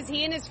 he says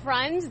he and his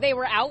friends, they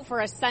were out for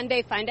a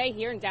Sunday fun day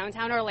here in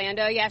downtown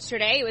Orlando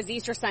yesterday. It was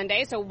Easter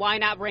Sunday, so why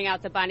not bring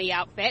out the bunny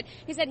outfit?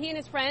 He said he and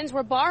his friends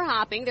were bar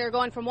hopping. They were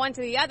going from one to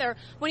the other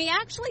when he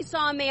actually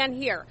saw a man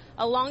here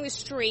along the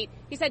street.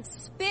 He said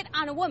spit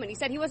on a woman. He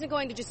said he wasn't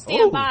going to just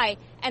stand by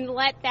and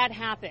let that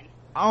happen.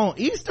 On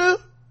Easter?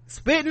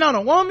 Spitting on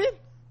a woman?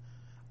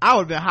 I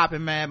would have been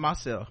hopping mad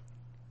myself.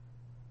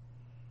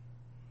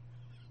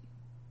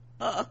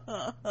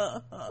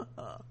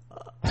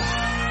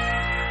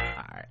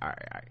 All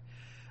right.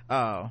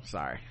 Oh,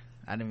 sorry.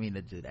 I didn't mean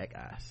to do that,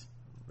 guys.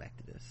 Back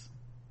to this.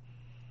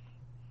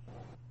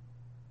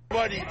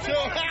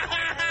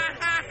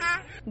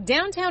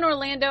 Downtown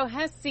Orlando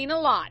has seen a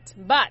lot,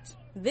 but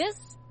this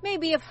may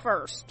be a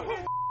first.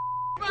 The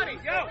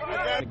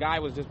guy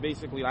was just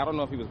basically, I don't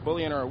know if he was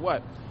bullying her or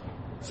what.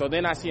 So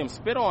then I see him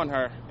spit on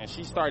her, and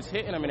she starts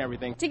hitting him and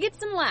everything. To get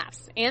some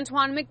laughs,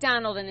 Antoine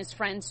McDonald and his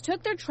friends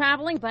took their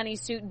traveling bunny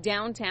suit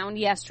downtown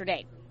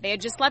yesterday. They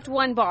had just left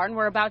one bar and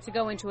were about to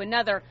go into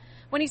another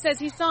when he says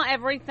he saw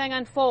everything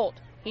unfold.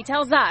 He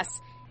tells us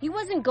he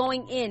wasn't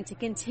going in to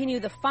continue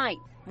the fight.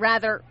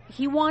 Rather,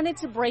 he wanted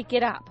to break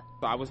it up.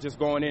 So I was just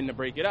going in to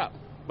break it up,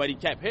 but he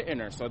kept hitting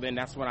her. So then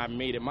that's when I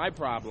made it my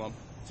problem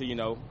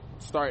to,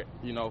 start,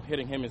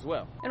 hitting him as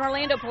well. An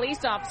Orlando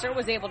police officer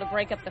was able to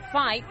break up the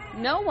fight.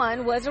 No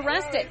one was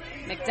arrested.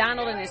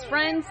 McDonald and his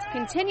friends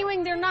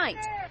continuing their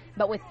night.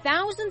 But with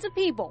thousands of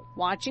people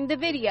watching the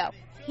video,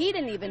 he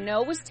didn't even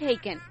know was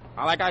taken.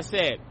 Like I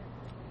said,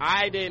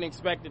 I didn't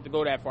expect it to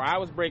go that far. I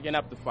was breaking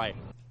up the fight.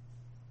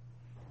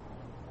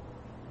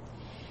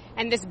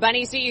 And this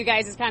bunny suit, you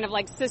guys, is kind of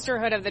like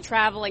sisterhood of the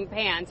traveling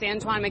pants.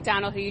 Antoine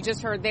McDonald, who you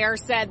just heard there,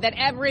 said that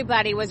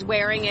everybody was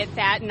wearing it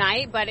that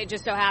night, but it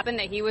just so happened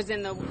that he was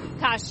in the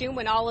costume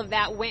when all of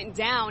that went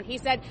down. He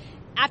said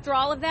after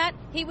all of that,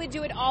 he would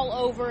do it all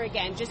over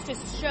again, just to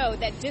show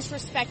that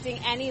disrespecting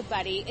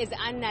anybody is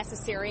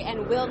unnecessary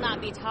and will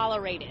not be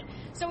tolerated.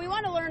 So we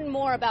want to learn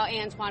more about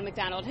Antoine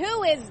McDonald.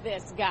 Who is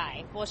this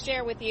guy? We'll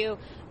share with you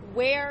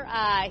where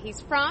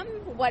he's from,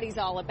 what he's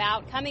all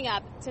about, coming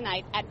up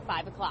tonight at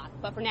 5 o'clock.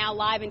 But for now,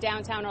 live in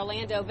downtown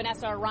Orlando,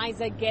 Vanessa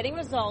Ariza, Getting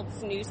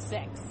Results, News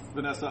 6.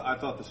 Vanessa, I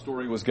thought the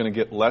story was going to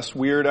get less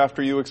weird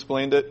after you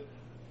explained it.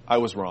 I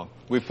was wrong.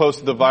 We've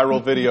posted the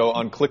viral video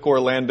on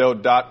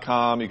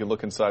clickorlando.com. You can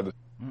look inside the...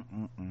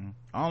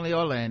 Only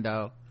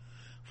Orlando,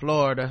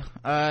 Florida.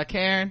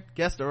 Karen,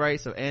 guess the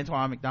race of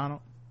Antoine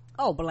McDonald.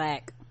 Oh,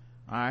 black.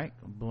 All right,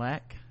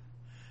 black.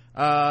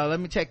 Let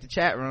me check the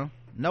chat room.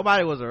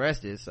 Nobody was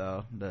arrested,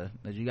 so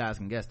as you guys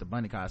can guess, the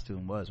bunny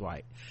costume was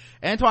white.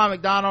 Antoine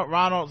McDonald,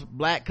 Ronald's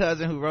black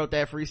cousin who wrote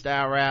that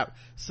freestyle rap,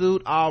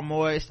 suit all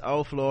moist,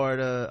 oh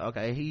Florida.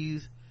 Okay,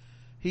 he's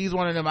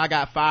one of them. I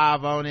got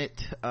 5 on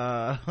it.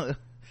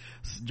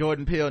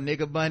 Jordan Peele,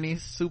 nigga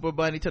bunnies, super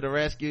bunny to the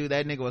rescue.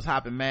 That nigga was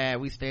hopping mad.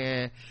 We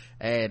stand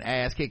an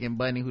ass kicking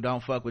bunny who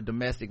don't fuck with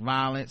domestic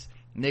violence.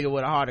 Nigga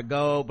with a heart of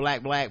gold,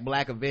 black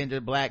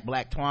Avenger,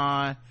 black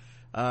Twan.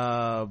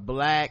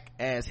 Black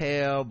as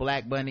hell,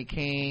 black bunny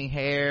king,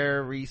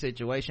 hair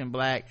resituation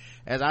black.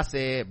 As I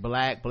said,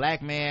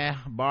 black man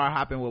bar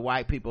hopping with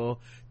white people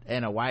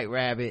and a white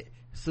rabbit,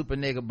 super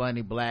nigga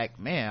bunny black.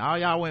 Man, all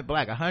y'all went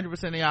black.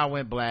 100% of y'all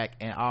went black,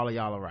 and all of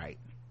y'all are right.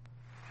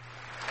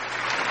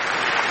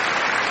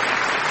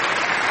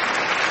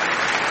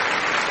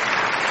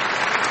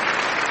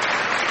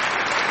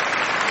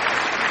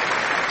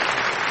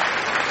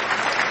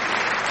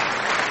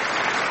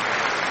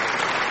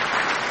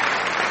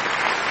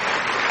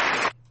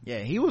 Yeah,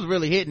 he was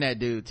really hitting that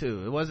dude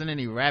too. It wasn't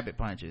any rabbit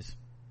punches.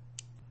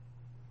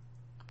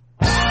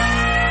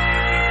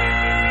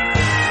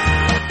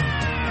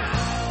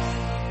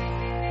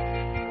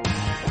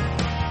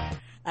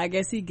 I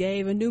guess he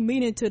gave a new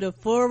meaning to the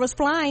 "floor was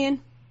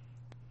flying."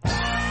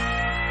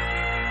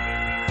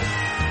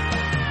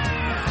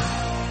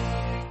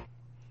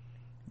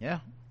 Yeah,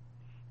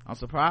 I'm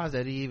surprised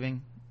that he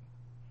even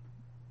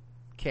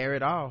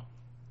carried all.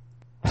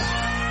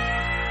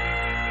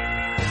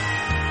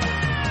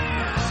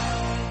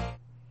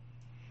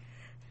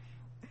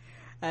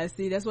 I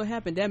see, that's what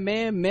happened. That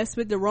man messed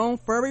with the wrong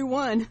furry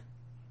one.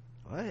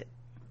 What?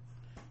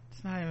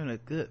 It's not even a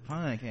good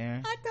pun,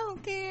 Karen. I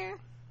don't care.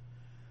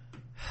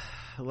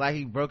 Like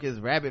he broke his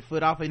rabbit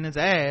foot off in his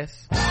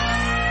ass.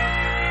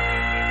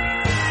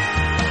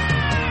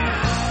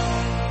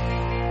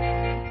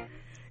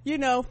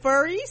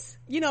 Furries.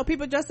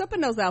 People dress up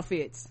in those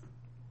outfits.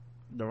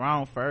 The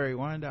wrong furry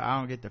one though? I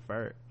don't get the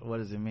fur. What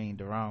does it mean,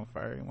 the wrong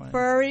furry one?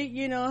 Furry,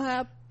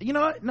 how... You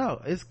know what?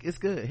 No, it's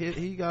good. Here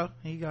you go.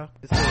 It's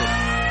good.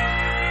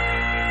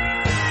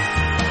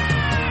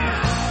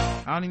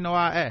 I don't even know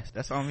why I asked.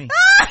 That's on me.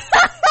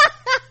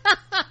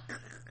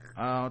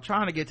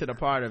 Trying to get to the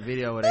part of the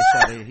video where they show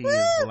that he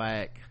is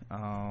black.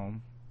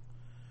 And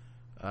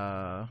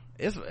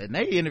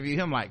they interview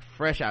him like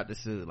fresh out the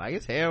suit. Like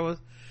his hair was...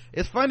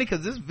 It's funny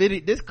because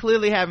this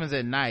clearly happens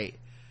at night.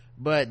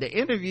 But the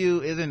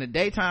interview is in the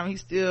daytime. He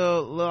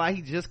still look like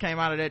he just came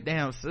out of that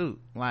damn suit.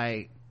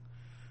 Like,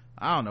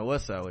 I don't know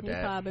what's up with that.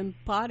 He's probably been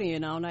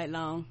partying all night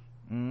long.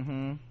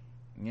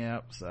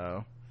 Yep.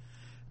 So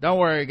don't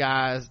worry,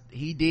 guys.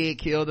 He did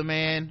kill the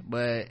man,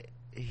 but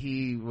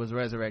he was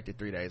resurrected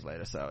 3 days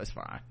later, so it's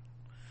fine.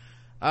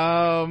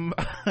 All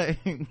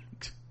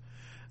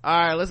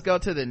right, let's go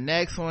to the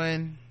next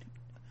one.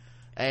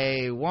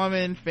 A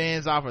woman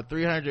fends off a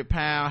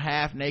 300-pound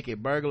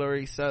half-naked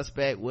burglary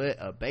suspect with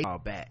a baseball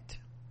bat.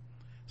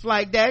 It's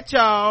like that,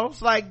 y'all.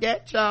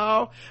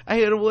 I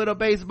hit him with a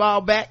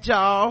baseball bat,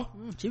 y'all.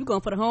 She was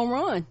going for the home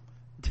run.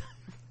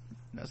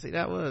 No, see,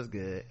 that was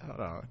good. Hold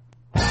on.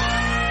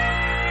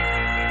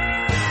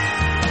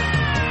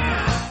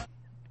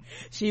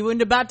 She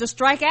wasn't about to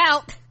strike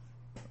out.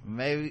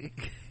 Maybe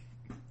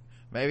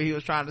he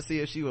was trying to see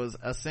if she was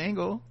a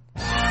single.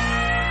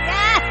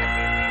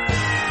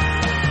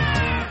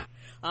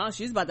 Oh,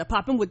 she's about to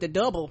pop him with the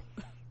double.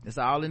 It's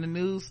all in the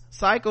news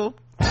cycle.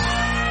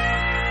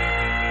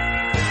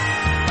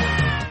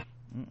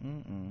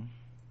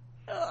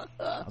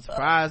 I'm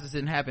surprised this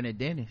didn't happen at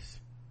Denny's.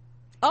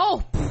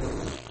 Oh,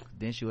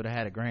 then she would have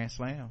had a grand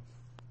slam.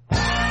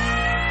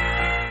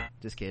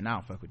 Just kidding, I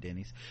don't fuck with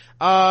Denny's.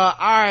 All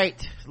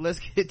right, let's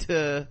get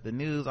to the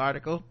news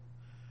article.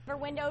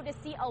 Window to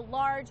see a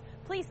large,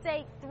 police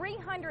say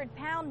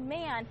 300-pound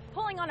man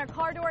pulling on a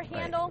car door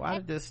handle. Wait, why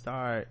did this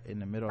start in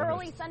the middle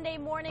early of Sunday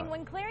morning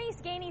when Clarice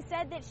Gainey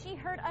said that she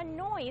heard a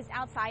noise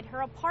outside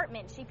her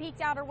apartment. She peeked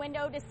out her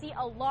window to see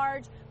a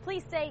large,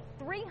 police say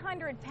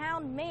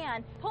 300-pound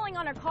man pulling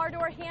on a car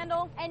door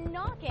handle and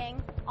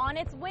knocking on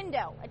its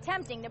window,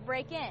 attempting to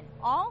break in,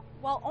 all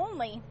while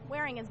only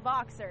wearing his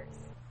boxers.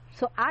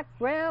 So I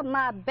grabbed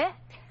my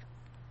bat,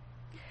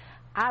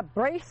 I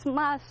braced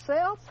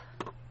myself,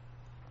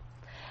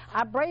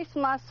 I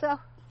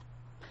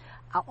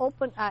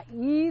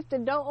eased the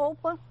door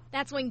open.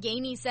 That's when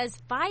Gainey says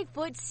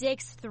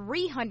 5'6",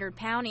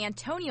 300-pound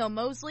Antonio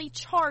Mosley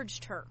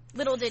charged her.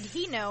 Little did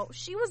he know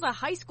she was a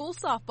high school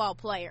softball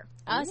player,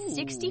 a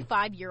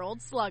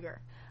 65-year-old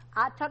slugger.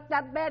 I took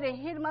that bat and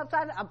hit him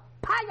upside the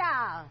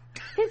paya.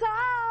 He said,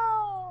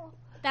 "Oh!"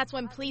 That's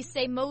when police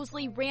say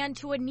Mosley ran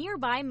to a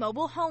nearby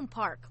mobile home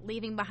park,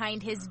 leaving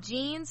behind his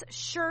jeans,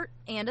 shirt,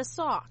 and a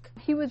sock.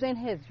 He was in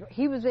his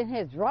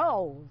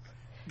drawers.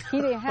 He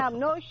didn't have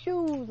no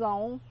shoes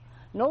on,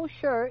 no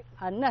shirt,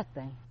 or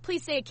nothing.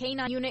 Police say a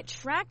K-9 unit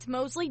tracked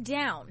Mosley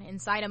down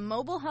inside a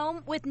mobile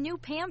home with new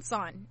pants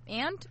on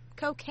and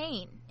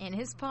cocaine in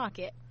his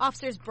pocket.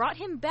 Officers brought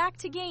him back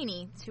to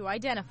Gainey to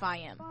identify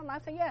him. I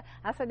said, yeah.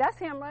 I said, that's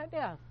him right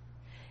there.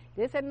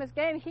 They said, Miss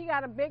Gainey, he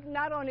got a big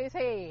knot on his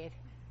head.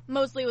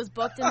 Mosley was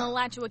booked in the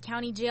Alachua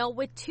County Jail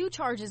with 2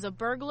 charges of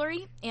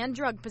burglary and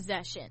drug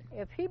possession.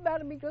 If he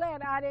better be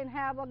glad I didn't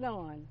have a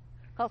gun,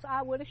 because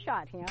I would have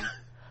shot him.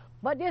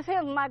 But this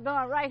is my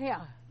gun right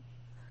here,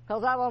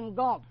 because I was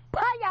going,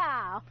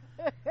 paya!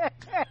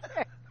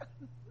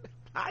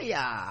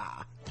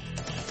 Paya!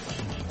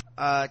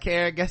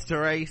 Karen gets the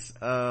race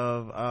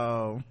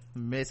of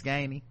Miss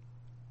Gainey.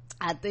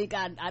 I think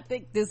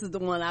this is the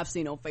one I've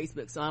seen on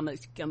Facebook, so I'm gonna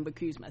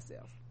recuse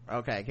myself.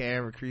 Okay,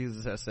 Karen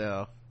recuses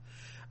herself.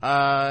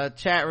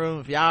 Chat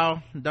room, if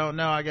y'all don't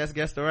know, I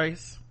guess the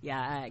race. Yeah,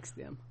 I asked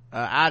them.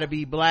 Ida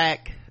B.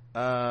 Black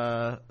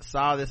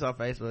saw this on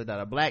Facebook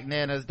that black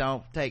nanas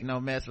don't take no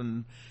mess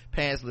from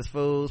pantsless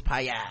fools.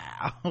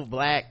 Paya!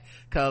 Black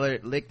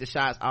colored lick the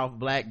shots off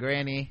black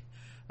granny.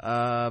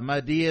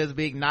 Medea's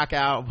big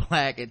knockout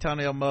black.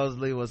 Antonio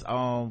Mosley was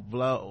on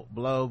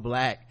blow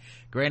black.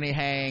 Granny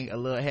hang a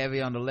little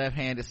heavy on the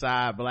left-handed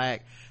side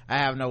black. I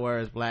have no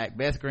words black.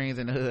 Best greens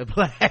in the hood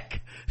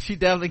black. She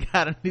definitely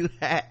got a new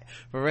hat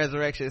for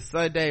Resurrection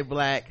Sunday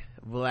black.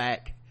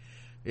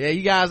 Yeah,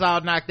 you guys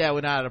all knocked that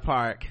one out of the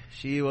park.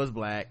 She was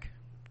black.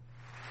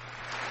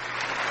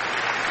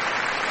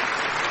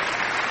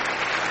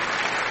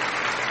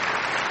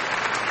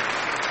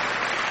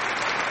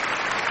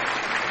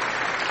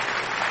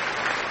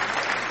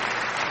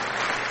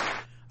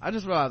 I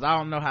just realized I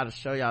don't know how to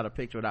show y'all the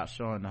picture without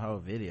showing the whole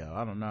video.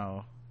 I don't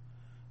know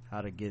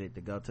how to get it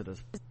to go to the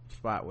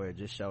spot where it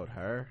just showed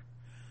her.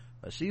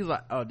 But she's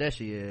like, oh, there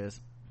she is.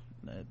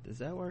 Is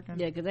that working?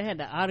 Yeah, because they had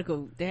the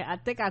article. I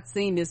think I've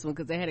seen this one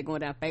because they had it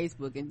going down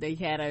Facebook, and they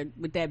had her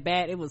with that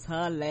bat. It was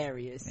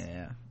hilarious.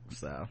 Yeah,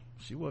 so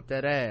she whooped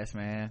that ass,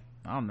 man.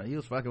 I don't know. He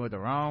was fucking with the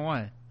wrong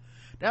one.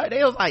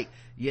 They was like,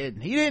 yeah,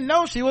 he didn't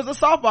know she was a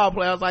softball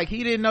player. I was like,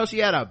 he didn't know she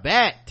had a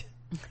bat.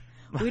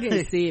 We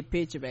didn't see a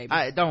picture, baby.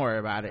 Don't worry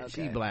about it. Okay.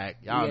 She black.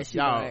 Y'all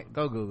black.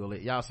 Go Google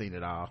it. Y'all seen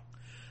it all.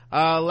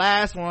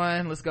 Last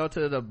one. Let's go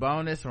to the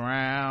bonus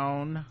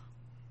round.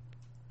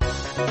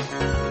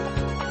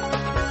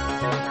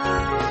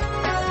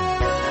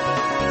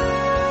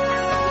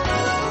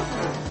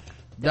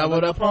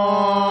 Double the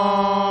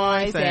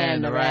points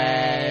and the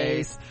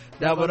race.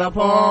 Double the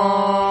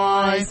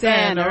points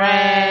and the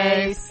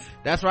race.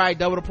 That's right,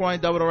 double the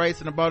point, double the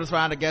race in the bonus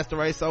round against the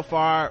race. So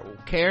far,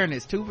 Karen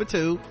is 2 for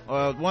 2,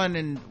 1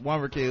 and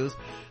 1 recused.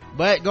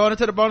 But going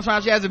into the bonus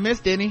round, she hasn't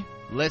missed any.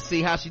 Let's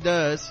see how she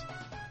does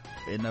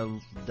in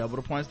the double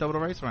the points, double the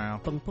race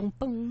round. Boom, boom,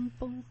 boom,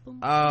 boom, boom.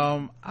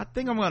 I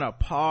think I'm gonna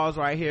pause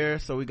right here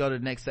so we go to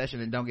the next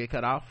session and don't get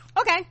cut off.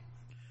 Okay.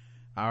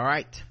 All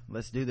right,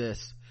 let's do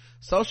this.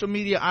 Social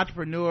media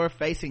entrepreneur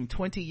facing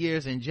 20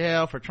 years in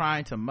jail for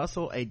trying to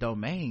muscle a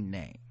domain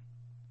name.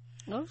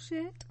 Oh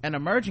shit. An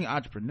emerging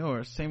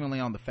entrepreneur seemingly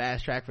on the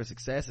fast track for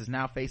success is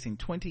now facing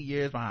 20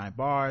 years behind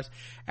bars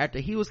after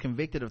he was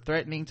convicted of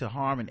threatening to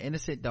harm an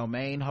innocent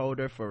domain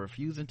holder for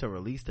refusing to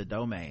release the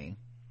domain.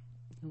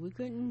 We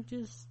couldn't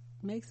just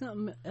make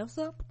something else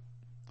up?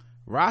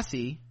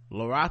 Rossi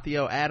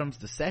Lorathio Adams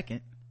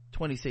II,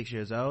 26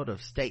 years old,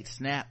 of State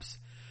Snaps,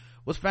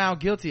 was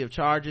found guilty of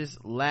charges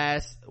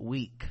last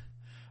week.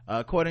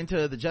 According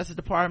to the Justice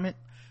Department,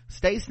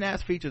 State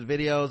Snaps features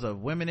videos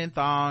of women in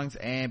thongs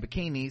and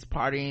bikinis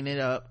partying it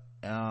up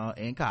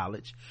in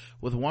college.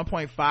 With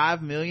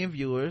 1.5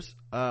 million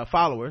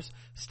followers,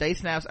 State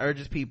Snaps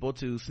urges people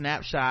to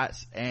snap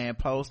shots and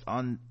post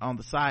on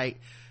the site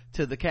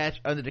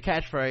under the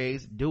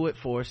catchphrase "Do it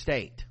for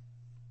state."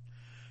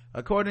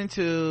 According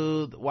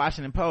to the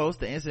Washington Post,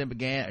 the incident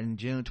began in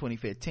June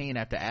 2015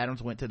 after Adams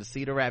went to the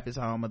Cedar Rapids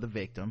home of the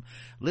victim,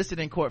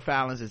 listed in court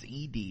filings as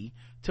ED,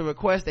 to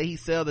request that he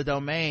sell the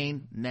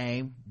domain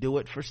name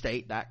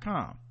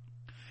doitforstate.com.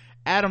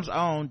 Adams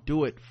owned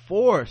Do It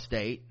For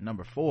State,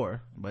 number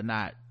 4, but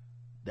not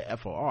the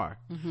FOR.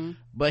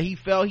 But he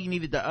felt he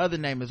needed the other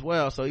name as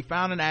well, so he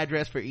found an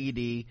address for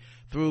ED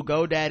through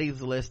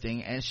GoDaddy's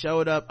listing and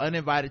showed up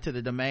uninvited to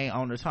the domain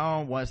owner's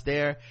home. Once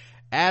there,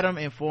 Adam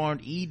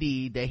informed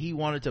ED that he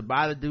wanted to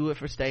buy the Do It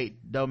For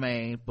State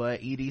domain, but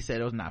ED said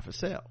it was not for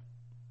sale.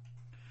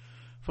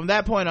 From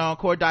that point on,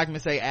 court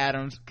documents say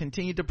Adams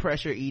continued to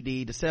pressure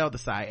ED to sell the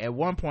site. At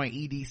one point,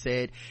 ED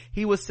said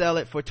he would sell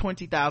it for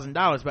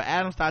 $20,000, but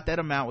Adams thought that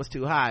amount was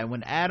too high.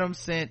 When Adams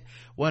sent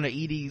one of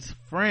ED's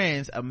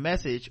friends a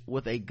message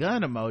with a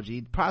gun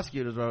emoji,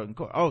 prosecutors wrote in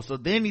court. So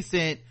then he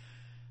sent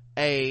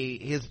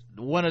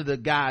one of the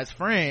guy's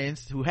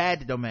friends who had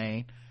the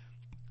domain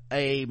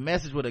a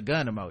message with a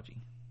gun emoji.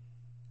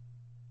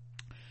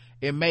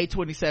 In May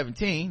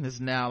 2017, this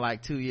is now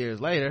like 2 years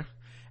later,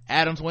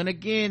 Adams went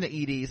again to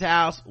ED's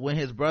house. When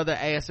his brother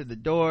answered the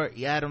door,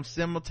 Adams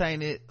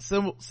simulated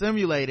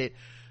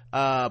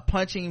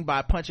punching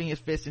by punching his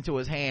fist into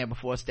his hand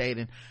before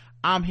stating,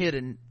 "I'm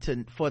here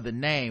for the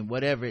name,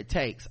 whatever it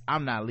takes.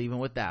 I'm not leaving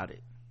without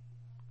it."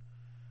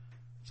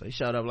 So he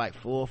showed up like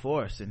full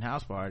force in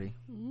house party.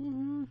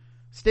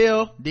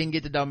 Still didn't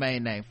get the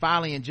domain name.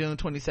 Finally, in June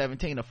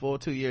 2017, a full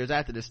 2 years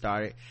after this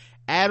started,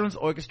 Adams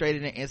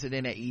orchestrated an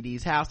incident at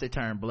ED's house that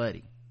turned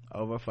bloody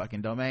over a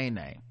fucking domain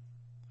name.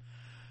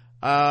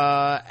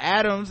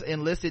 Adams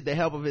enlisted the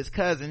help of his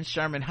cousin,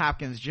 Sherman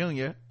Hopkins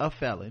Jr., a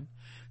felon,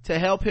 to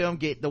help him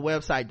get the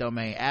website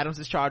domain. Adams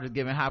is charged with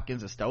giving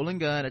Hopkins a stolen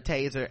gun, a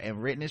taser,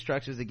 and written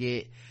instructions to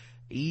get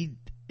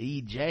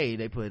EJ,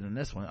 they put it in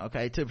this one,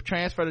 to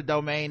transfer the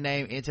domain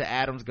name into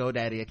Adams'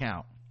 GoDaddy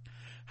account.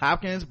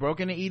 Hopkins broke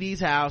into ED's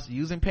house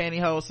using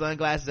pantyhose,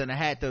 sunglasses, and a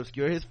hat to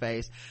obscure his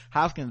face.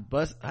 Hopkins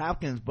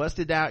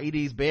busted down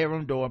ED's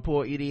bedroom door and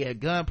pulled ED at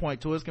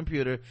gunpoint to his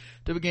computer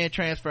to begin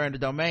transferring the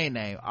domain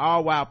name,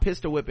 all while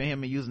pistol whipping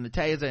him and using the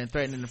taser and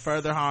threatening to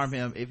further harm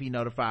him if he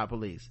notified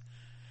police.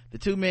 The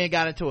two men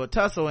got into a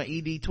tussle and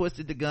ED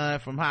twisted the gun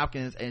from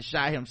Hopkins and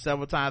shot him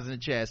several times in the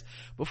chest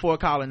before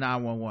calling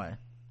 911.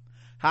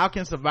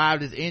 Hopkins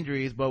survived his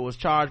injuries but was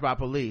charged by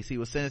police. He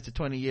was sentenced to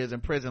 20 years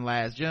in prison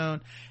last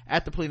June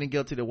after pleading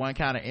guilty to one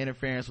count of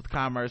interference with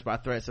commerce by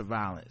threats of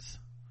violence.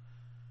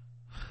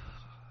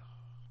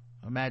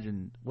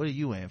 Imagine, what are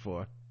you in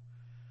for?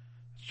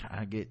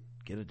 Trying to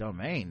get a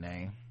domain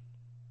name.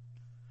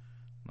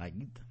 Like,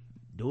 you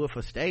do it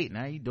for state.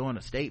 Now you doing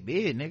a state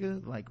bid,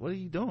 nigga. Like, what are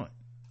you doing?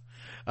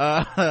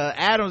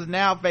 Adams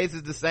now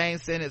faces the same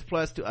sentence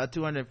plus a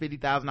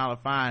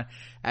 $250,000 fine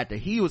after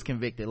he was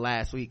convicted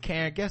last week.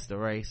 Karen, guess the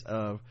race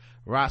of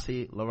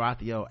Rossi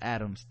Lorathio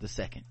Adams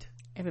II.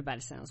 Everybody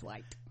sounds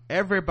white.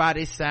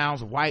 Everybody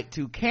sounds white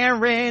to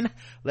Karen.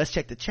 Let's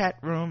check the chat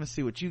room and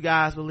see what you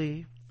guys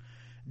believe.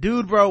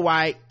 Dude bro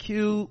white.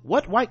 Q,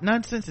 what white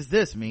nonsense is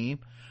this meme?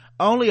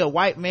 Only a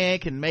white man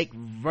can make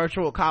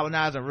virtual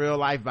colonizing real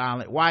life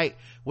violent. White,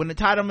 when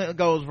entitlement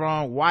goes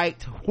wrong,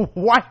 white.com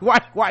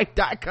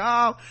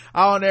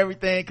on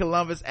everything.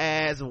 Columbus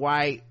as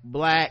white.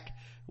 Black,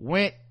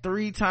 went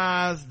 3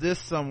 times. This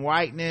some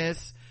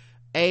whiteness.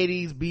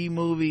 80s B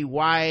movie,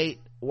 white.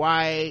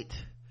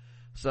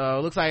 So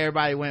it looks like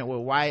everybody went with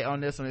white on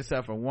this one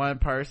except for one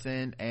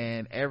person,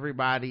 and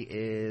everybody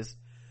is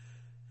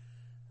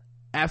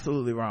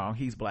absolutely wrong.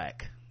 He's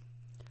black.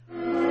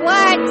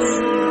 What?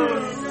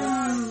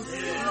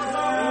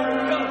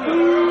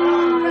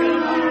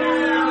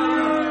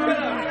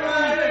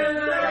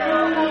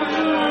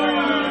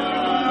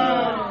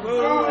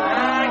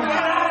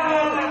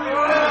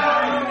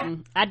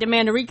 I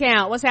demand a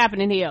recount. What's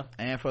happening here?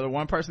 And for the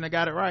one person that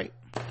got it right,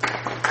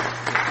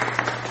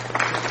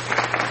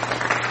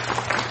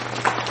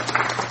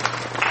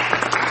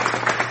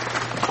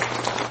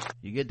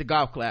 you get the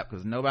golf clap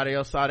because nobody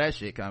else saw that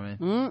shit coming.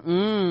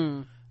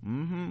 3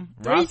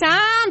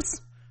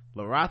 times.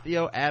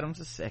 Lorathio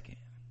Adams II.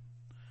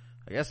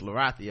 I guess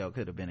Lorathio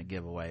could have been a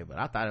giveaway, but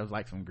I thought it was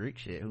like some Greek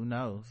shit. Who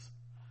knows?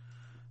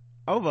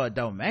 Over a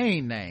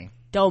domain name.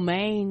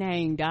 Domain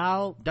name,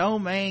 dog.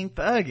 Domain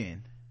thuggin'.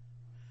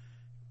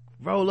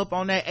 Roll up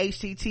on that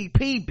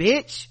HTTP,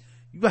 bitch.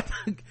 You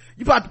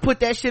about to put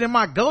that shit in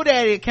my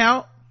GoDaddy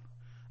account.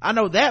 I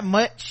know that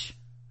much.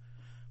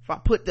 If I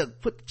put the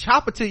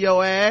chopper to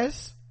your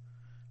ass,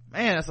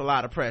 man, that's a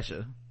lot of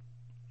pressure.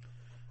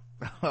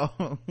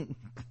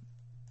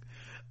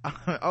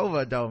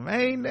 Over a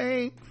domain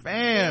name,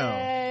 fam.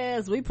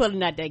 Yes, we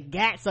putting out the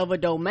gats over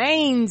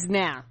domains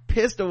now.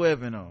 Pistol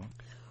whipping them,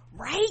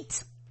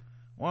 right?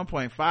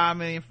 1.5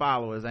 million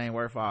followers ain't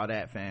worth all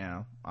that,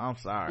 fam. I'm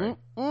sorry.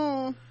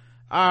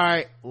 All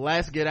right,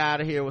 let's get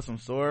out of here with some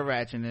sword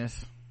ratchetness.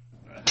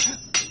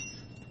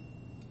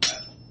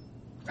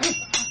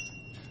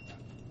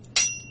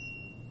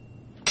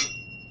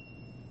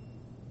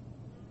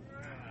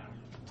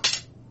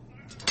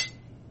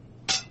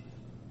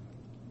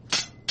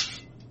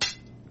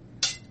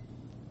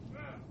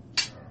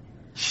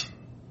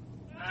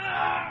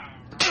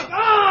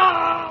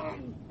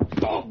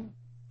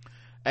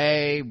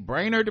 A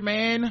Brainerd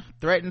man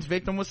threatens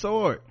victim with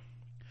sword.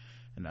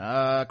 And,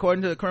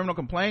 according to the criminal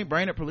complaint,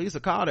 Brainerd police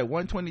are called at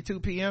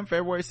 1:22 p.m.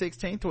 February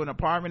 16th to an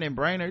apartment in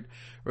Brainerd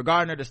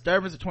regarding a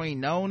disturbance between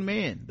known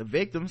men. The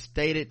victim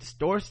stated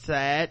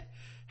Storstad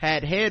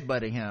had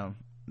headbutted him.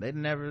 They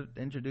never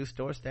introduced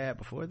Storstad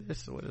before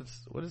this.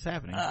 What is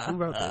happening? Who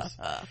wrote this?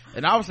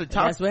 An officer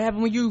That's what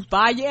happened when you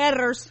fire your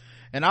editors.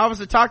 An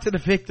officer talked to the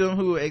victim,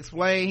 who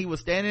explained he was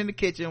standing in the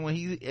kitchen when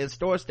he and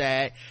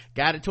Storstad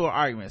got into an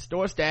argument.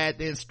 Storstad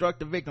then struck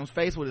the victim's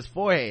face with his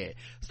forehead.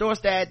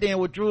 Storstad then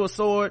withdrew a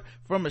sword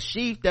from a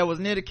sheath that was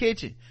near the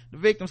kitchen. The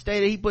victim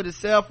stated he put his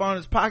cell phone in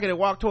his pocket and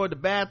walked toward the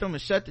bathroom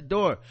and shut the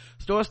door.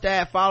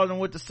 Storstad followed him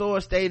with the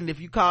sword, stating, "If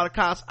you call the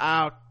cops,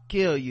 I'll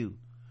kill you."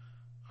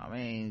 I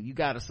mean, you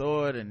got a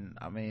sword, and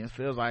I mean, it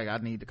feels like I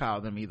need to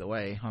call them either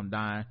way. I'm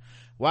dying.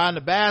 While in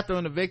the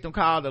bathroom, the victim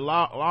called the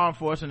law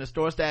enforcement, and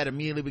Storstad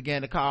immediately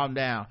began to calm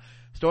down.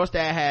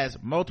 Storstad has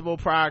multiple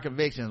prior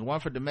convictions, one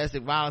for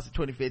domestic violence in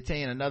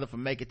 2015, another for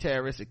making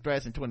terroristic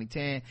threats in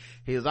 2010.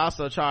 He was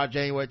also charged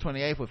January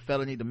 28th with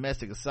felony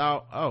domestic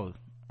assault.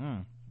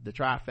 The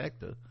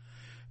trifecta.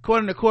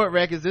 According to court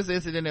records, this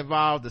incident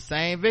involved the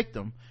same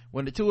victim.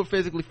 When the two were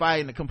physically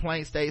fighting, the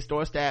complaint states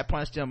Storstad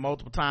punched him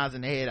multiple times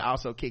in the head,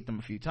 also kicked him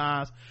a few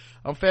times.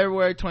 On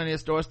February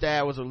 20th,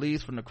 Storstad was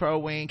released from the Crow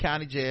Wing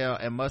County Jail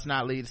and must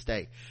not leave the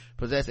state.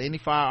 Possess any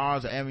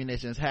firearms or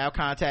ammunition, have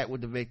contact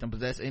with the victim,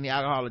 possess any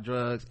alcohol or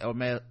drugs,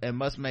 and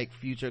must make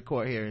future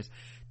court hearings.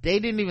 They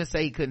didn't even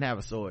say he couldn't have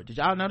a sword. Did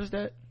y'all notice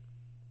that?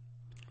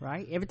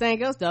 Right.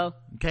 Everything else though.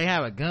 You can't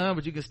have a gun,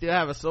 but you can still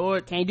have a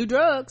sword. Can't do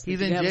drugs.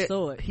 He's in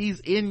jail. He's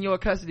in your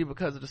custody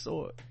because of the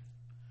sword.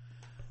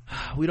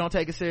 We don't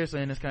take it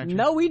seriously in this country.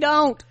 No, we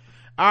don't.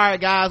 All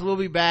right, guys, we'll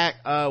be back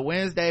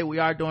Wednesday. We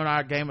are doing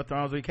our Game of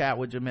Thrones recap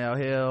with Jamel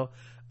Hill.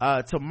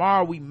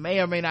 Tomorrow we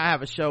may or may not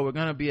have a show. We're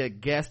gonna be a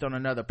guest on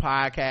another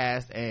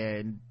podcast,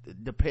 and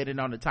depending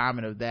on the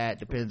timing of that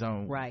depends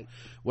on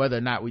whether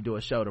or not we do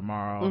a show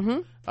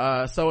tomorrow.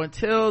 So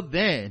until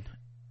then,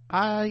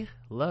 I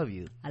love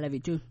you. I love you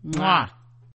too. Mwah.